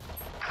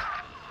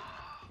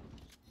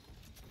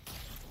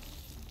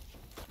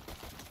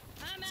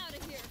 I'm out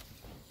of here.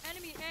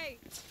 Enemy A.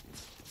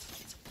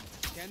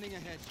 Scanning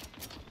ahead.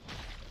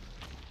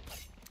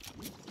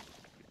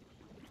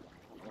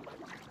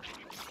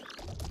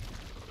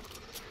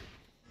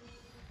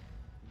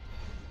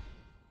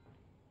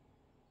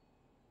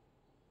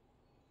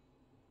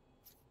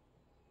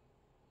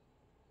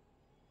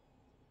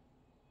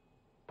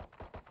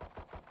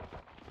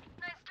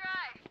 Nice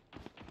try.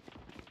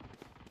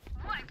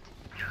 Wiped.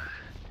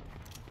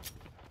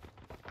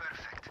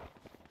 Perfect.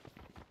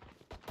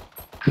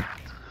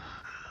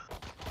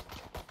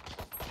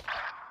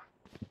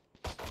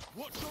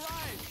 Watch your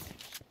eyes.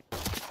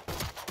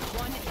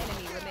 One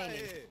enemy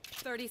remaining.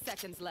 30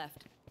 seconds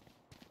left.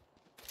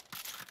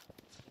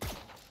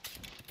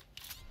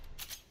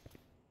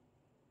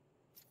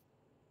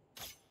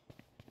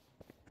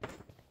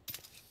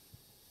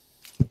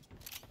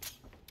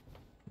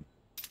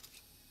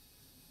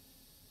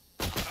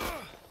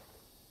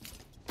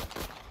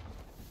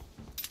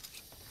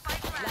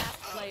 Last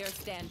player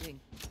standing.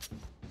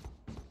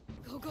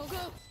 Go.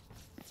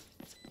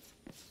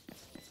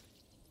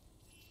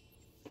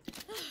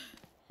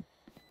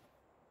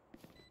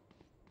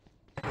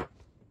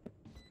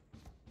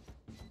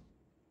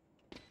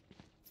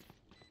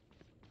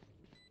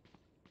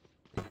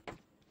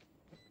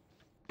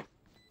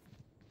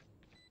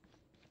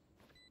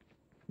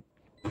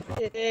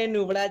 ए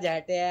नुबड़ा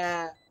झाट्या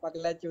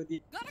पगला चोदी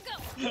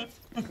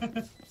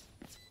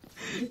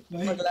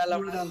पगला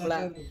लफड़ा नुबड़ा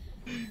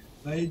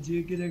भाई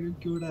जी की जगह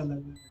क्यों डाला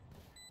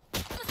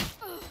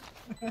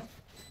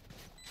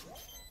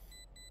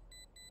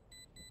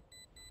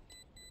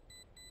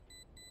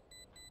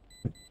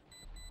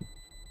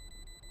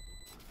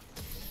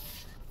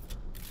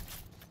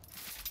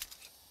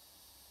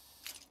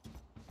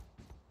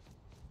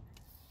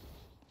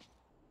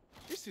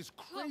This is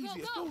crazy.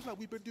 It feels like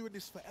we've been doing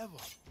this forever.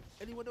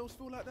 Anyone else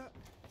feel like that?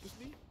 Just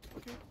me?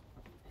 Okay.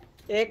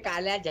 ए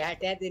काल्या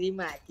झाट्या तेरी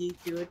माँ की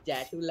चोट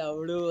झाटू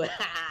लवड़ू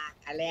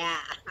काल्या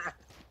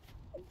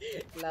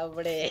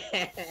लवड़े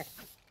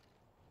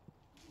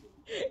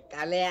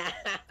काल्या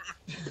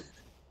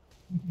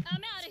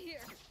I'm out of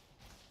here.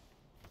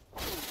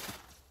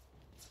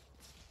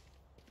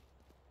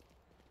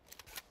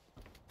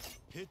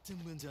 Hit them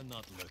when they're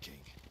not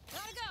looking.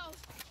 Gotta go.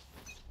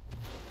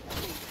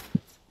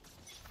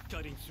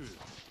 Cutting through.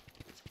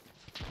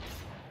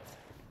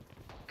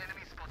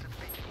 Enemy spotted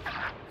me.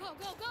 Go,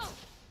 go, go.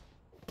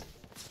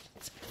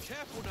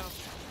 Careful now.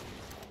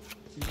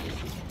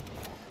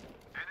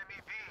 Enemy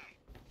B.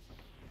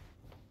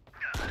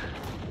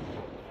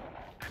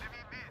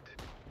 Enemy mid.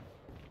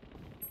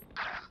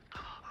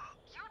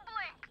 You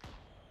blink.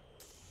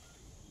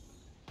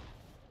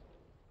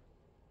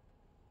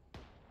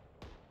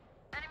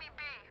 Enemy B.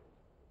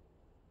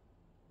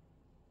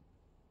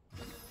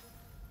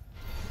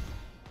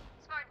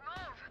 Smart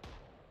move.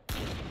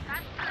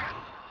 That's three.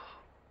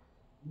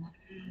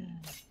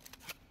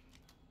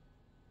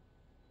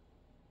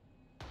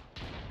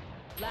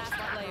 Last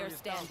player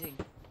standing.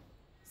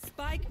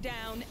 Spike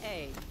down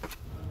A.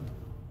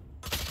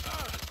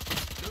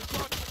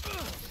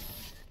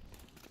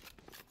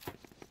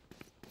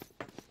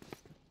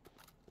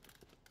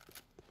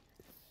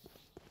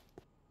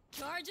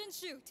 Charge and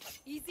shoot.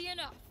 Easy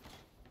enough.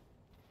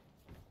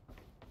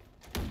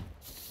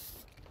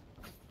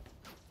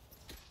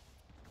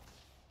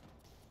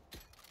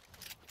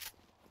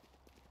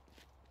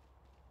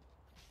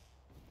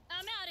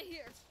 I'm out of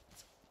here.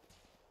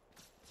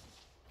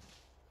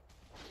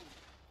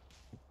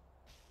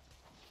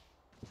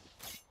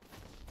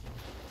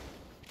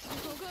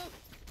 Go, go.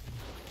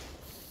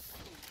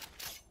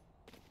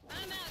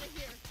 I'm out of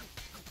here.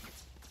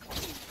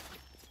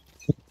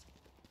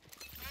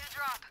 Need a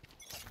drop.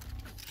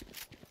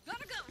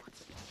 Gotta go.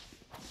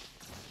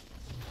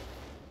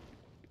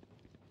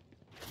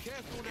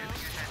 Careful now.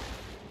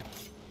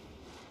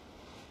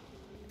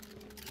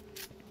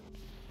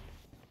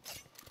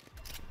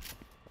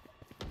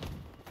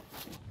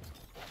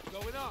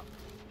 Going up.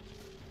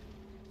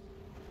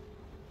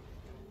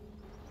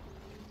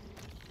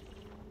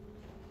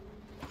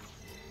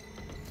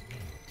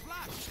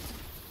 Flash.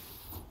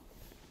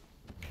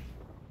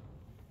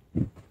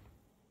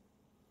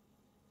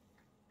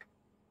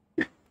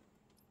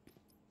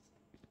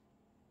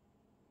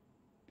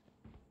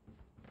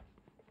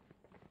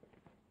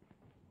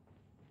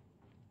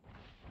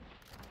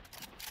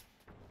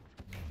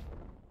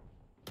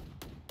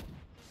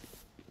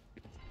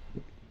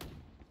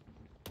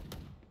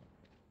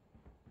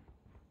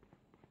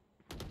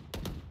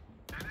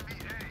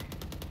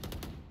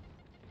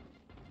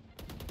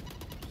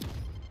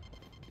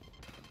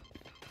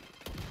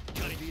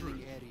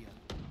 Revealing area.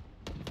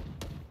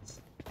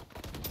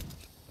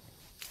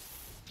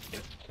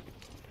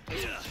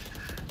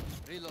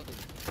 Reloading.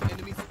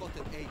 Enemy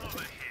spotted A.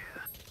 Over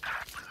here.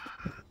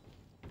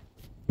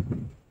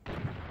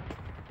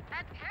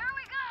 And here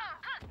we go.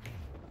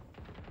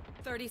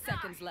 30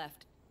 seconds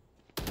left.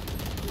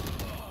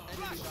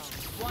 Enemy down.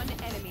 One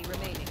enemy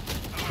remaining.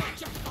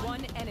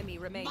 One enemy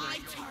remaining. My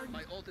turn.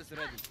 My ult is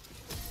ready.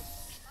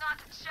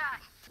 Not shy.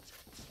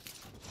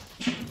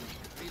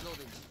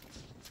 Reloading.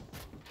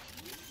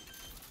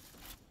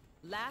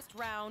 Last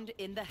round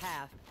in the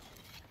half.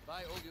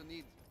 Buy all you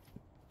need.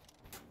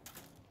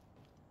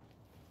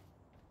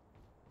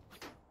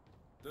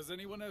 Does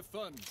anyone have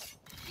funds?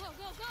 Go,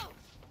 go, go.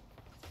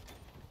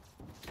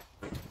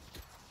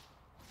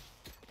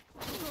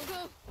 Go,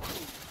 go.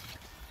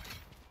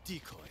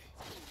 Decoy.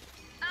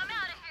 I'm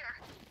out of here.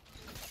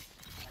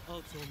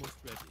 Ult's almost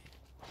ready.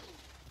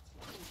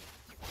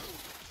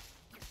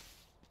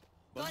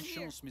 Gun Bonne here.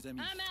 chance, mes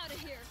amis. I'm out of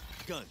here.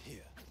 Gun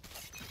here.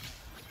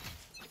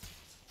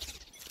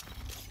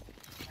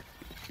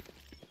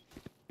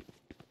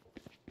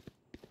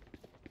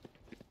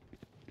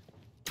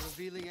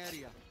 Revealing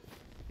area.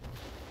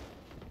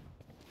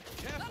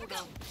 Careful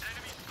now.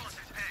 Enemy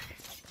spotted A.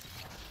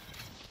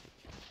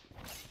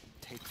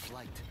 Take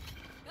flight.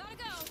 Gotta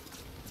go.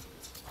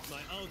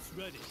 My ult's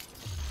ready.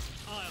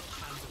 I'll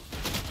handle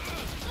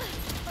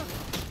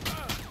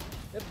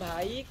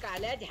भाई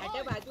काल्या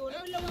झाट्या बाजू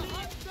लवड़ी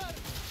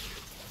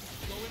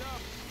Going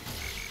up.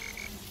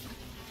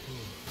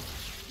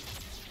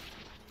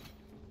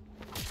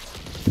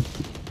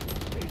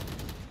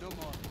 No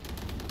more.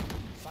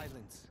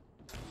 Silence.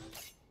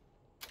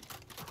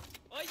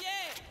 Oh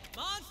yeah!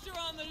 Monster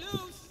on the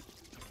loose!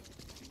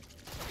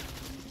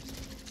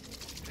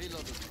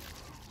 Reloading.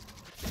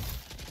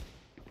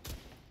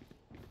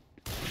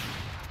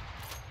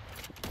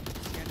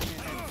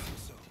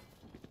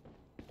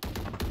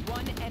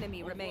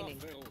 remaining.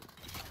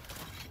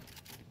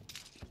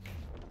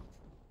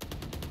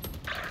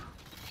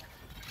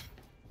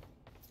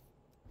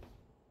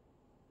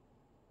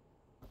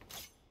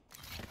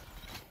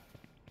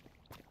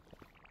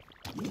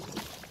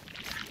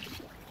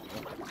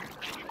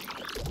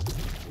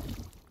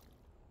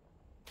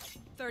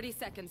 30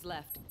 seconds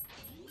left.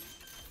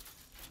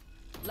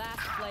 Last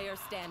player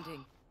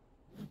standing.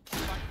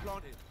 Spike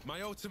planted.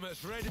 My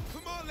ultimate's ready.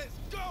 Come on, let's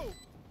go!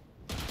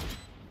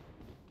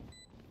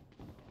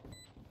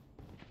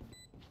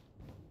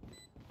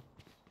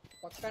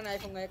 पक्का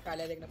knife होगा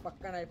काले देखना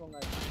पक्का knife होगा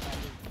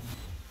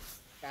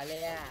काले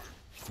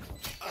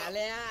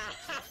काले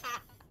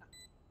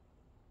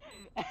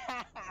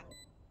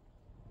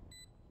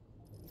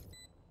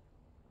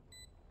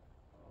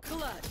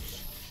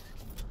Clutch.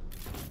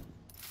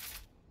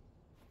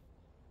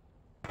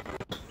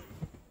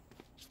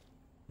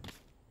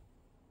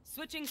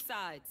 Switching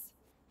sides.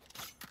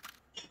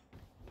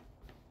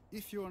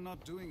 If you are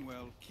not doing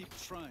well, keep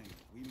trying.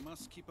 We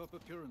must keep up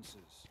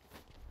appearances.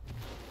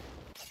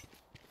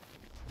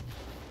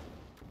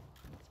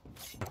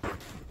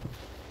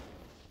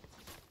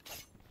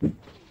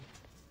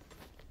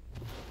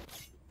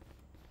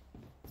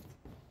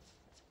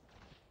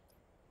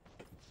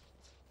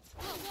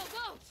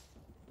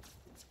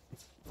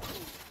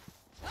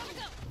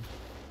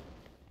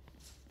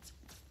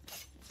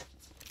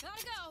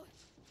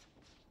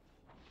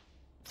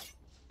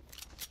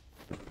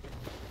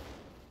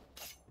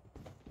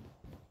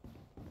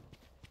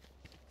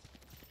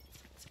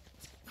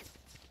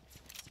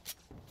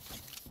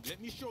 Let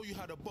me show you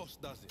how the boss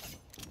does it.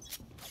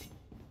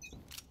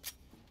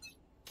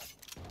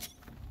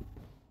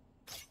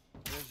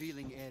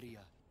 Revealing area.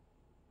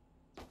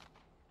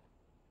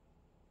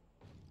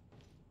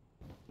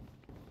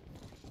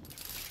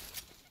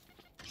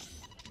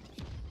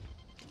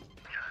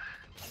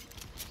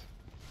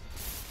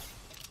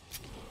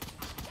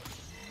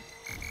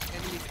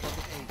 Enemy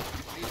spotted A.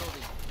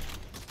 Reloading.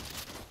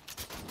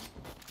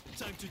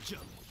 Time to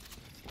jump.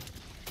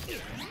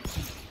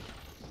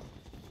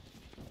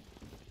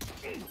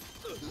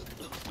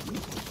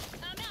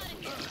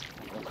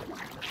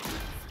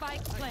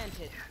 Spike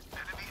planted.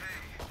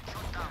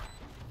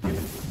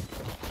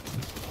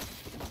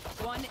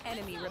 One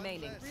enemy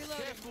remaining.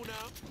 Careful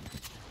now.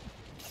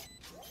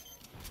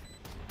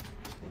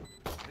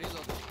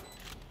 Reloading.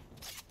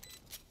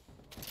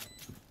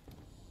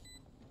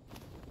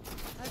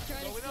 I've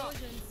tried Going up.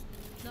 explosions.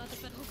 Not the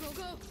fun. Go, go,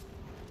 go.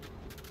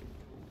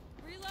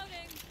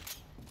 Reloading.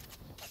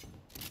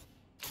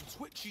 I'm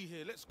twitchy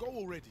here. Let's go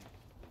already.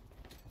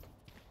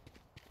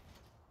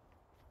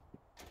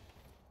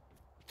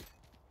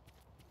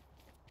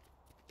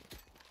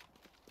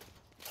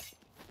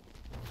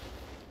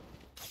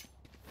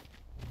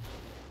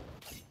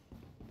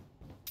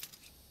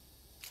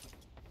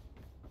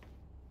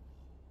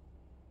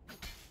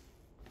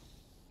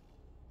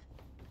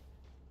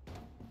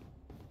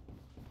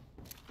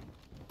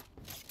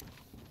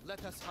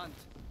 Let us hunt.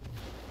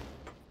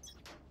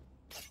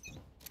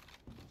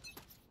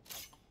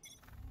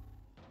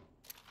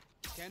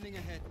 Scanning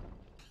ahead.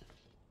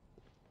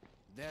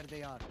 There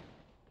they are.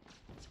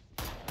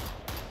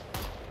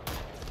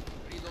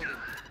 Reloading.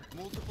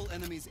 Multiple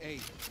enemies A.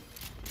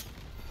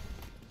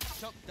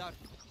 Shock dart.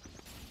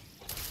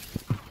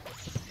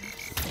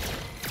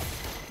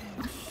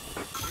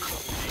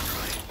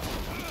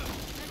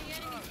 Many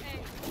enemies A.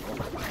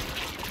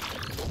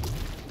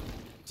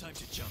 Time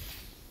to jump.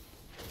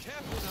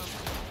 Careful now.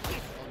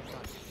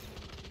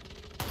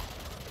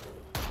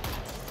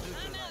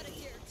 I'm out of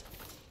here.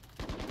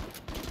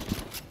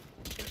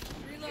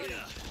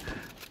 Reloading.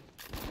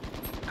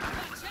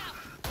 Watch out.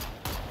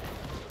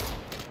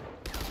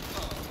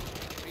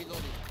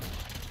 Reloading.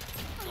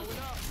 Going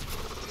up.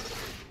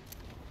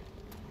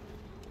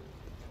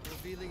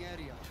 Revealing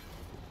area.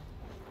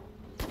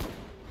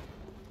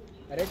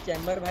 अरे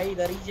chamber भाई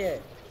इधर ही है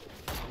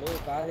लो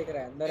कहाँ दिख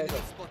रहा है अंदर है Enemy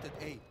सब spotted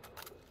A.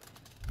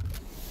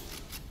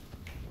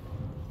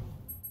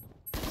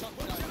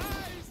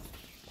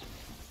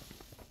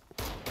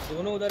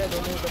 दोनों उधर है दो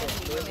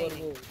और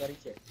वो उधर ही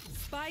है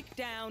Spike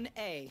down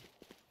A.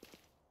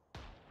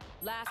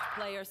 Last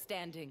player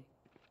standing.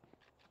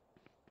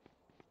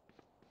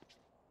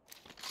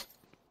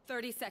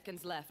 30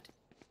 seconds left.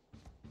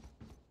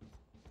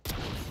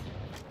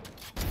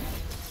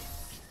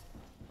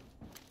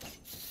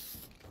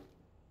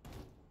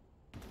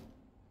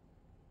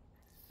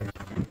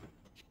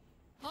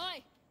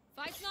 Hi.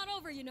 Fight's not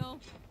over, you know.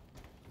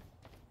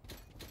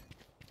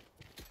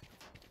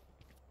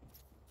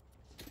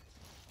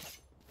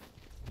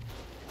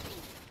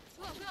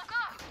 Go, go, go.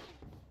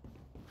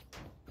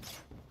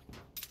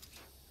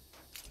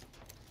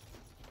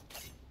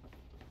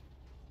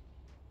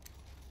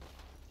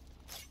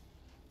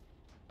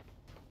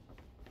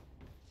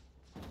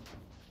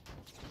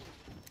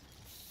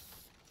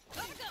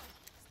 Go, go.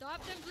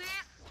 Stop them, please.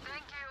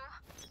 Thank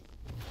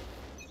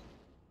you.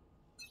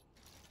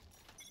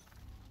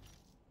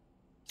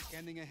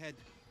 Scanning ahead.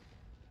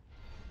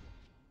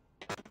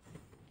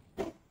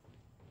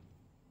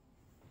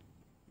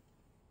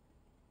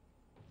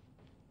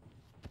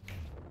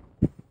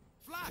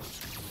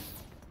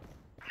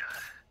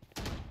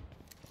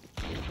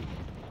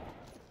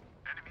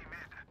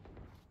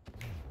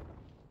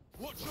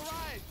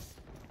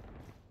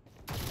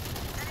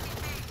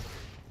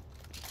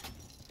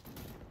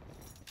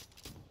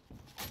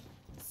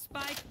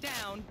 Spike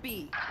down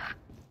B.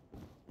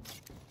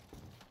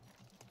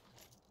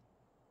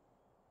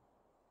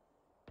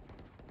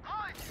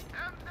 I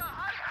am the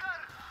hunter!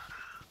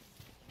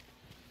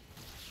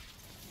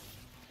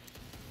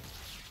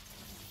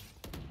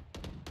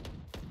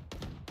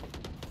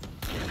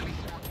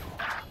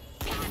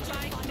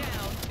 Spike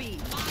down B.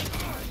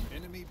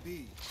 Enemy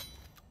B.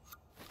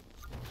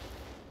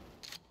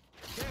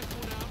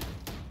 Careful now.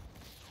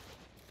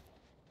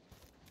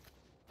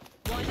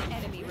 One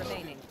enemy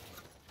remaining.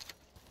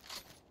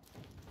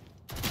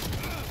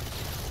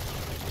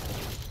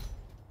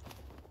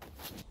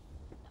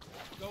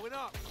 Going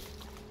up.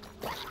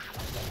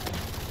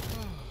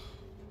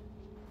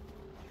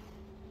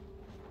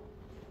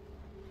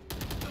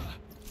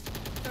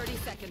 30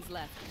 seconds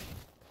left.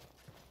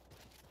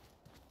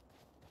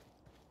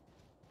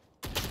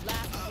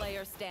 Last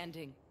player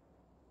standing.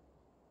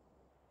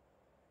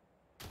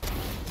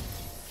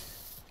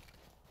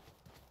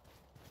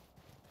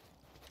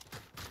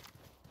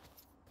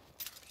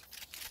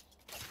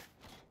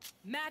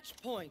 Match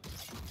point.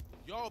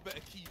 Y'all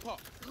better keep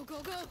up. Go,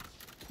 go, go.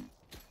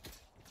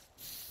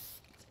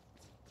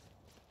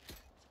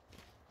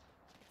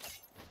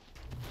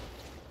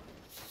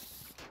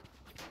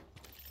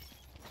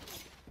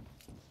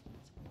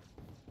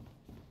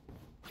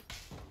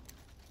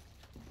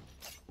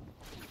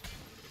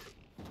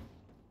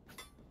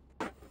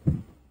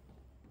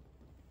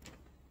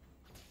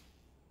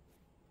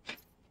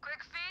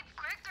 Quick feet,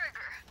 quick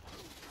trigger.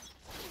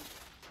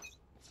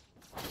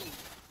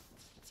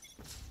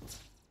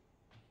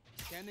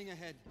 Scanning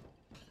ahead.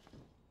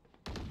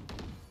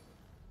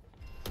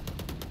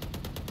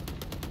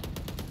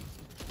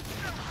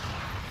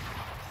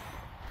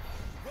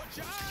 Watch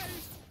your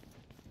eyes.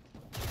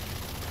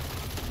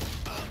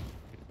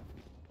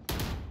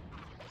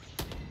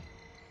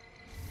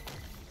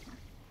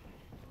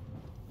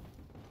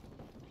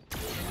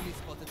 Enemy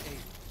spotted A.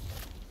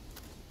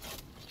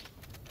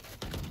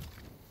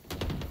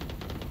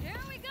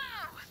 Here we go.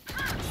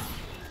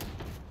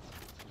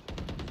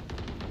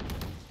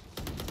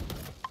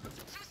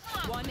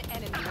 One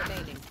enemy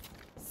remaining.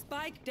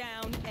 Spike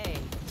down A.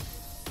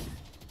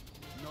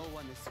 No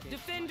one escaped.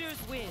 Defenders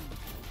win.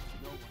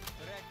 No one.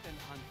 Direct and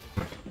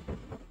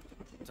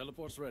hunted.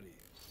 Teleport's ready.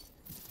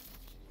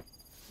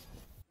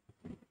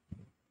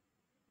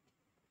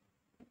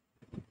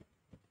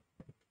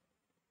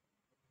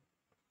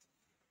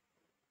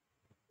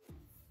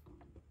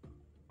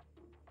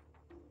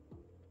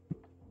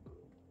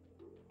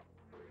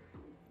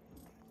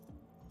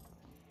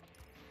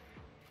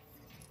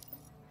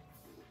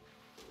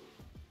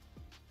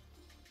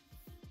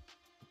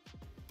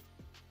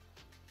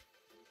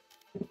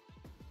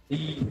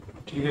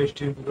 ठीक है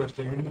stream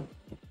करते हैं ना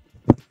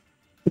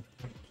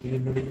ये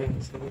बड़ी है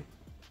sir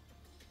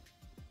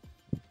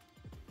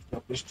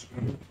stop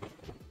stream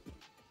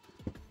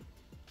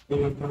तो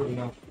लगभग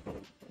ना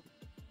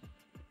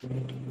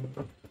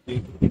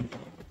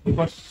एक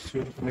बार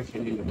स्विच में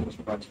खेली लेते हैं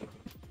उसके बाद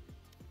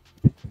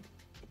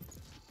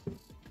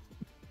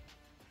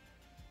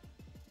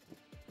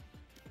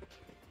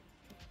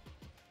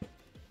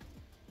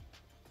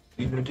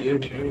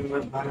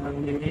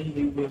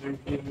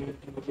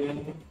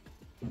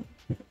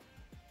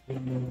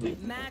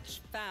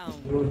Match found.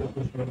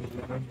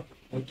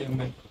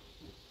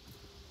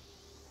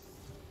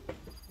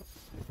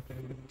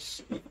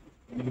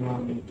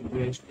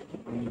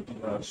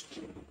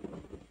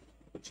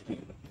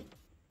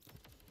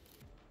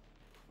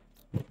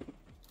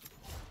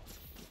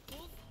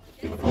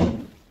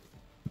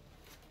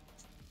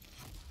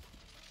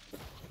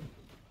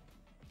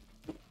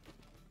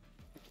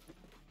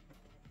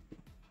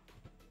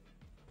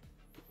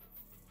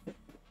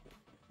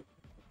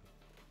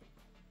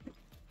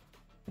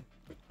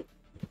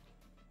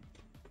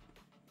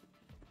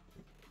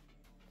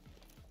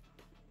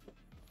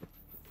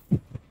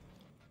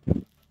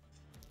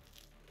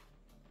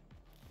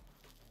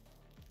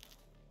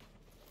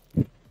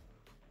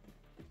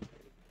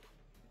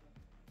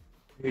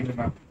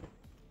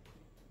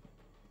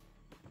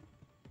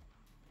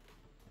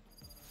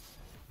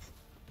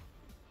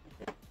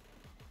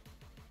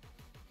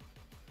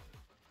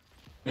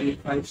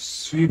 If I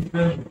sweep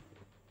I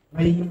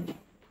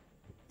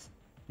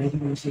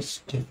think this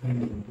is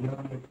different.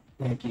 Not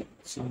like it.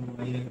 So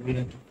I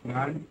have to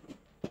plan.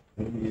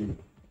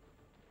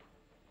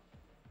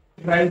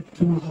 Try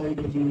to hide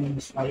it in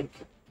this like.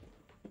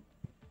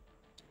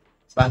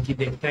 बाकी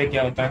देखते हैं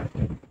क्या होता है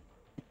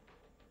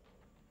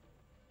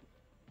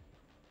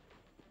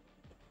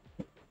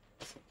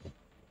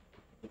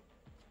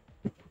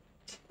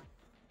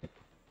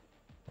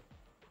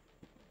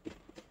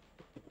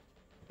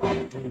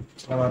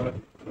और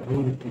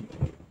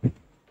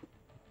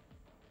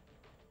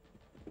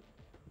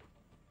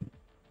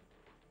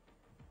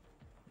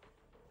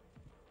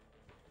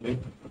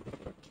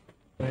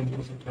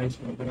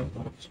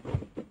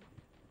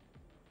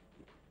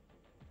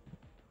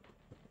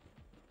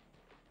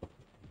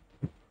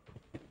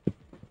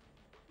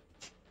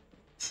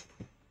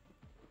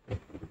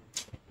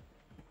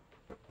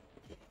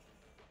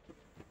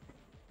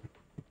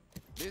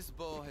This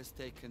bow has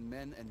taken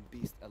men and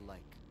beast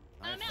alike.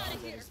 I I'm found outta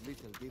there here. is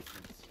little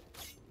difference.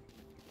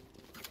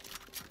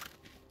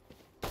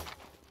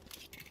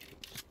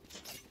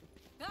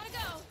 Gotta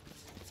go.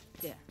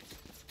 There.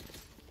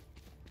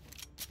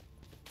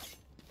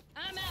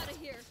 I'm out of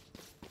here.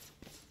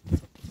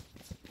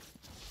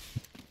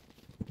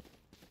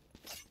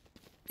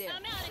 There.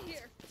 I'm out of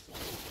here.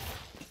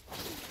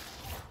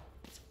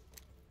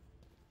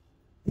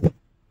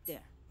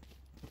 There.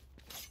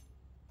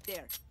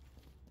 There.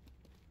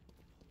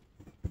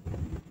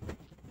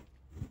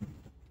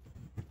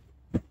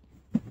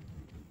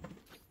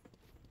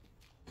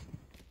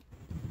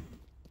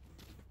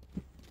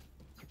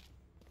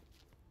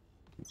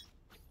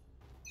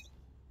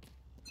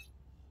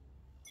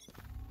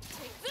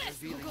 Take this.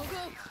 Go, go,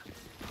 go.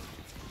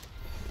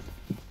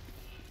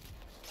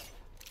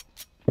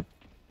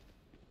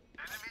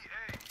 Enemy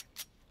A.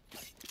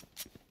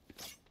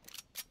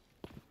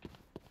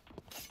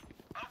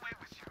 Away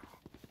with you.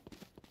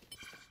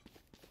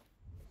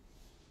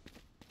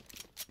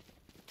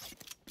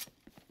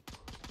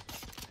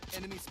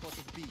 Enemy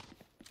spotted B.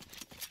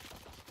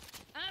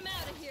 I'm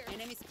out of here.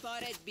 Enemy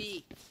spotted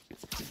B.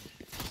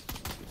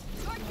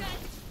 Shortcut.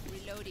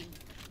 Reloading.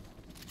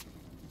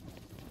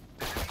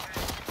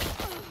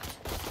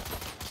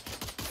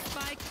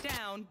 Spike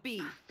down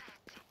B.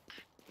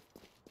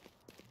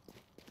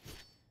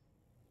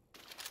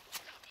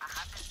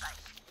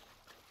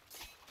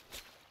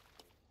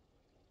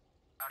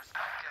 Our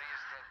spike carrier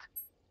is dead.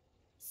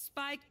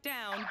 Spike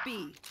down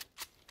B.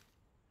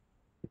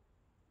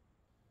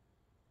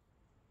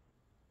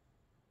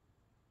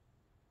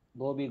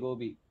 Go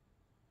B.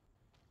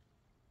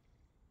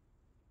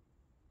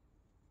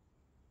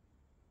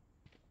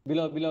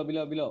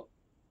 Below.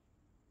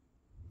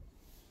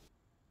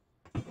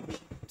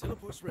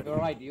 Teleport's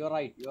ready. You're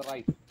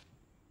right.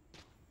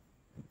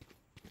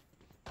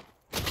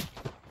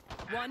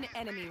 One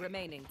enemy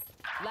remaining.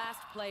 Last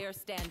player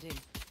standing.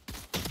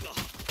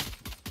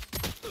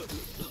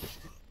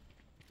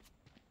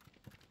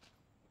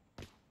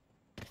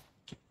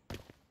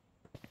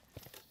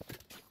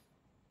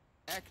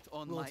 Act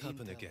on Won't my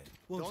happen intel. again.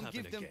 Won't Don't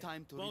happen give them again.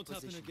 time to Won't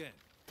happen reposition. again.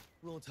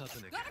 Won't happen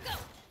again. Gotta go.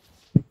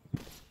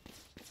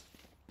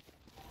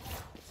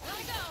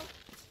 Gotta go.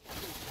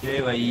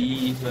 ये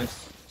भाई बस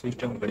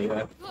system बढ़िया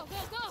है Go,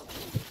 go, go.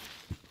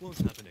 Won't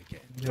happen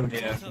again. जो Won't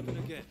गया happen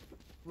again.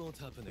 Won't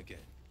happen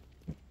again.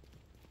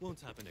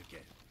 Won't happen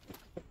again.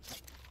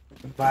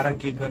 12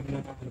 की करना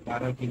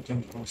 12 की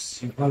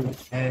इम्पॉसिबल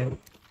है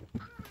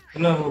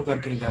ना वो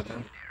करके जाता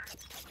है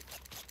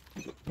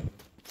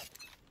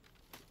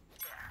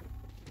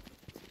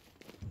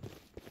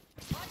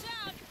Watch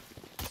out.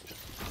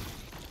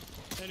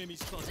 Enemy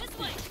spotted. This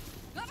way.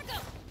 Gotta go.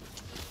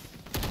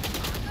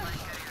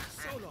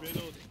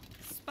 Reloading.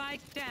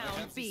 Spike I down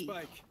have the B.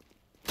 spike.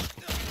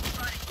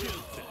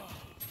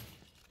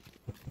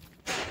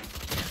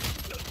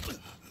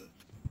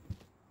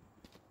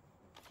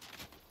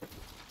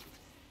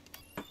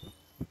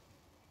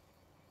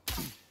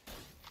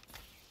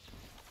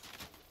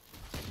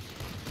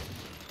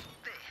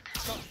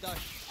 Shot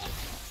dash.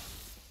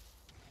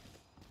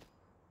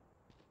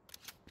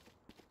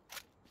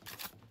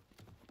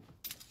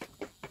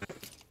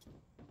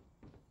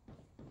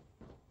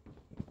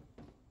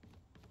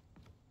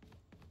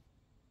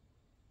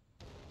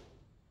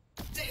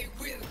 They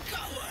will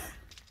cover!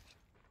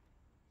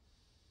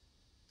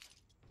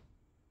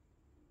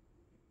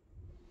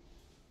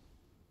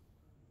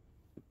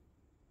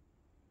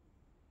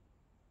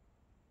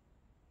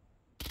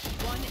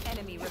 One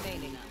enemy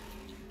remaining.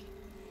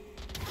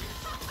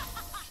 No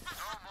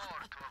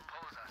more to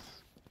oppose us.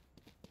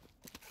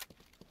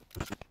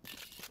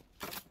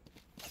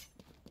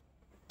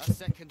 A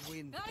second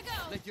wind. Gotta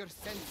go. Let your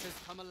senses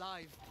come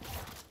alive.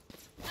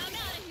 I'm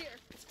out of here.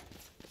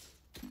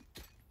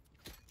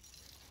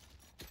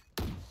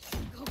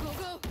 Go, go,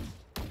 go.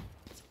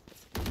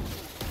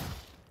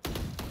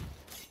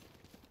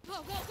 Go,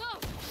 go, go.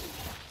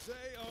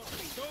 They are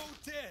so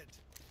dead.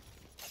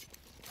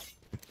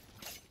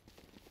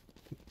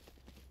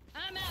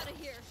 I'm out of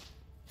here.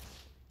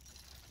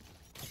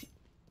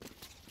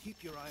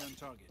 Keep your eye on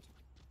target.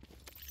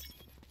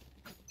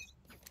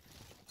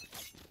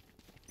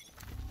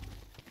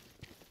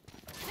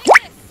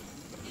 Take this.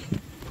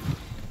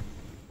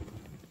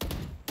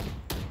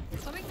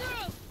 Coming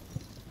through.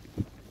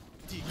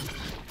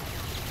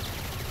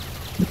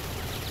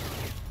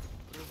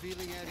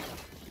 Revealing area.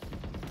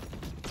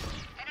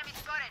 Enemy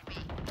spotted me.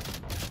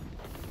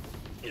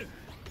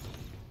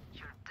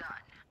 You're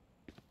done.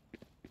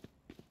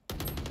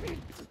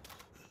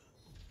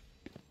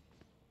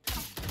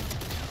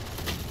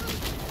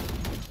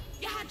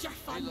 You had your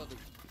fun. Reloading.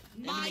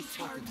 My Enemy turn.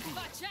 spotted B.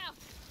 Watch out.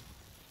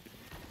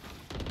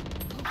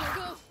 Go,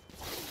 go, go.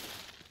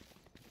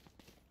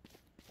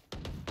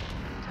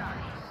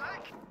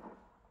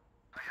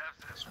 I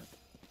have this.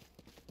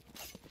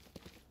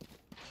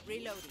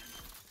 Reloading.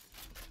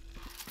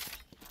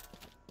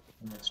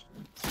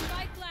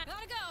 Spike plant.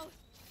 Gotta go.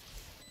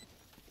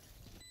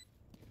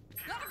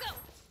 Gotta go.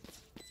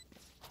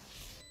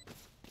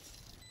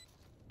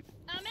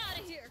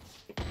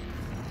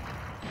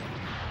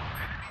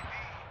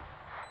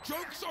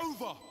 Joke's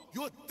over!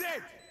 You're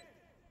dead!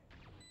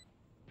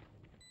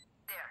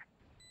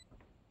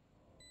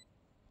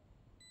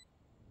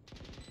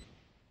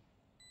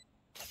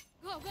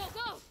 Go, go,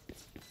 go!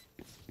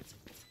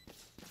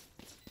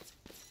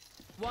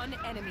 One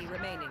enemy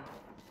remaining.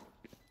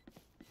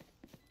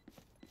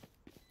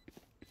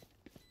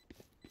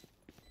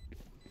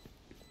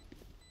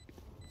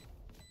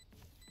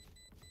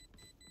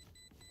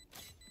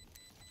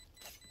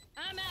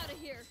 I'm out of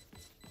here.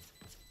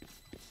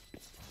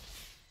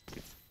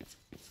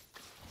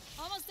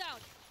 Almost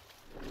out.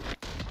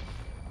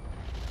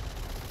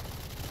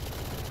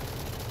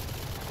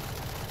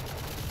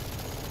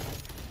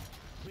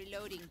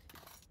 Reloading.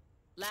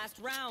 Last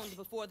round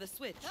before the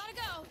switch. Gotta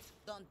go.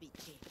 Don't be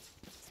cheap.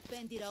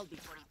 Spend it all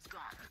before it's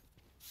gone.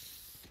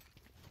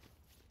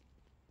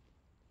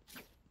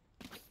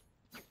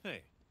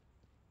 Hey.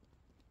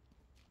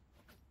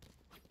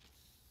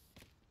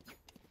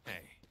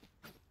 Hey.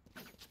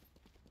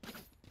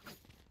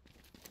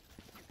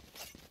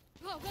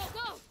 Go, go,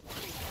 go!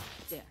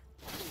 There.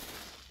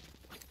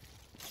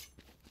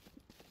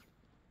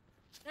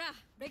 Ah,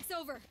 break's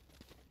over.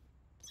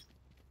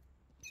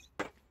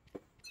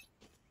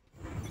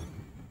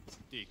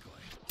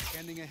 Decoy.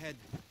 Scanning ahead.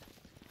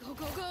 Go,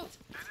 go, go!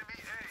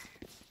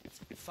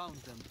 Found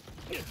them.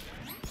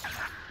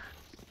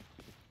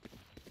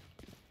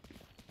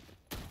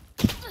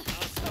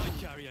 Our spy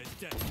carrier is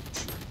dead.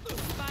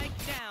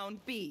 Spike down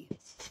B.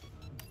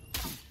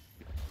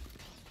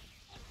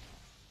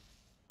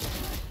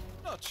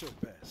 Not your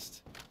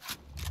best.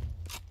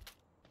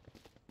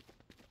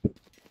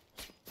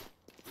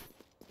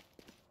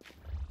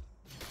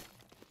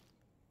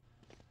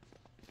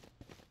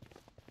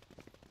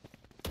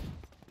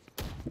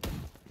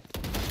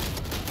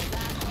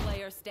 Last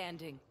player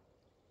standing.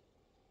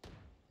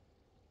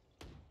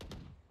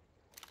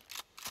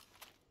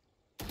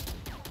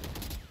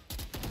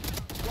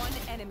 One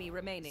enemy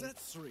remaining.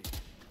 That's three.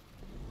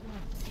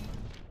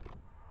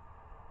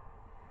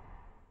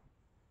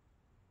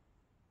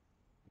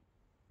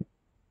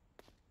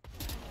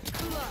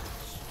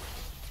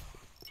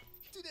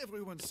 Did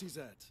everyone see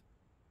that?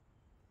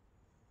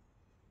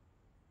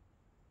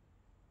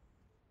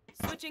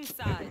 Switching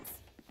sides.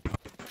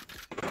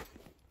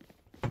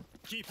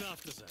 Keep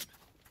after them.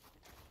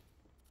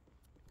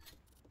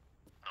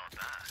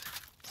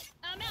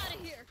 I'm out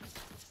of here.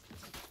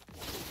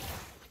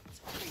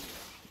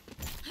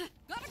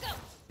 Gotta go.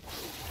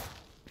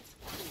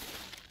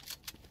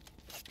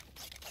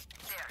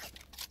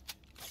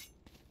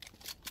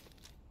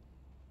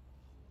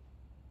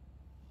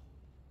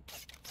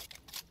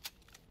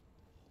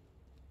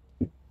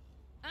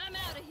 I'm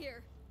out of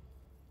here.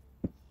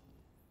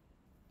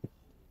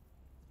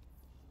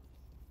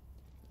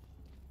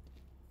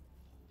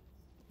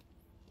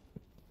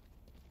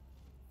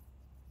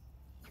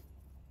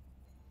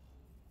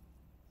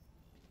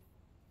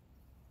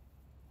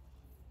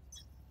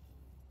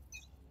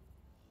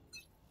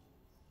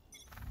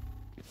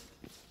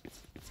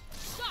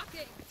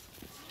 Shocking.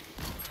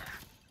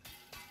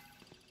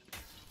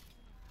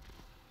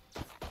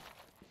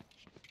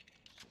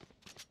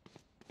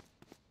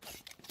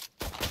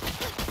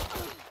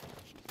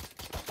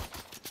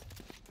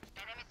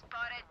 Enemy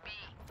spotted B.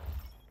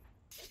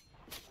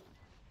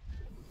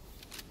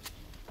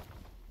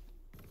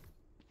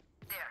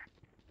 There.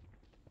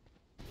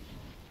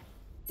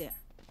 There.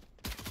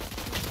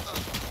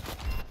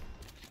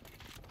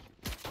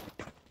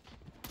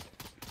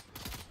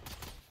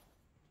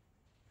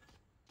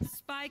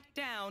 Spike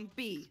down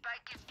B.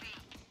 Spike is B.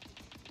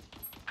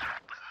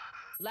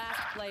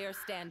 Last player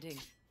standing.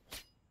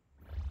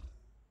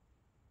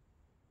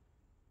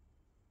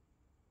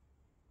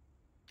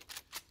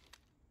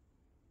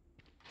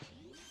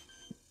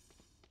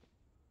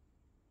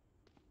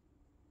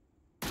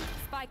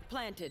 Spike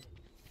planted.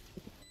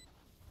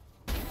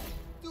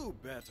 Do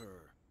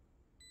better.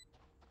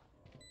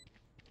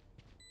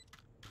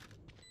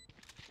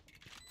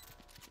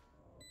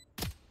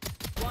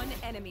 One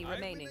enemy I win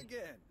remaining.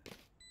 again.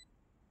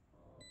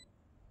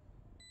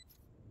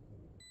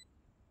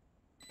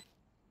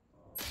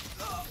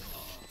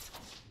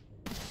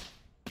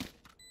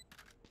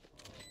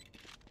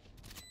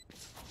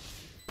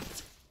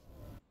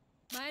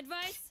 My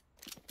advice?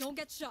 Don't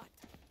get shot.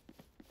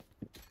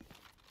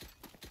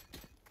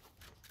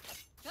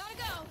 Gotta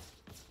go.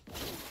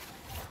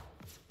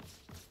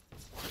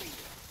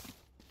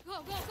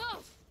 Go, go, go.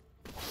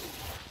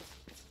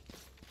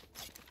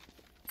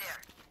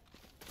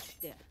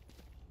 There.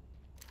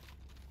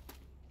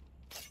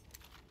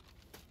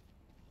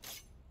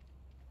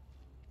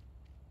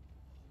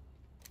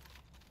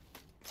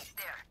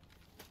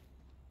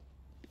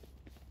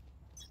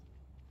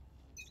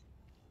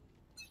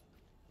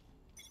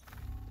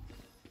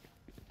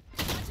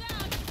 Watch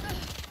out.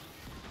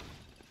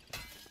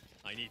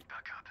 I need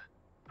backup.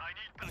 I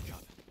need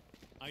backup.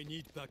 I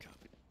need backup.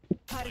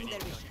 Cutting their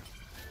vision.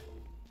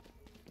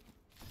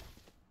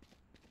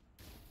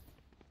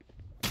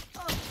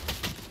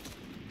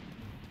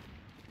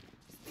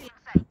 In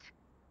sight.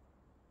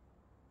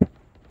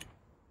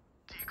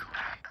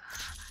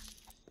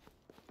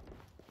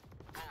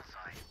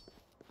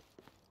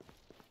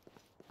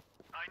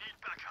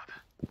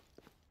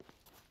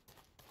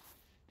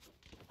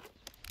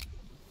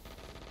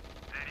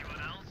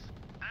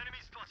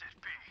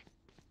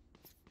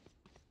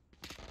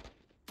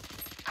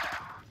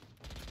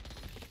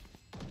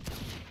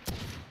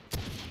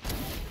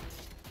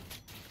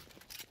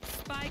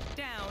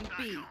 down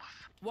B.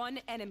 One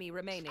enemy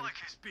remaining. Spike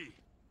is B.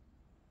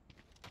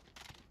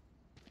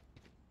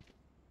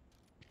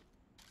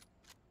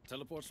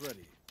 Teleport's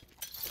ready.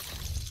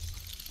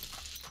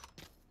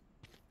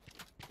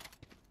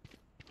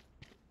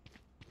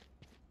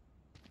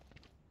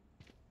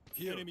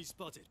 Here. Enemy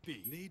spotted.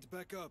 B. Need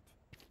backup.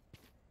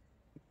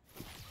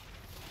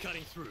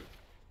 Cutting through.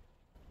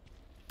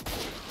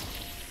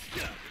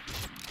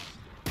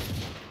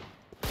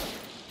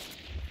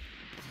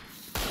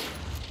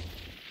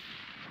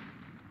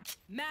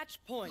 Match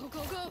point. Go,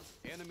 go, go.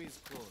 Enemies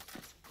close.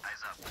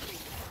 Eyes up.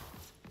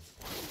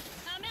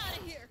 I'm out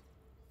of here.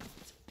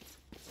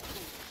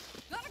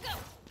 Gotta go.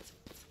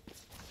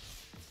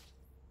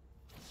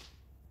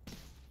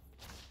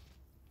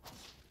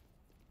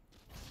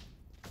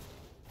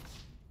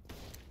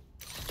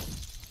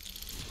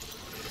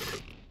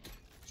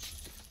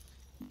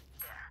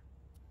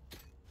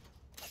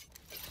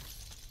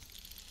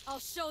 I'll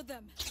show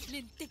them.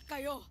 Lintik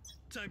kayo.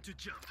 Time to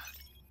jump.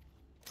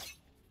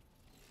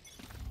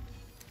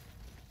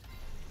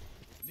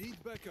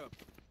 Need backup.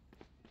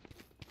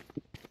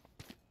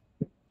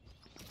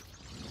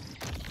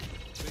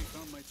 They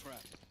found my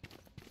trap.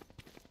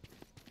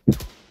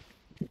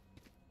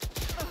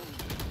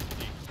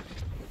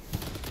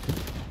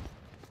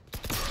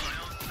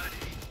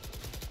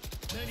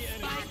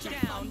 Spike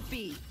down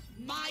B.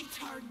 My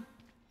turn.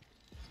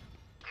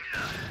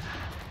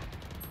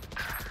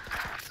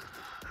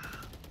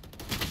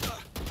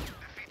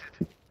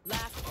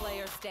 Last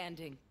player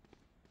standing.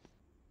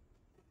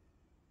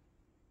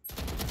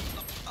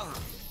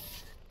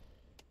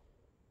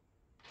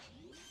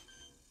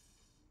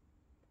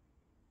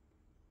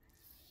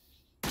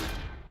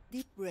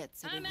 Deep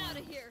breaths. I'm everyone. out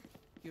of here.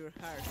 Your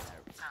hearts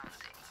are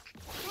pounding.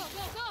 Go,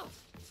 go, go.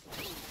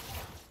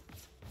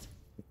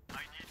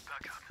 I need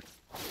backup.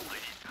 I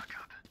need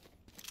backup.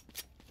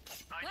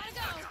 I Gotta need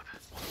go. backup.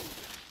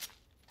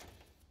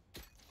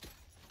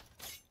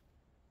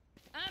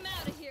 I'm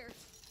out of here.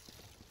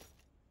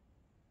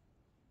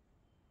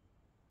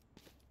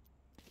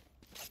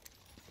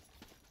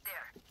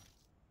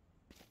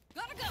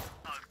 Gotta go.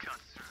 I'll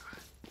cut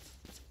through.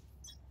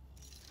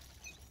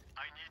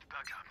 I need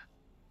backup.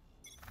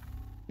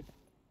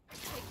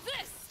 Take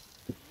this.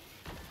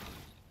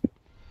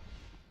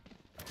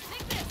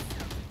 Take this.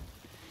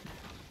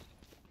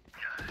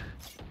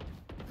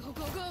 Go,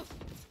 go, go.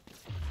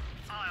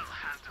 I'll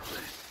handle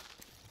this.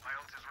 My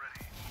ult is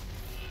ready.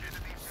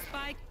 Enemy B.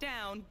 Spike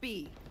down B.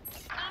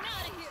 I'm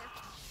out of here.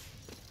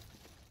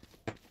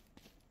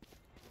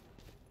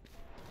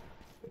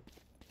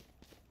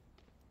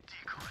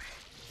 Decoy.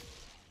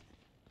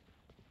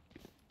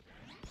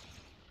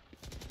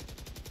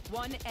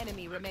 One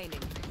enemy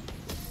remaining.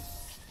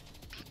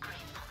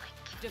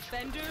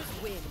 Defenders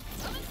win.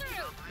 Coming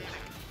through.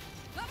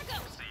 Gotta go.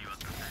 See you at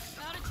the next.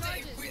 Out of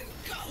charges.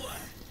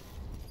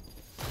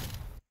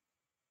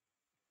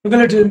 Okay,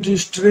 let's end the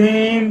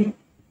stream.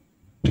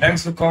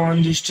 Thanks for coming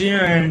on the stream,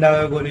 and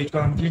our goal is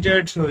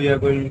completed, so we are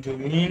going to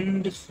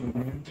end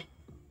soon.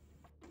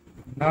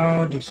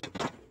 Now this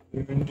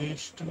is the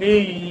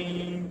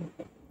stream.